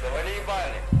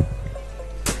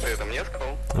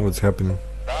 Oh, what's happening?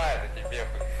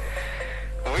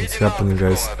 What's happening,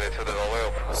 guys?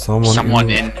 Someone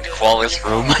in Koala's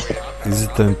room. Is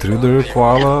it an intruder,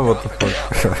 Koala? What the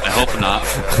fuck? I hope not.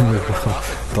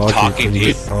 Talking to me.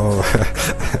 you. Oh.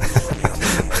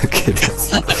 Okay,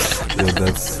 that's a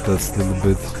little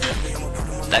bit.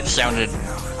 That sounded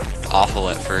awful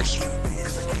at first.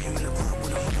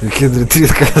 You can retrieve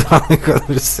the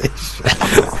conversation.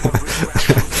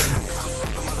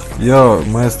 Yo,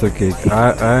 Master Cake,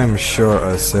 I am sure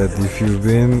I said if you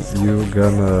win, you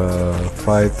gonna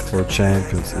fight for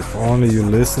champions. If only you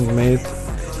listened, mate,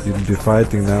 you'd be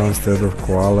fighting now instead of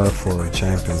Koala for a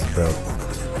champion's belt.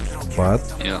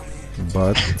 Yeah.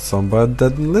 But somebody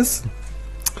didn't listen.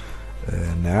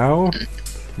 And now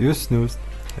you snoozed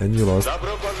and you lost.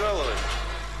 Добро пожаловать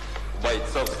в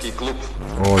бойцовский клуб.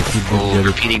 Oh, he did Oh, get it.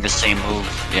 repeating the same move.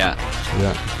 Yeah.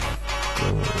 Yeah.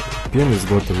 Pianist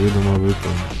got the rhythm of it.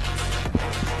 And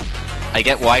I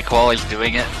get why Koala's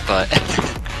doing it, but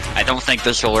I don't think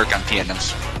this will work on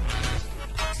Pianist.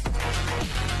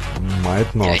 might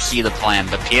Yeah, I not. see the plan,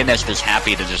 but Pianist is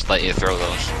happy to just let you throw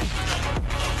those.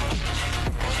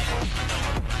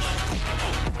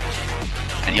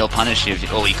 And he'll punish you.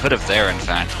 Oh, he could have there, in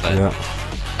fact, but Yeah.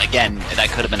 again, that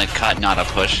could have been a cut, not a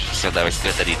push, so that was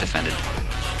good that he defended.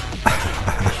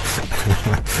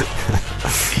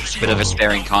 It's a bit of a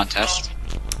sparing contest.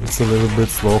 It's a little bit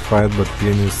slow fight, but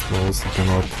Pianist also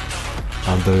cannot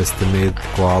underestimate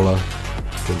Koala.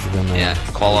 It's gonna. Yeah,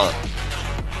 Koala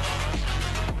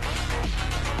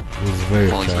was very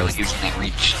Koala's really fast. using that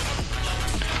reach.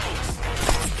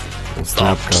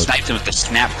 Snap Oh, cut. sniped him with the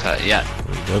snap cut, yeah.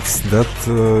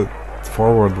 That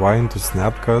forward line to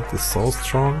snap cut is so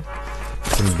strong.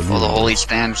 It's Oh, the unbelievable. holy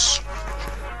stance.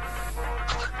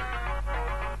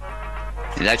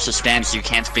 That's the stance you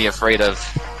can't be afraid of.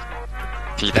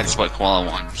 Because that's what Koala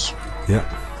wants. Yeah.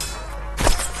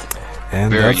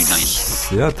 And Very that's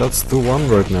nice. yeah, that's 2-1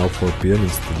 right now for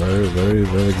Pianist. Very, very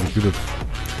well executed.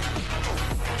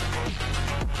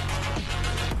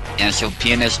 And so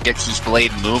Pianist gets his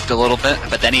blade moved a little bit,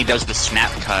 but then he does the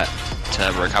snap cut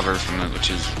to recover from it, which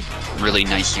is really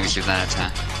nice use of that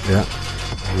attack. Yeah,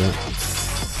 yeah.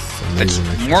 It's Amazing,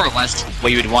 actually. more or less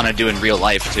what you would want to do in real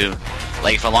life too.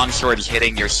 Like if a longsword is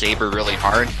hitting your saber really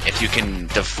hard, if you can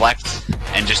deflect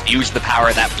and just use the power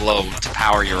of that blow to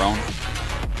power your own,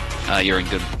 you're in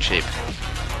good shape.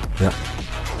 Yeah.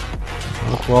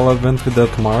 Well, I went with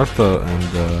that Martha,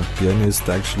 and Pianist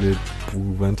actually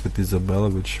went with Isabella,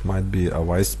 which might be a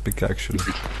wise pick actually.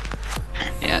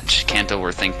 Yeah, just can't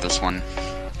overthink this one.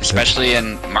 Especially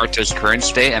in Marta's current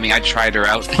state. I mean, I tried her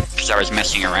out because I was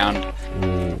messing around.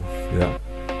 Ooh, yeah.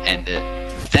 And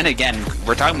then again,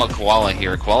 we're talking about Koala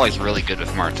here. Koala's really good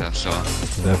with Marta, so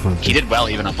Definitely. he did well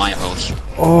even on my host.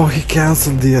 Oh, he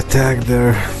cancelled the attack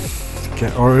there.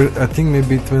 Or I think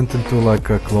maybe it went into like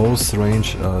a close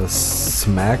range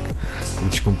smack,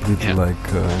 which completely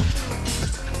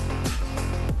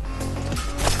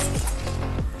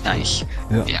Nice.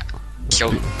 Yeah. Yeah. So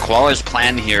Koala's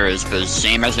plan here is the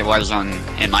same as it was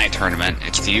in my tournament.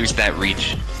 It's to use that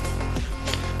reach.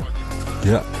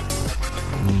 Yeah.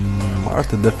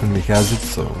 Marta definitely has it,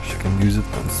 so she can use it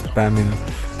on spamming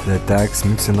the attacks,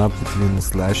 mixing up between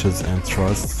slashes and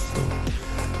thrusts. So,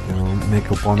 you know, make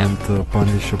opponent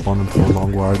punish opponent for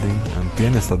long warding. And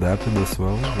Pianist adapted as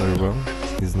well, very well.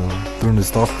 He's now turned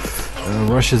off,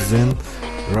 rushes in,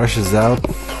 rushes out,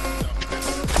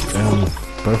 and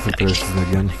perfect rushes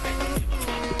again.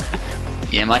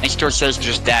 Yeah, my store says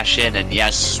just dash in, and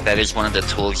yes, that is one of the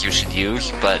tools you should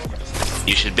use, but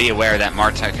you should be aware that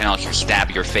Marta can also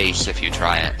stab your face if you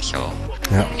try it, so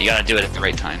Yeah. you gotta do it at the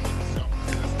right time.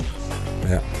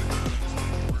 Yeah.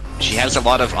 She has a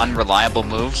lot of unreliable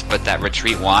moves, but that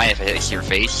retreat Y, if it hits your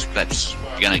face, that's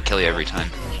gonna kill you every time.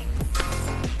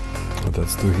 Oh,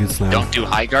 that's 2 hits now. Don't do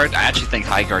high guard. I actually think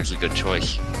high guard's a good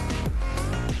choice.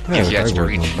 Yeah, Gives you high extra guard,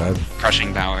 reach, not bad.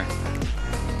 crushing power.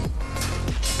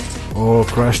 Oh,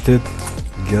 crushed it.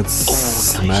 Gets Oh,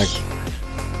 smacked. nice.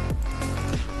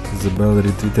 Isabella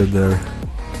retreated there.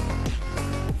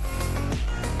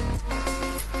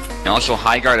 And also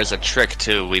high guard is a trick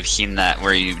too. We've seen that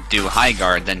where you do high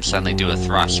guard, then suddenly do a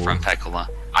thrust from Pekkala.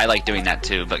 I like doing that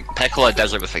too, but Pekkala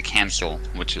does it with a cancel,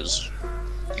 which is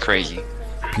crazy.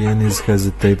 Pianist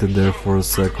hesitated there for a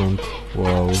second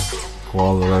while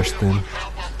Koala rushed in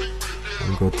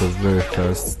and got a very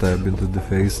fast stab into the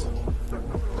face.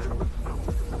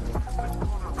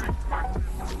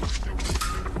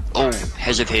 Oh,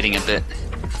 hesitating a bit.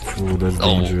 Ooh, that's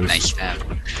Oh, dangerous. nice stab.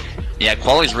 Yeah,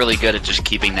 Quali's really good at just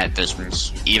keeping that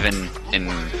distance, even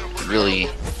in really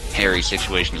hairy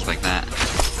situations like that.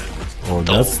 Oh,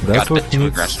 Though, that's got a what bit too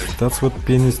needs. aggressive. That's what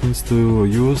Pianist needs to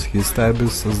use. His stab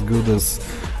is as good as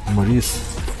Maurice.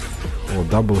 Oh,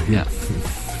 double hit. Yeah.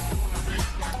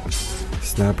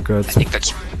 Snap cut. I think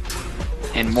that's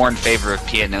more in favor of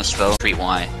Pianist though. Treat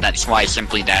Y. That's why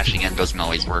simply dashing in doesn't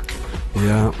always work.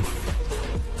 Yeah.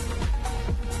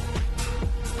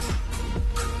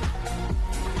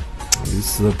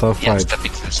 This is a tough Yeah, fight.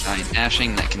 stepping to the side,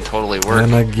 dashing, that can totally work.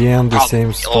 And again, the Oh, same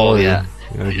oh, story. yeah.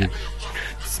 He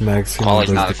smacks him Quali's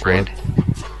and not does the afraid.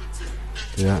 quad.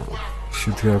 Yeah,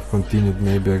 should have continued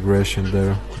maybe aggression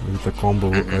there with a combo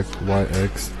like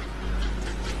YX.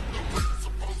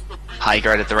 High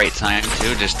guard at the right time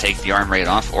too, just take the arm right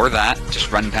off, or that,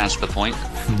 just run past the point.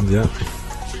 Yeah,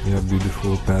 yeah,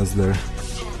 beautiful pass there.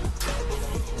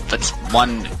 That's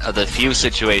one of the few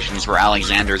situations where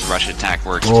Alexander's rush attack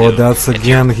works Oh, too. that's If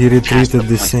again, you're he past retreated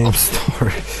the point. same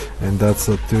story. And that's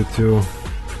a 2-2.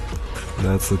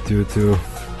 That's a 2-2.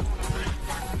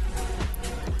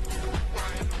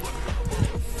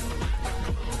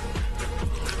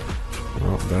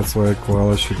 Well, that's why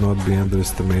Koala should not be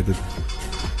underestimated.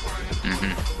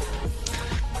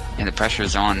 And the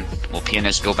pressure's on. Will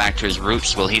Pianist go back to his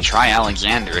roots? Will he try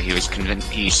Alexander?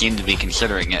 He seemed to be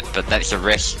considering it, but that's a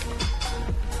risk.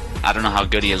 I don't know how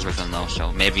good he is with him though,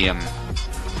 so maybe I'm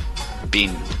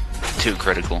being too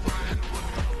critical.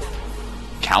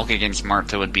 Calc against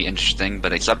Marta would be interesting,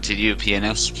 but it's up to you,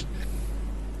 Pianist.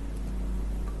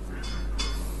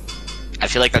 I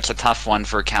feel like that's a tough one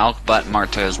for Calc, but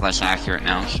Marta is less accurate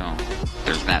now, so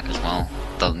there's that as well.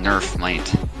 The nerf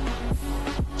might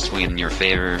swing in your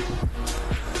favor.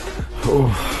 Oh,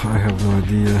 I have no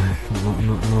idea.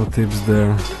 No tips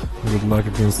there. Good luck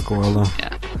against Koala.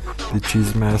 Yeah. The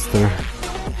cheese master.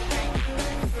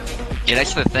 Yeah,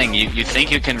 that's the thing. You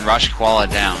think you can rush Koala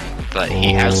down, but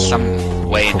he has some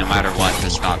way, no matter what, to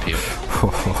stop you.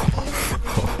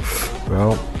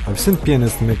 Well, I've seen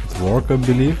pianists make it work, I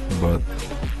believe, but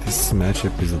this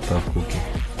matchup is a tough cookie.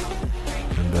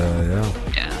 And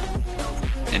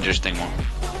Yeah. Interesting one.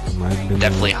 might be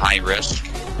Definitely high risk.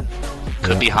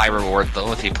 Could be high reward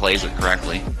though if he plays it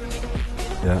correctly.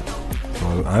 Yeah.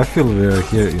 Well, I feel we're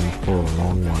here in for a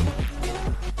long one.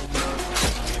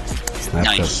 Snap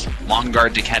Nice. cut. Long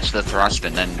guard to catch the thrust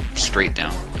and then straight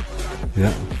down.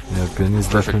 Yeah, pianist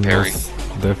Perfect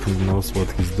definitely knows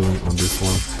what he's doing on this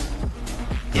one.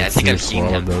 Yeah, I Let's think see I've if seen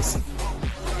Quart him does.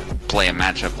 play a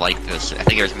matchup like this. I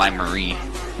think it was my Marie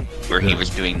where he Yeah. was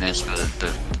doing this,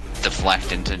 the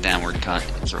deflect into downward cut,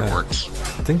 so it Yeah. works.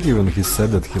 I think even he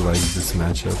said that he likes this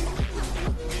matchup.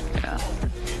 Yeah.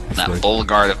 It's That like- bull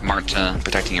guard of Marta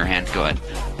protecting your hand, go ahead.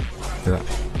 Yeah.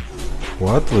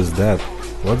 What was that?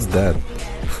 What's that?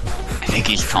 I think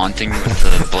he's taunting with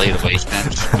the blade of waste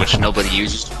dance, which nobody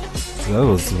uses. That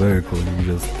was very cool. He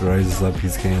just raises up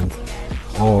his hand.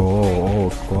 Oh,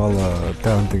 Koala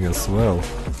taunting as well.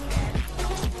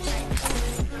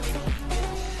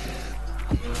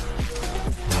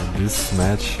 This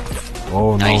match.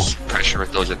 Oh Nice pressure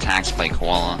with those attacks by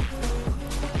Koala.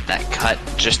 That cut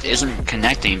just isn't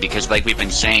connecting because, like we've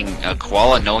been saying,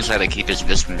 Koala knows how to keep his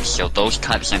distance, so those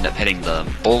cuts end up hitting the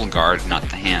bull guard, not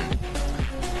the hand.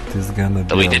 no. This is gonna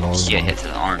Though be he a didn't long see a one. hit to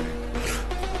the arm.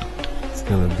 It's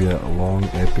gonna be a long,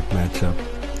 epic matchup.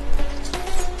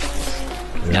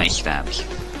 Yeah. Nice stabs.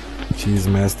 Cheese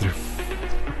master.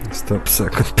 Stop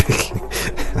second picking.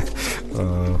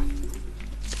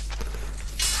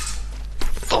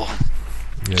 Oh,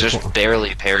 Yeah, just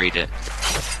barely parried it.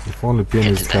 if only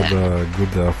pianist Hit to had the a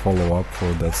good follow-up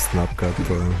for that snap cut,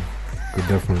 could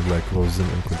definitely like close in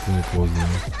and continue closing in.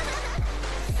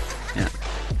 Yeah.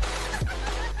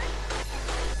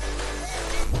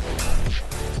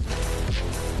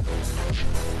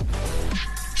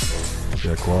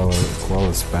 Yeah, Koala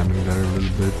spamming there a little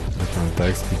bit, different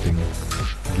attacks, keeping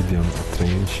Gideon at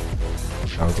range,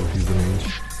 out of his range.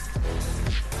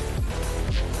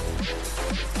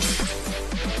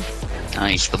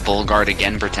 Nice. The bull guard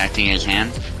again protecting his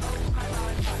hand.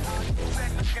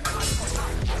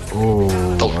 Oh,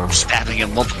 Though stabbing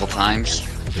him multiple times,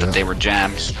 Yeah. but they were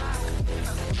jabs.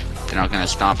 They're not gonna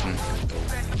stop him.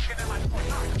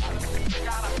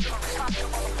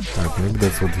 right, maybe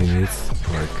that's what he needs,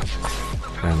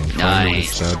 like, and finally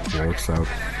Nice. stab works out.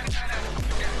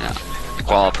 Yeah.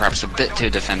 Koala perhaps a bit too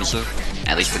defensive,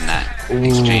 at least in that Ooh,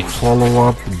 exchange.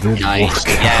 follow-up did Nice, work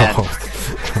yeah. out.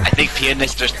 I think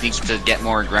Pianist just needs to get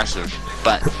more aggressive,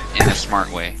 but in a smart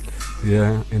way.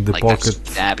 Yeah, in the Like that pocket,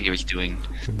 stab he was doing.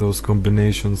 those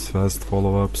combinations, fast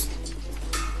follow-ups.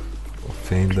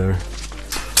 Feint there.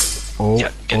 Oh,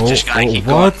 Yeah, just gotta keep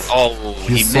what? going. Oh,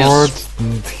 he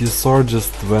His sword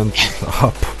just went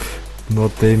up,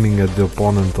 not aiming at the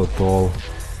opponent at all.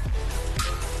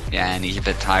 Yeah, and he's a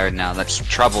bit tired now. That's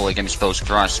trouble against those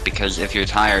thrusts, because if you're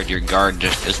tired, your guard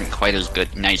just isn't quite as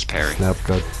good. Nice parry. Snap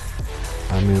cut.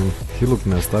 I mean, he looked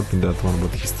messed up in that one,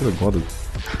 but he still got it.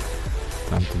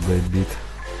 Time to blade beat.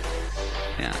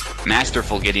 Yeah.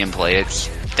 Masterful Gideon play. It's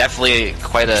definitely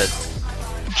quite a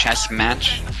chess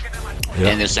match Yeah,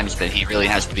 in the sense that he really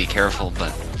has to be careful,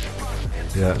 but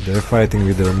yeah, they're fighting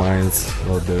with their minds,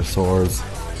 not their swords.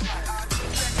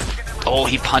 oh,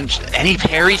 he punched and he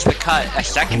parries the cut. A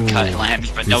second cut Ooh, lands,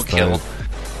 but he's no kill. tired.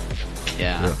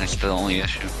 Yeah, Yeah. that's the only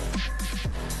issue.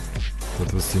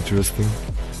 That was interesting.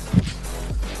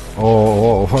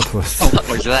 Oh, what was What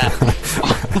was that?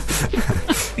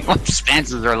 What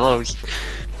stances are those?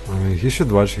 I mean, he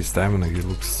should watch his stamina, he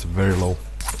looks very low.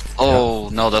 Oh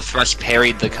no, the thrust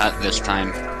parried the cut this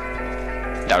time.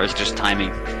 That was just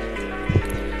timing.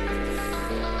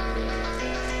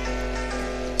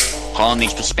 Colin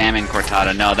needs to spam in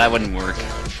Cortada. No, that wouldn't work.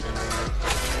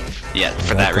 Yeah,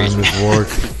 for that time reason. it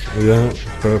worked. Yeah,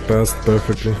 passed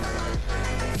perfectly.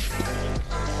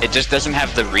 It just doesn't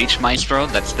have the reach, Maestro.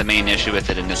 That's the main issue with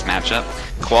it in this matchup.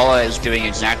 Koala is doing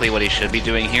exactly what he should be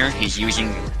doing here. He's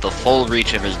using the full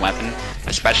reach of his weapon,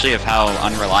 especially of how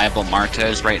unreliable Marta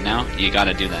is right now. You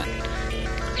gotta do that.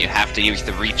 You have to use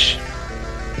the reach.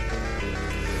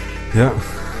 Yeah,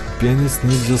 pianist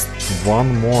needs just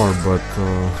one more, but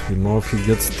you know, if he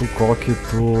gets too cocky,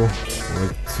 too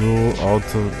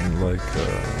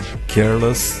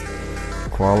careless,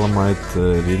 Koala might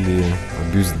really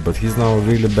abuse it. But he's now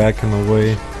really backing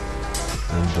away,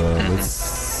 and let's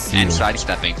see. And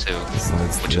sidestepping too,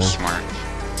 which is smart.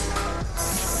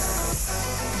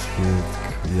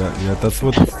 Yeah, that's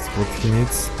what he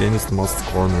needs. Pianist must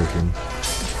corner him.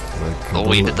 Like,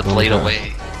 Oh, he did the don't blade have-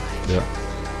 away. Yeah.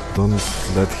 don't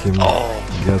let him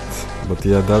get. But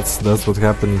yeah, that's what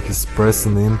happening. He's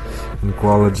pressing in, and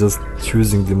Koala just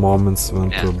choosing the moments when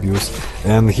to abuse,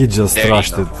 and he just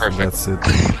rushed it. That's it.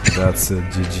 That's it.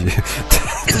 GG.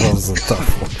 That was a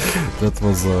tough one. That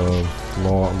was a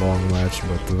long match,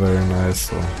 but very nice.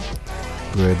 So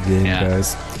great game,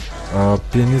 guys.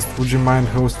 Pianist, would you mind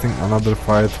hosting another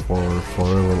fight for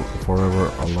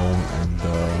Forever Alone and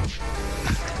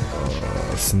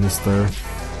Sinister?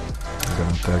 I'm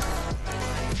gonna tag.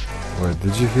 Wait,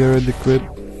 did you hear it quit?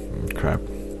 Crap.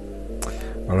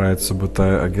 Alright, so but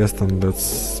I guess then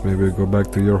let's maybe go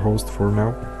back to your host for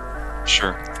now.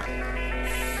 Sure.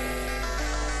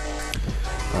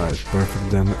 Alright,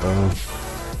 perfect then.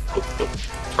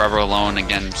 Forever Alone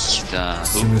against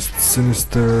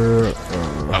Sinister.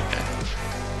 Okay.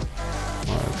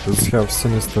 Alright, let's have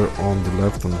Sinister on the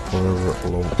left and Forever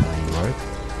Alone on the right.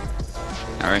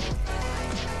 Alright.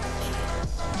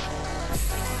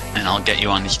 And I'll get you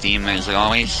on the Steam as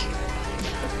always.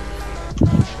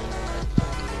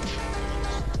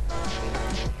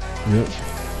 Yep.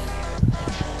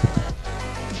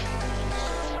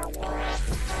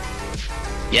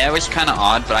 Yeah, it was kind of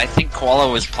odd, but I think Koala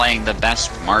was playing the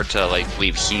best Marta like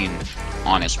we've seen,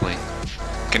 honestly.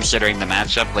 Considering the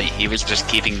matchup, like he was just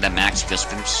keeping the max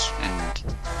distance and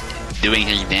doing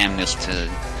his damnness to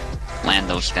land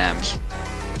those stabs.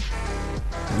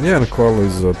 Yeah, and Koala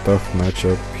is a tough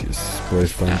matchup. His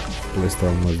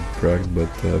playstyle must be cracked, but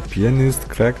Pianist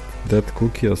cracked that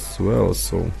cookie as well,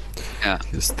 so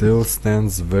he still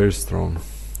stands very strong.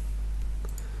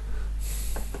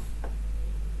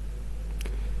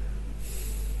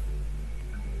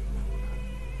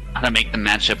 How to make the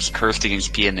matchups cursed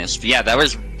against Pianist. Yeah, that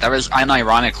was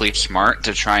unironically smart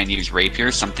to try and use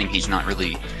Rapier, something he's not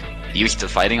really used to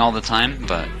fighting all the time,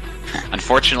 but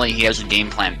unfortunately he has a game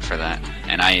plan for that,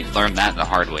 and I learned that the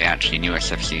hard way actually in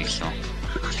USFC, so.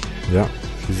 Yeah,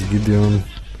 his Gideon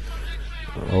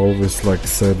always like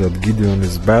said that Gideon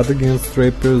is bad against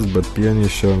Rapiers, but Pianist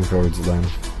is showing how it's done.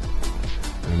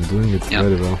 And doing it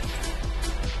very well.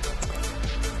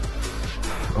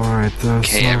 Alright,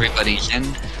 okay, so, everybody's in.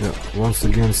 Yeah, once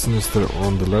again Sinister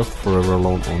on the left, Forever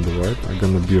Alone on the right. I'm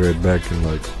gonna be right back in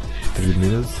like 3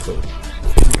 minutes, so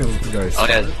guys.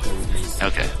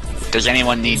 Okay. Does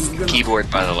anyone need keyboard,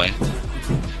 by the way?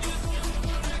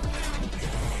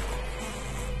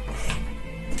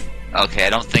 Okay, I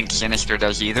don't think Sinister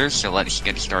does either, so let's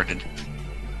get started.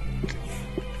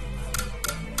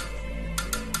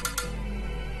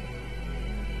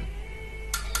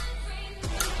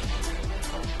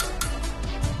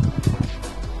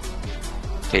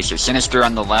 Okay, so Sinister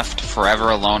on the left,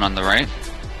 Forever Alone on the right.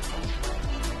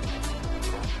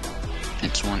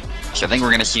 It's one. So I think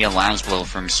we're gonna see a Laszlo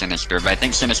from Sinister, but I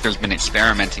think Sinister's been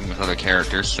experimenting with other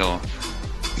characters, so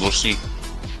we'll see.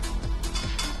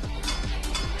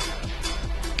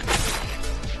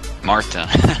 Marta.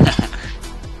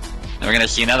 We're gonna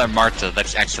see another Marta,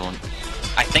 that's excellent.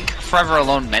 I think Forever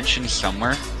Alone mentioned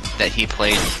somewhere that he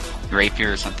plays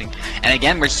Rapier or something. And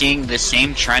again, we're seeing the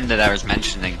same trend that I was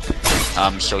mentioning.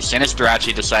 So Sinister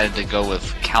actually decided to go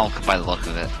with Calc by the look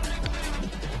of it.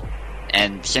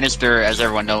 And Sinister, as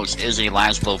everyone knows, is a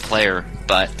Laszlo player,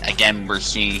 but again, we're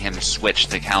seeing him switch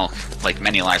to Calc, like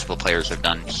many Laszlo players have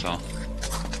done, so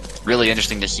really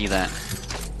interesting to see that.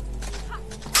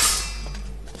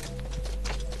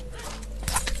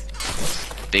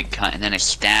 Big cut, and then a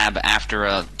stab after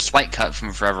a slight cut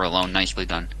from Forever Alone, nicely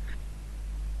done.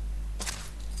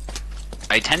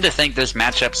 I tend to think this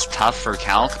matchup's tough for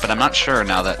Calc, but I'm not sure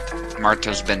now that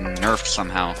Marta's been nerfed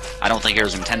somehow. I don't think it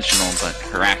was intentional, but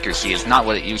her accuracy is not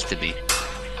what it used to be.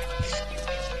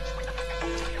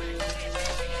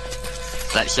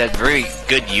 That said, very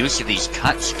good use of these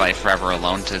cuts by Forever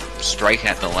Alone to strike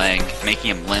at the leg,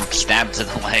 making him limp, stab to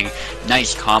the leg,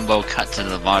 nice combo, cut to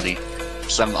the body.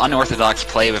 Some unorthodox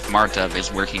play with Marta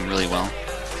is working really well.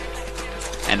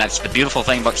 And that's the beautiful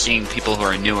thing about seeing people who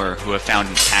are newer, who have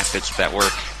found tactics that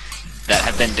work, that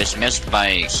have been dismissed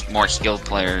by more skilled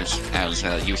players as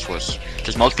useless.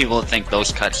 Because most people think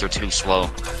those cuts are too slow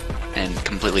and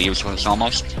completely useless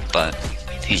almost, but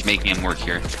he's making them work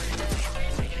here.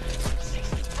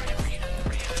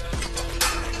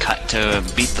 Cut to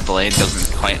beat the blade,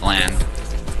 doesn't quite land.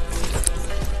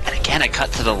 And again, a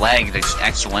cut to the leg that's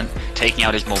excellent, taking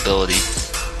out his mobility.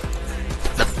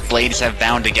 The blades have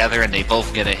bound together and they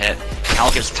both get a hit.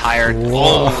 Calc is tired.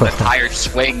 Whoa. Oh, the tired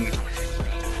swing.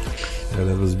 Yeah,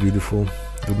 that was beautiful.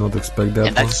 Did not expect that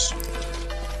And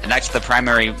that's the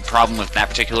primary problem with that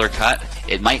particular cut.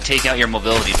 It might take out your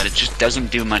mobility, but it just doesn't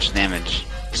do much damage.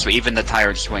 So even the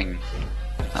tired swing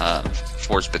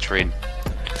force betrayed.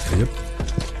 Yep.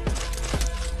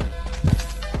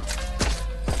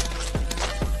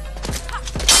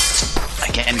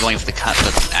 going for the cut,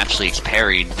 but actually it's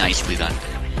parried. Nicely done.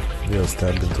 Yeah,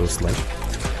 stabbed into a slash.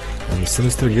 And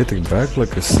Sinister getting back,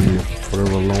 like I see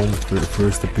Forever Alone for the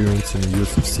first appearance in the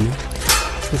USFC.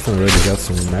 Sinister already got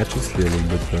some matches, he a little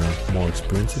bit more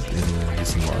experience in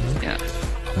this environment. Yeah.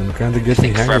 And kinda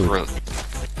getting hang of it.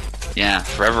 Yeah,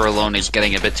 Forever Alone is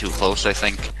getting a bit too close, I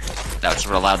think. That's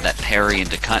what allowed that parry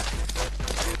into cut.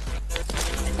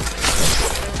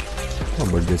 Oh,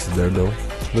 but gets it there though.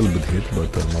 A little bit hit,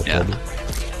 but no problem.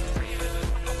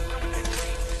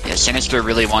 Yeah, Sinister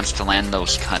really wants to land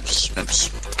those cuts. That's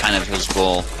kind of his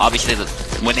goal. Obviously,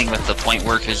 winning with the point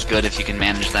work is good if you can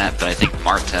manage that, but I think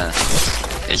Marta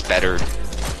is better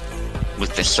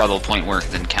with the subtle point work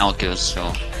than Calc is,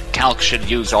 so Calc should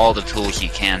use all the tools he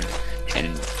can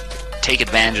and take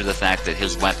advantage of the fact that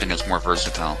his weapon is more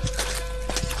versatile.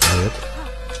 Yep.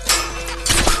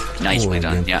 Nicely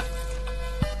done, yeah.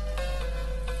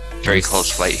 Very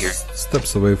close fight here.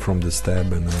 Steps away from the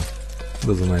stab and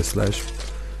does a nice slash.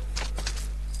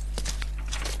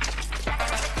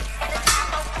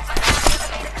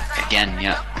 Again,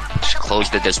 yeah. Just close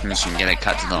the distance and get it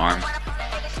cut to the arm.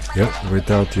 Yep, wait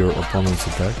out your opponent's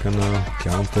attack and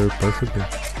counter perfectly.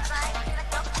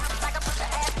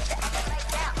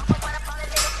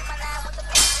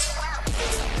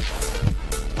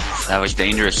 That was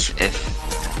dangerous. If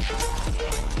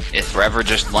Forever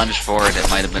just lunged forward, it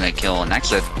might have been a kill, and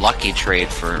that's a lucky trade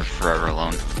for Forever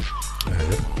Alone.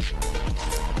 Yep.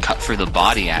 Cut through the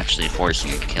body, actually,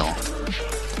 forcing a kill.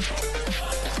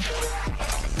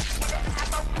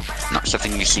 Not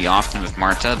something you see often with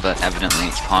Marta, but evidently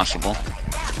it's possible.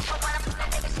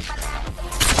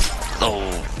 Oh.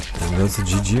 And that's a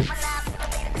GG.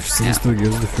 If Sinister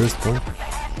gets the first point.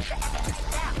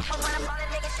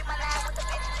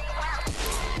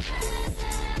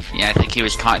 Yeah, I think he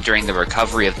was caught during the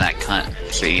recovery of that cut,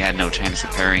 so he had no chance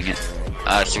of parrying it.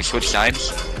 So switch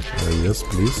sides? Yes,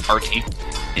 please. RT?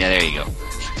 Yeah, there you go.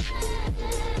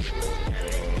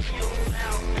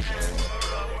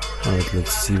 Alright,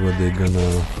 let's see what they're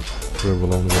gonna...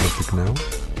 Revolon gonna pick now.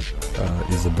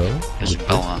 Isabella.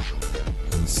 Isabella.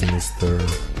 And Sinister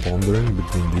pondering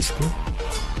between these two.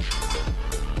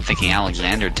 Thinking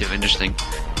Alexander too, interesting.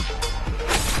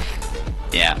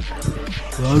 Yeah.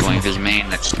 Going with his main,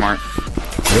 that's smart.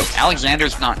 Yep.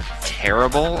 Alexander's not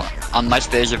terrible, unless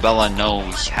the Isabella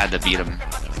knows how to beat him.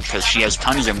 Because she has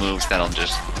tons of moves that'll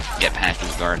just get past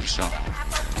his guard, so...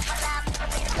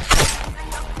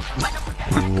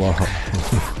 Wow.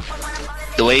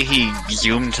 The way he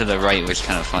zoomed to the right was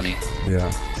kind of funny.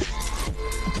 Yeah.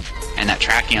 And that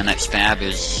tracking on that stab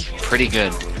is pretty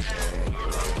good.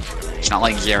 It's not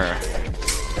like Zera.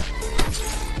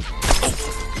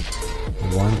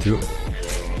 1, 2.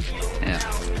 Yeah.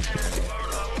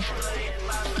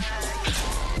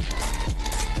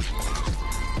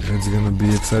 It's gonna be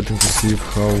exciting to see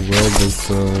how well does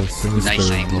Sinister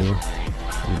Nice angle. deal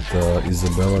with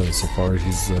Isabella, and so far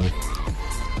he's Yeah,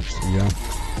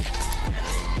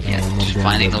 not just going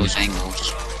finding that those deep.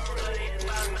 angles.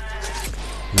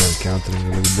 Yeah, countering a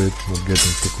little bit, not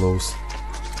getting too close.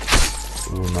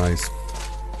 Oh, nice.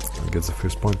 Gets the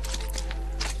first point.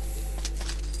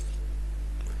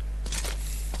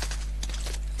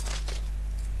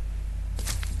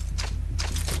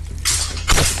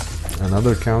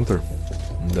 Another counter.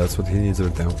 That's what he needs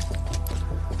right now.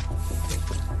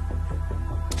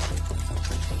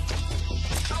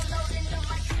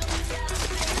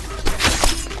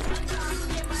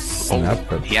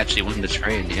 Snap it. He actually won the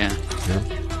trade, yeah. Yeah.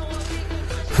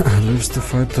 Lives to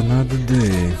fight another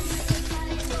day.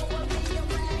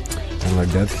 And like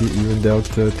that he evened out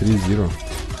 3-0.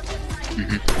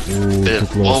 Oh, too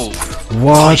close.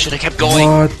 What? Oh, he should have kept going.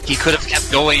 What? He could have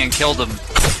kept going and killed him.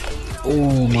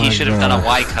 Oh my god. He should have done a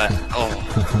Y cut. Oh,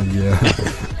 Yeah.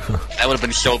 that would have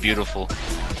been so beautiful.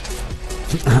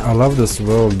 I love as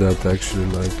well that actually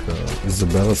like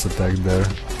Isabella's attack there.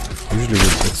 Usually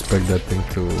we'd expect that thing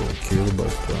to kill,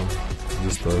 but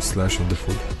just a slash on the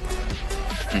foot.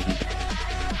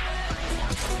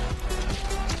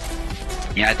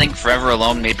 Yeah, I think Forever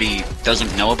Alone maybe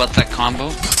doesn't know about that combo.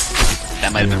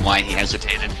 That might have been why he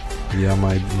hesitated. Yeah,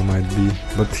 might be.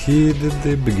 But he did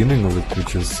the beginning of it,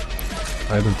 which is...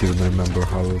 I don't even remember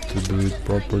how to do it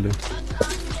properly.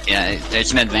 Yeah,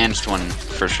 it's an advanced one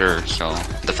for sure, so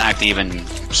the fact that he even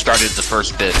started the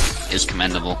first bit is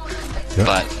commendable. Yeah.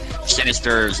 But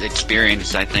Sinister's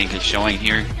experience, I think, is showing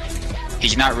here.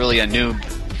 He's not really a noob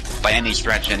by any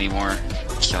stretch anymore,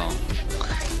 so...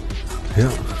 Yeah,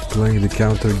 playing the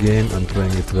counter game and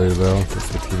playing it very well,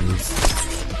 that's what he needs.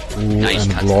 Ooh, Nice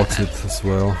and cuts blocks on it as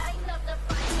well.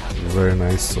 Very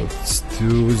nice, so it's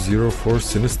 2-0 for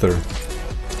Sinister.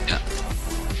 Yeah.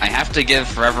 I have have to give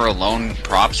Forever Alone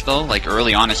props though, like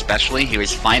early on especially, he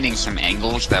was finding some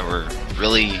angles that were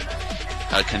really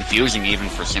confusing even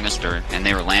for Sinister, and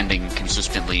they were landing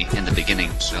consistently in the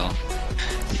beginning, so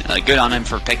good on him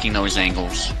for picking those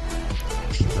angles.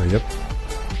 Yep.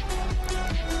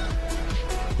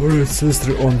 Alright,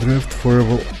 Sinister on drift,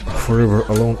 Forever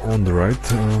Alone on the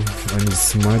right, and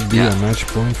this might be a match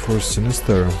point for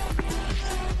Sinister.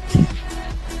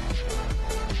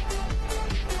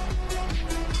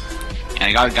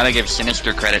 And I gotta give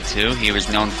Sinister credit too. He was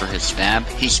known for his stab.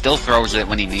 He still throws it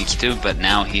when he needs to, but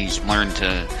now he's learned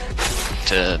to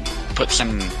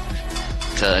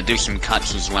do some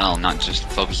cuts as well, not just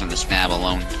focus on the stab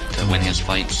alone to win his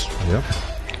fights. Yep.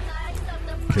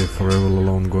 Okay, Forever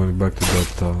Alone going back to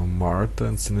that Mart,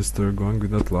 and Sinister going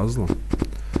with that Laszlo.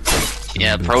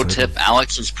 Yeah, pro tip,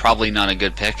 Alex is probably not a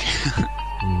good pick.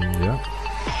 Yeah.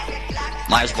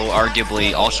 Laszlo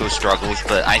arguably also struggles,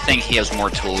 but I think he has more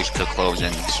tools to close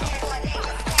in, so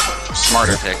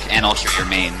smarter pick, and also your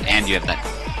main, and you have that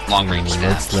long range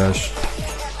stab. Slash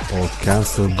or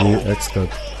cancel the X cut.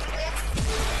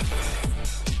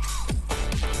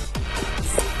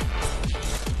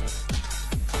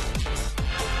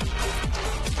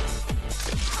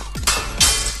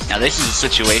 Now this is a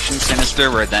situation,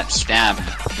 Sinister, where that stab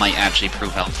might actually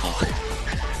prove helpful.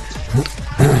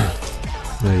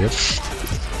 Yep.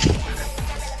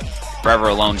 Forever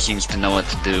Alone seems to know what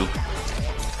to do.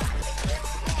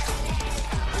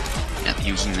 Yep,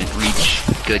 using the reach,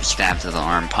 good stab to the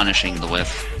arm, punishing the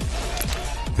whiff.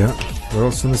 Yeah,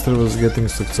 well, Sinister was getting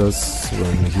success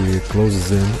when he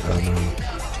closes in and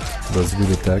does good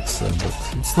attacks,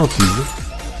 but it's not easy.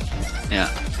 Yeah.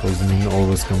 Poisoning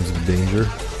always comes with danger.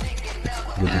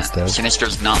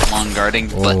 Sinister's not long guarding,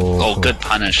 but good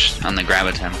punish on the grab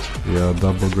attempt. Yeah,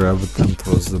 double grab attempt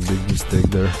was a big mistake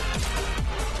there.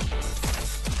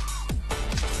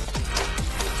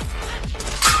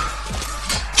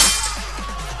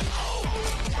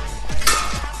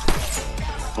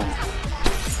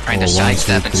 Trying to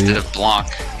sidestep instead of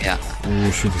block, yeah.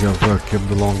 We should have kept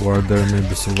the long guard there,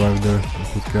 maybe survived there,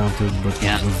 could counter, but he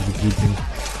was retreating,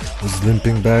 was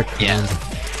limping back. Yeah.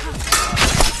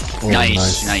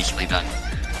 Nicely done.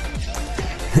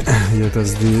 Yeah,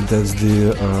 that's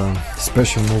the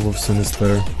special move of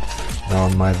Sinister. Now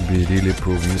it might be really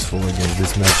prove useful against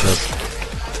this matchup.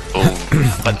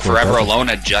 Oh, but Forever Alone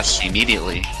adjusts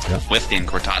immediately with the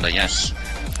Incortada, yes.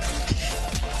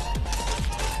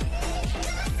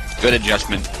 Good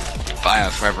adjustment by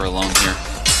Forever Alone here.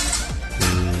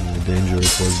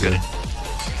 Dangerous was good.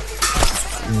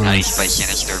 Nice by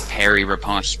Sinister. Parry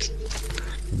riposte.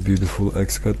 Beautiful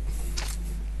X cut.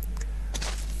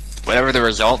 Whatever the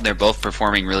result, they're both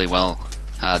performing really well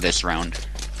this round.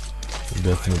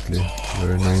 Definitely.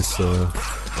 Very nice.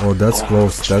 Oh, that's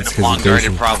close. That's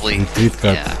hesitation. Probably. Retreat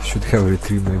cut. Yeah. Should have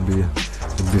retreat maybe.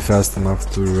 It'd be fast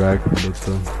enough to react, but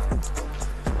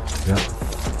yeah.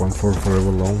 1-4 Forever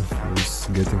Alone. He's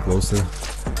getting closer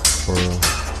for a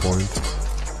point.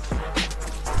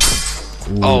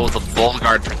 Ooh. Oh, the bull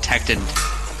guard protected.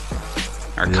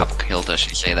 Or cup killed, I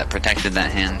should say, that protected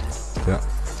that hand. Yeah.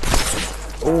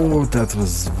 Oh, that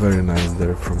was very nice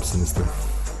there from Sinister.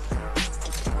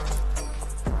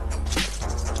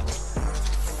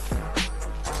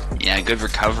 Yeah, good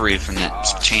recovery from that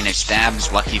chain of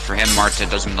stabs. Lucky for him, Marta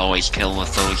doesn't always kill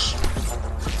with those.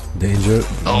 Danger.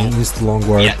 Oh, missed the long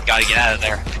guard. Yeah, gotta get out of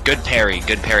there. Good parry of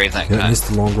that cut. Missed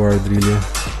the long guard, really.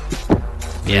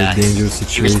 Very dangerous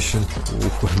situation.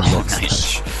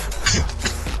 Nice.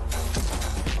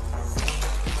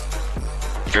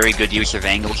 Very good use of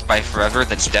angles by Forever.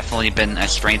 That's definitely been a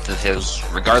strength of his,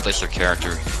 regardless of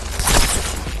character.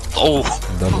 Oh!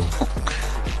 Double.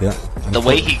 Yeah. The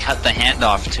way he cut the hand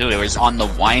off, too, it was on the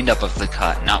wind-up of the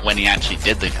cut, not when he actually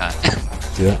did the cut.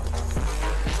 Yeah.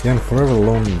 Yeah, and Forever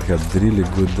Alone had really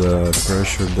good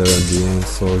pressure there at the end,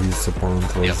 so his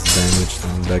opponent was damaged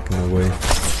and backing away.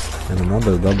 And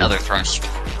another double. Another thrust.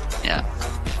 Yeah.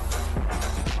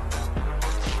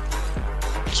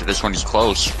 So this one's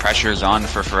close. Pressure's on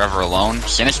for Forever Alone.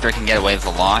 Sinister can get away with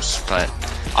a loss, but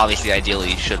obviously, ideally,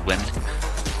 he should win.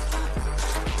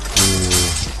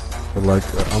 Like,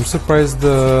 I'm surprised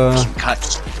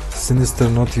Sinister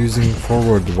not using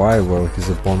forward Y while his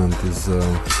opponent is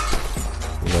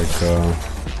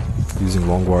using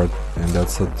long guard, and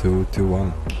that's a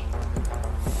 2-1.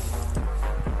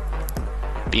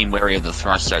 Being wary of the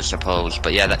thrust, I suppose,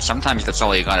 but yeah, sometimes that's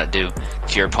all you gotta do.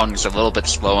 If your opponent's a little bit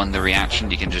slow on the reaction,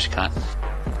 you can just cut.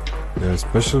 Yeah,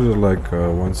 especially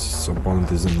once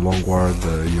opponent is in long guard,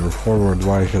 your forward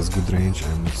Y has good range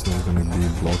and it's not gonna be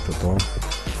blocked at all.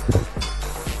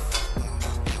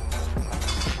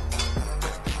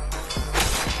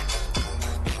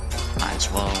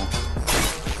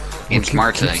 Against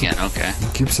Marta again, okay. He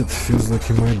keeps it, feels like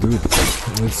he might do it.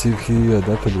 Let's see if he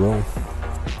adapted well.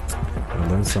 I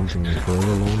learned something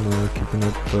Forever Alone, keeping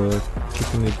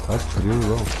it up really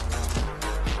well.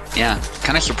 Yeah,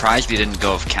 kind of surprised he didn't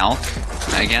go with Calc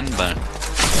again, but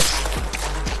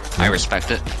I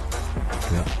respect it.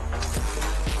 Yeah.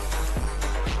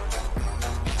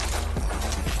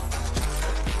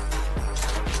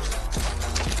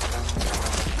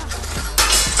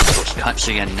 Cuts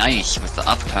again, nice with the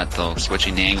upcut though,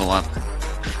 switching the angle up.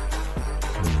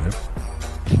 Yep.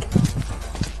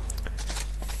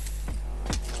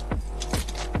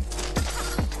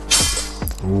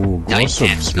 Ooh, Nice got a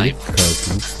hand big snipe. cut.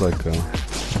 Looks like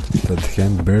that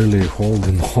hand barely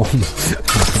holding on.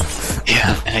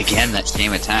 Yeah, and again that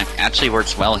same attack actually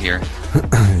works well here.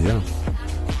 Yeah.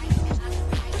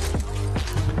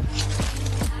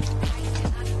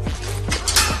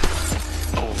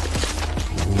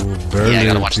 Ooh, barely. Yeah, I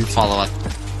gotta watch the beats him. follow-up.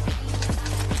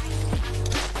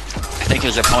 I think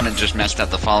his opponent just messed up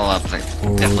the follow-up. They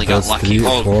Oh, definitely got that's lucky. 3,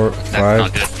 Oh, 4, that's 5.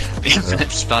 not good.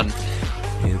 Infinite stun.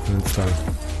 Infinite stun.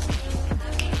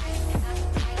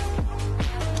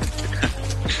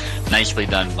 Nicely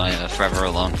done by Forever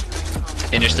Alone.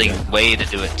 Interesting way to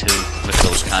do it too, with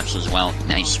those cuts as well.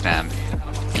 Nice spam.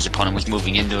 His opponent was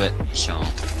moving into it, so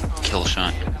kill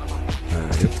shot.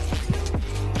 Yep.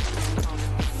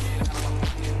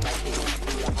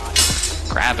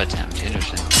 Grab attempt,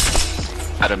 interesting.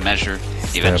 Out of measure,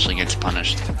 he eventually gets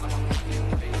punished.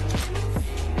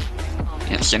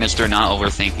 Yeah, Sinister not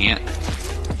overthinking it.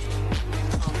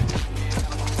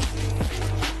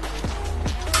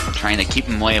 Trying to keep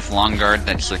him away with long guard,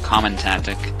 that's a common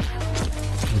tactic.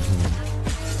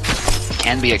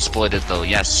 Can be exploited though,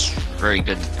 yes, very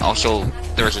good. Also,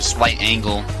 there was a slight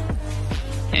angle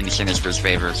in Sinister's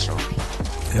favor, so...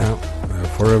 Yeah,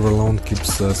 Forever Alone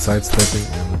keeps sidestepping,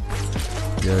 and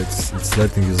yeah, it's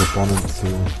letting his opponent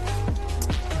to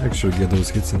actually get those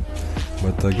hits in.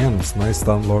 But again, it's nice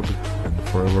stun log, and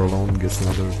Forever Alone gets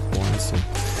another point, so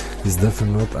he's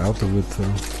definitely not out of it,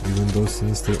 even though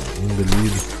Sinister in the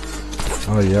lead.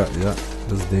 Oh yeah,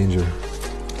 that's danger.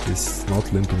 He's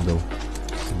not limping though,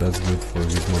 so that's good for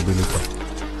his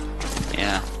mobility.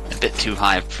 Yeah, a bit too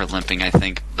high for limping, I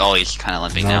think. Oh, he's kind of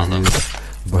limping Now now though.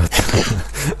 but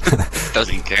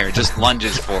Doesn't care, just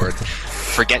lunges forward.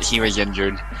 Forget he was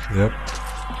injured. yep.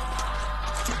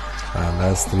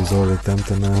 Last resort attempt,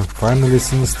 and finally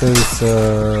Sinister's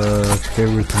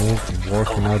favorite move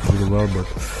working out really well, but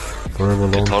Forever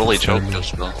Alone Totally keeps choked standing.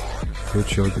 us though. Good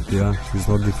choke it, yeah. He's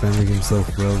not defending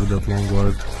himself well with that long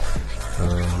guard.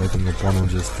 Letting the opponent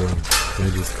just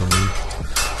come in.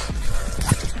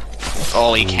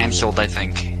 Oh, he cancelled, I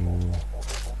think.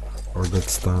 Or got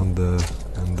stunned,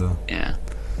 and Yeah.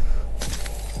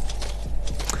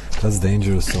 that's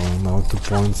dangerous. So now 2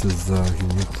 points is he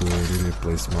need to really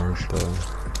play smart.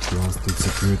 He wants to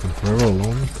secure it, and Forever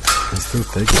Alone can still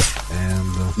take it.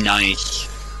 And Nice.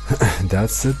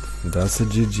 that's it. That's a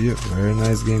GG. Very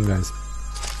nice game, guys.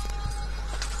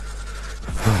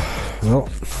 Well,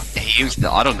 He used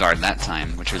the auto guard that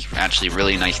time, which was actually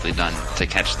really nicely done to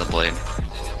catch the blade.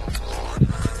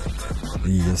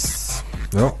 yes.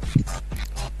 Well,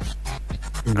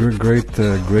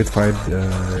 great fight,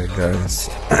 guys.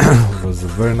 It was a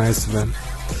very nice event.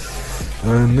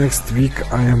 Next week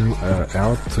I am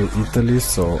out to Italy,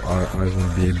 so I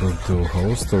won't be able to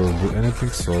host or do anything,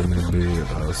 so maybe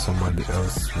somebody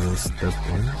else will step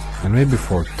in. And maybe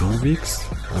for 2 weeks,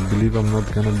 I believe I'm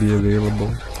not gonna be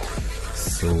available,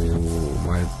 so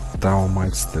my town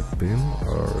might step in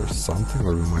or something,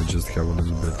 or we might just have a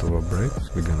little bit of a break,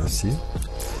 we're gonna see.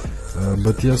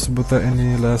 But yes,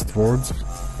 any last words?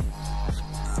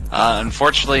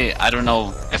 Unfortunately, I don't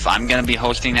know if I'm gonna be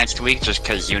hosting next week just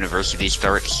because university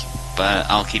starts, but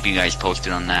I'll keep you guys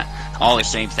posted on that. All the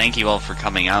same, thank you all for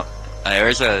coming out.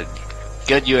 There's a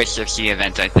good USFC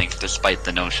event, I think, despite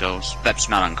the no-shows. That's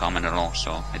not uncommon at all,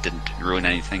 so it didn't ruin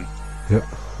anything. Yeah,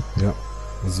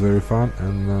 it was very fun,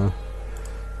 and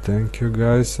thank you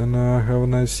guys, and have a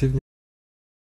nice evening.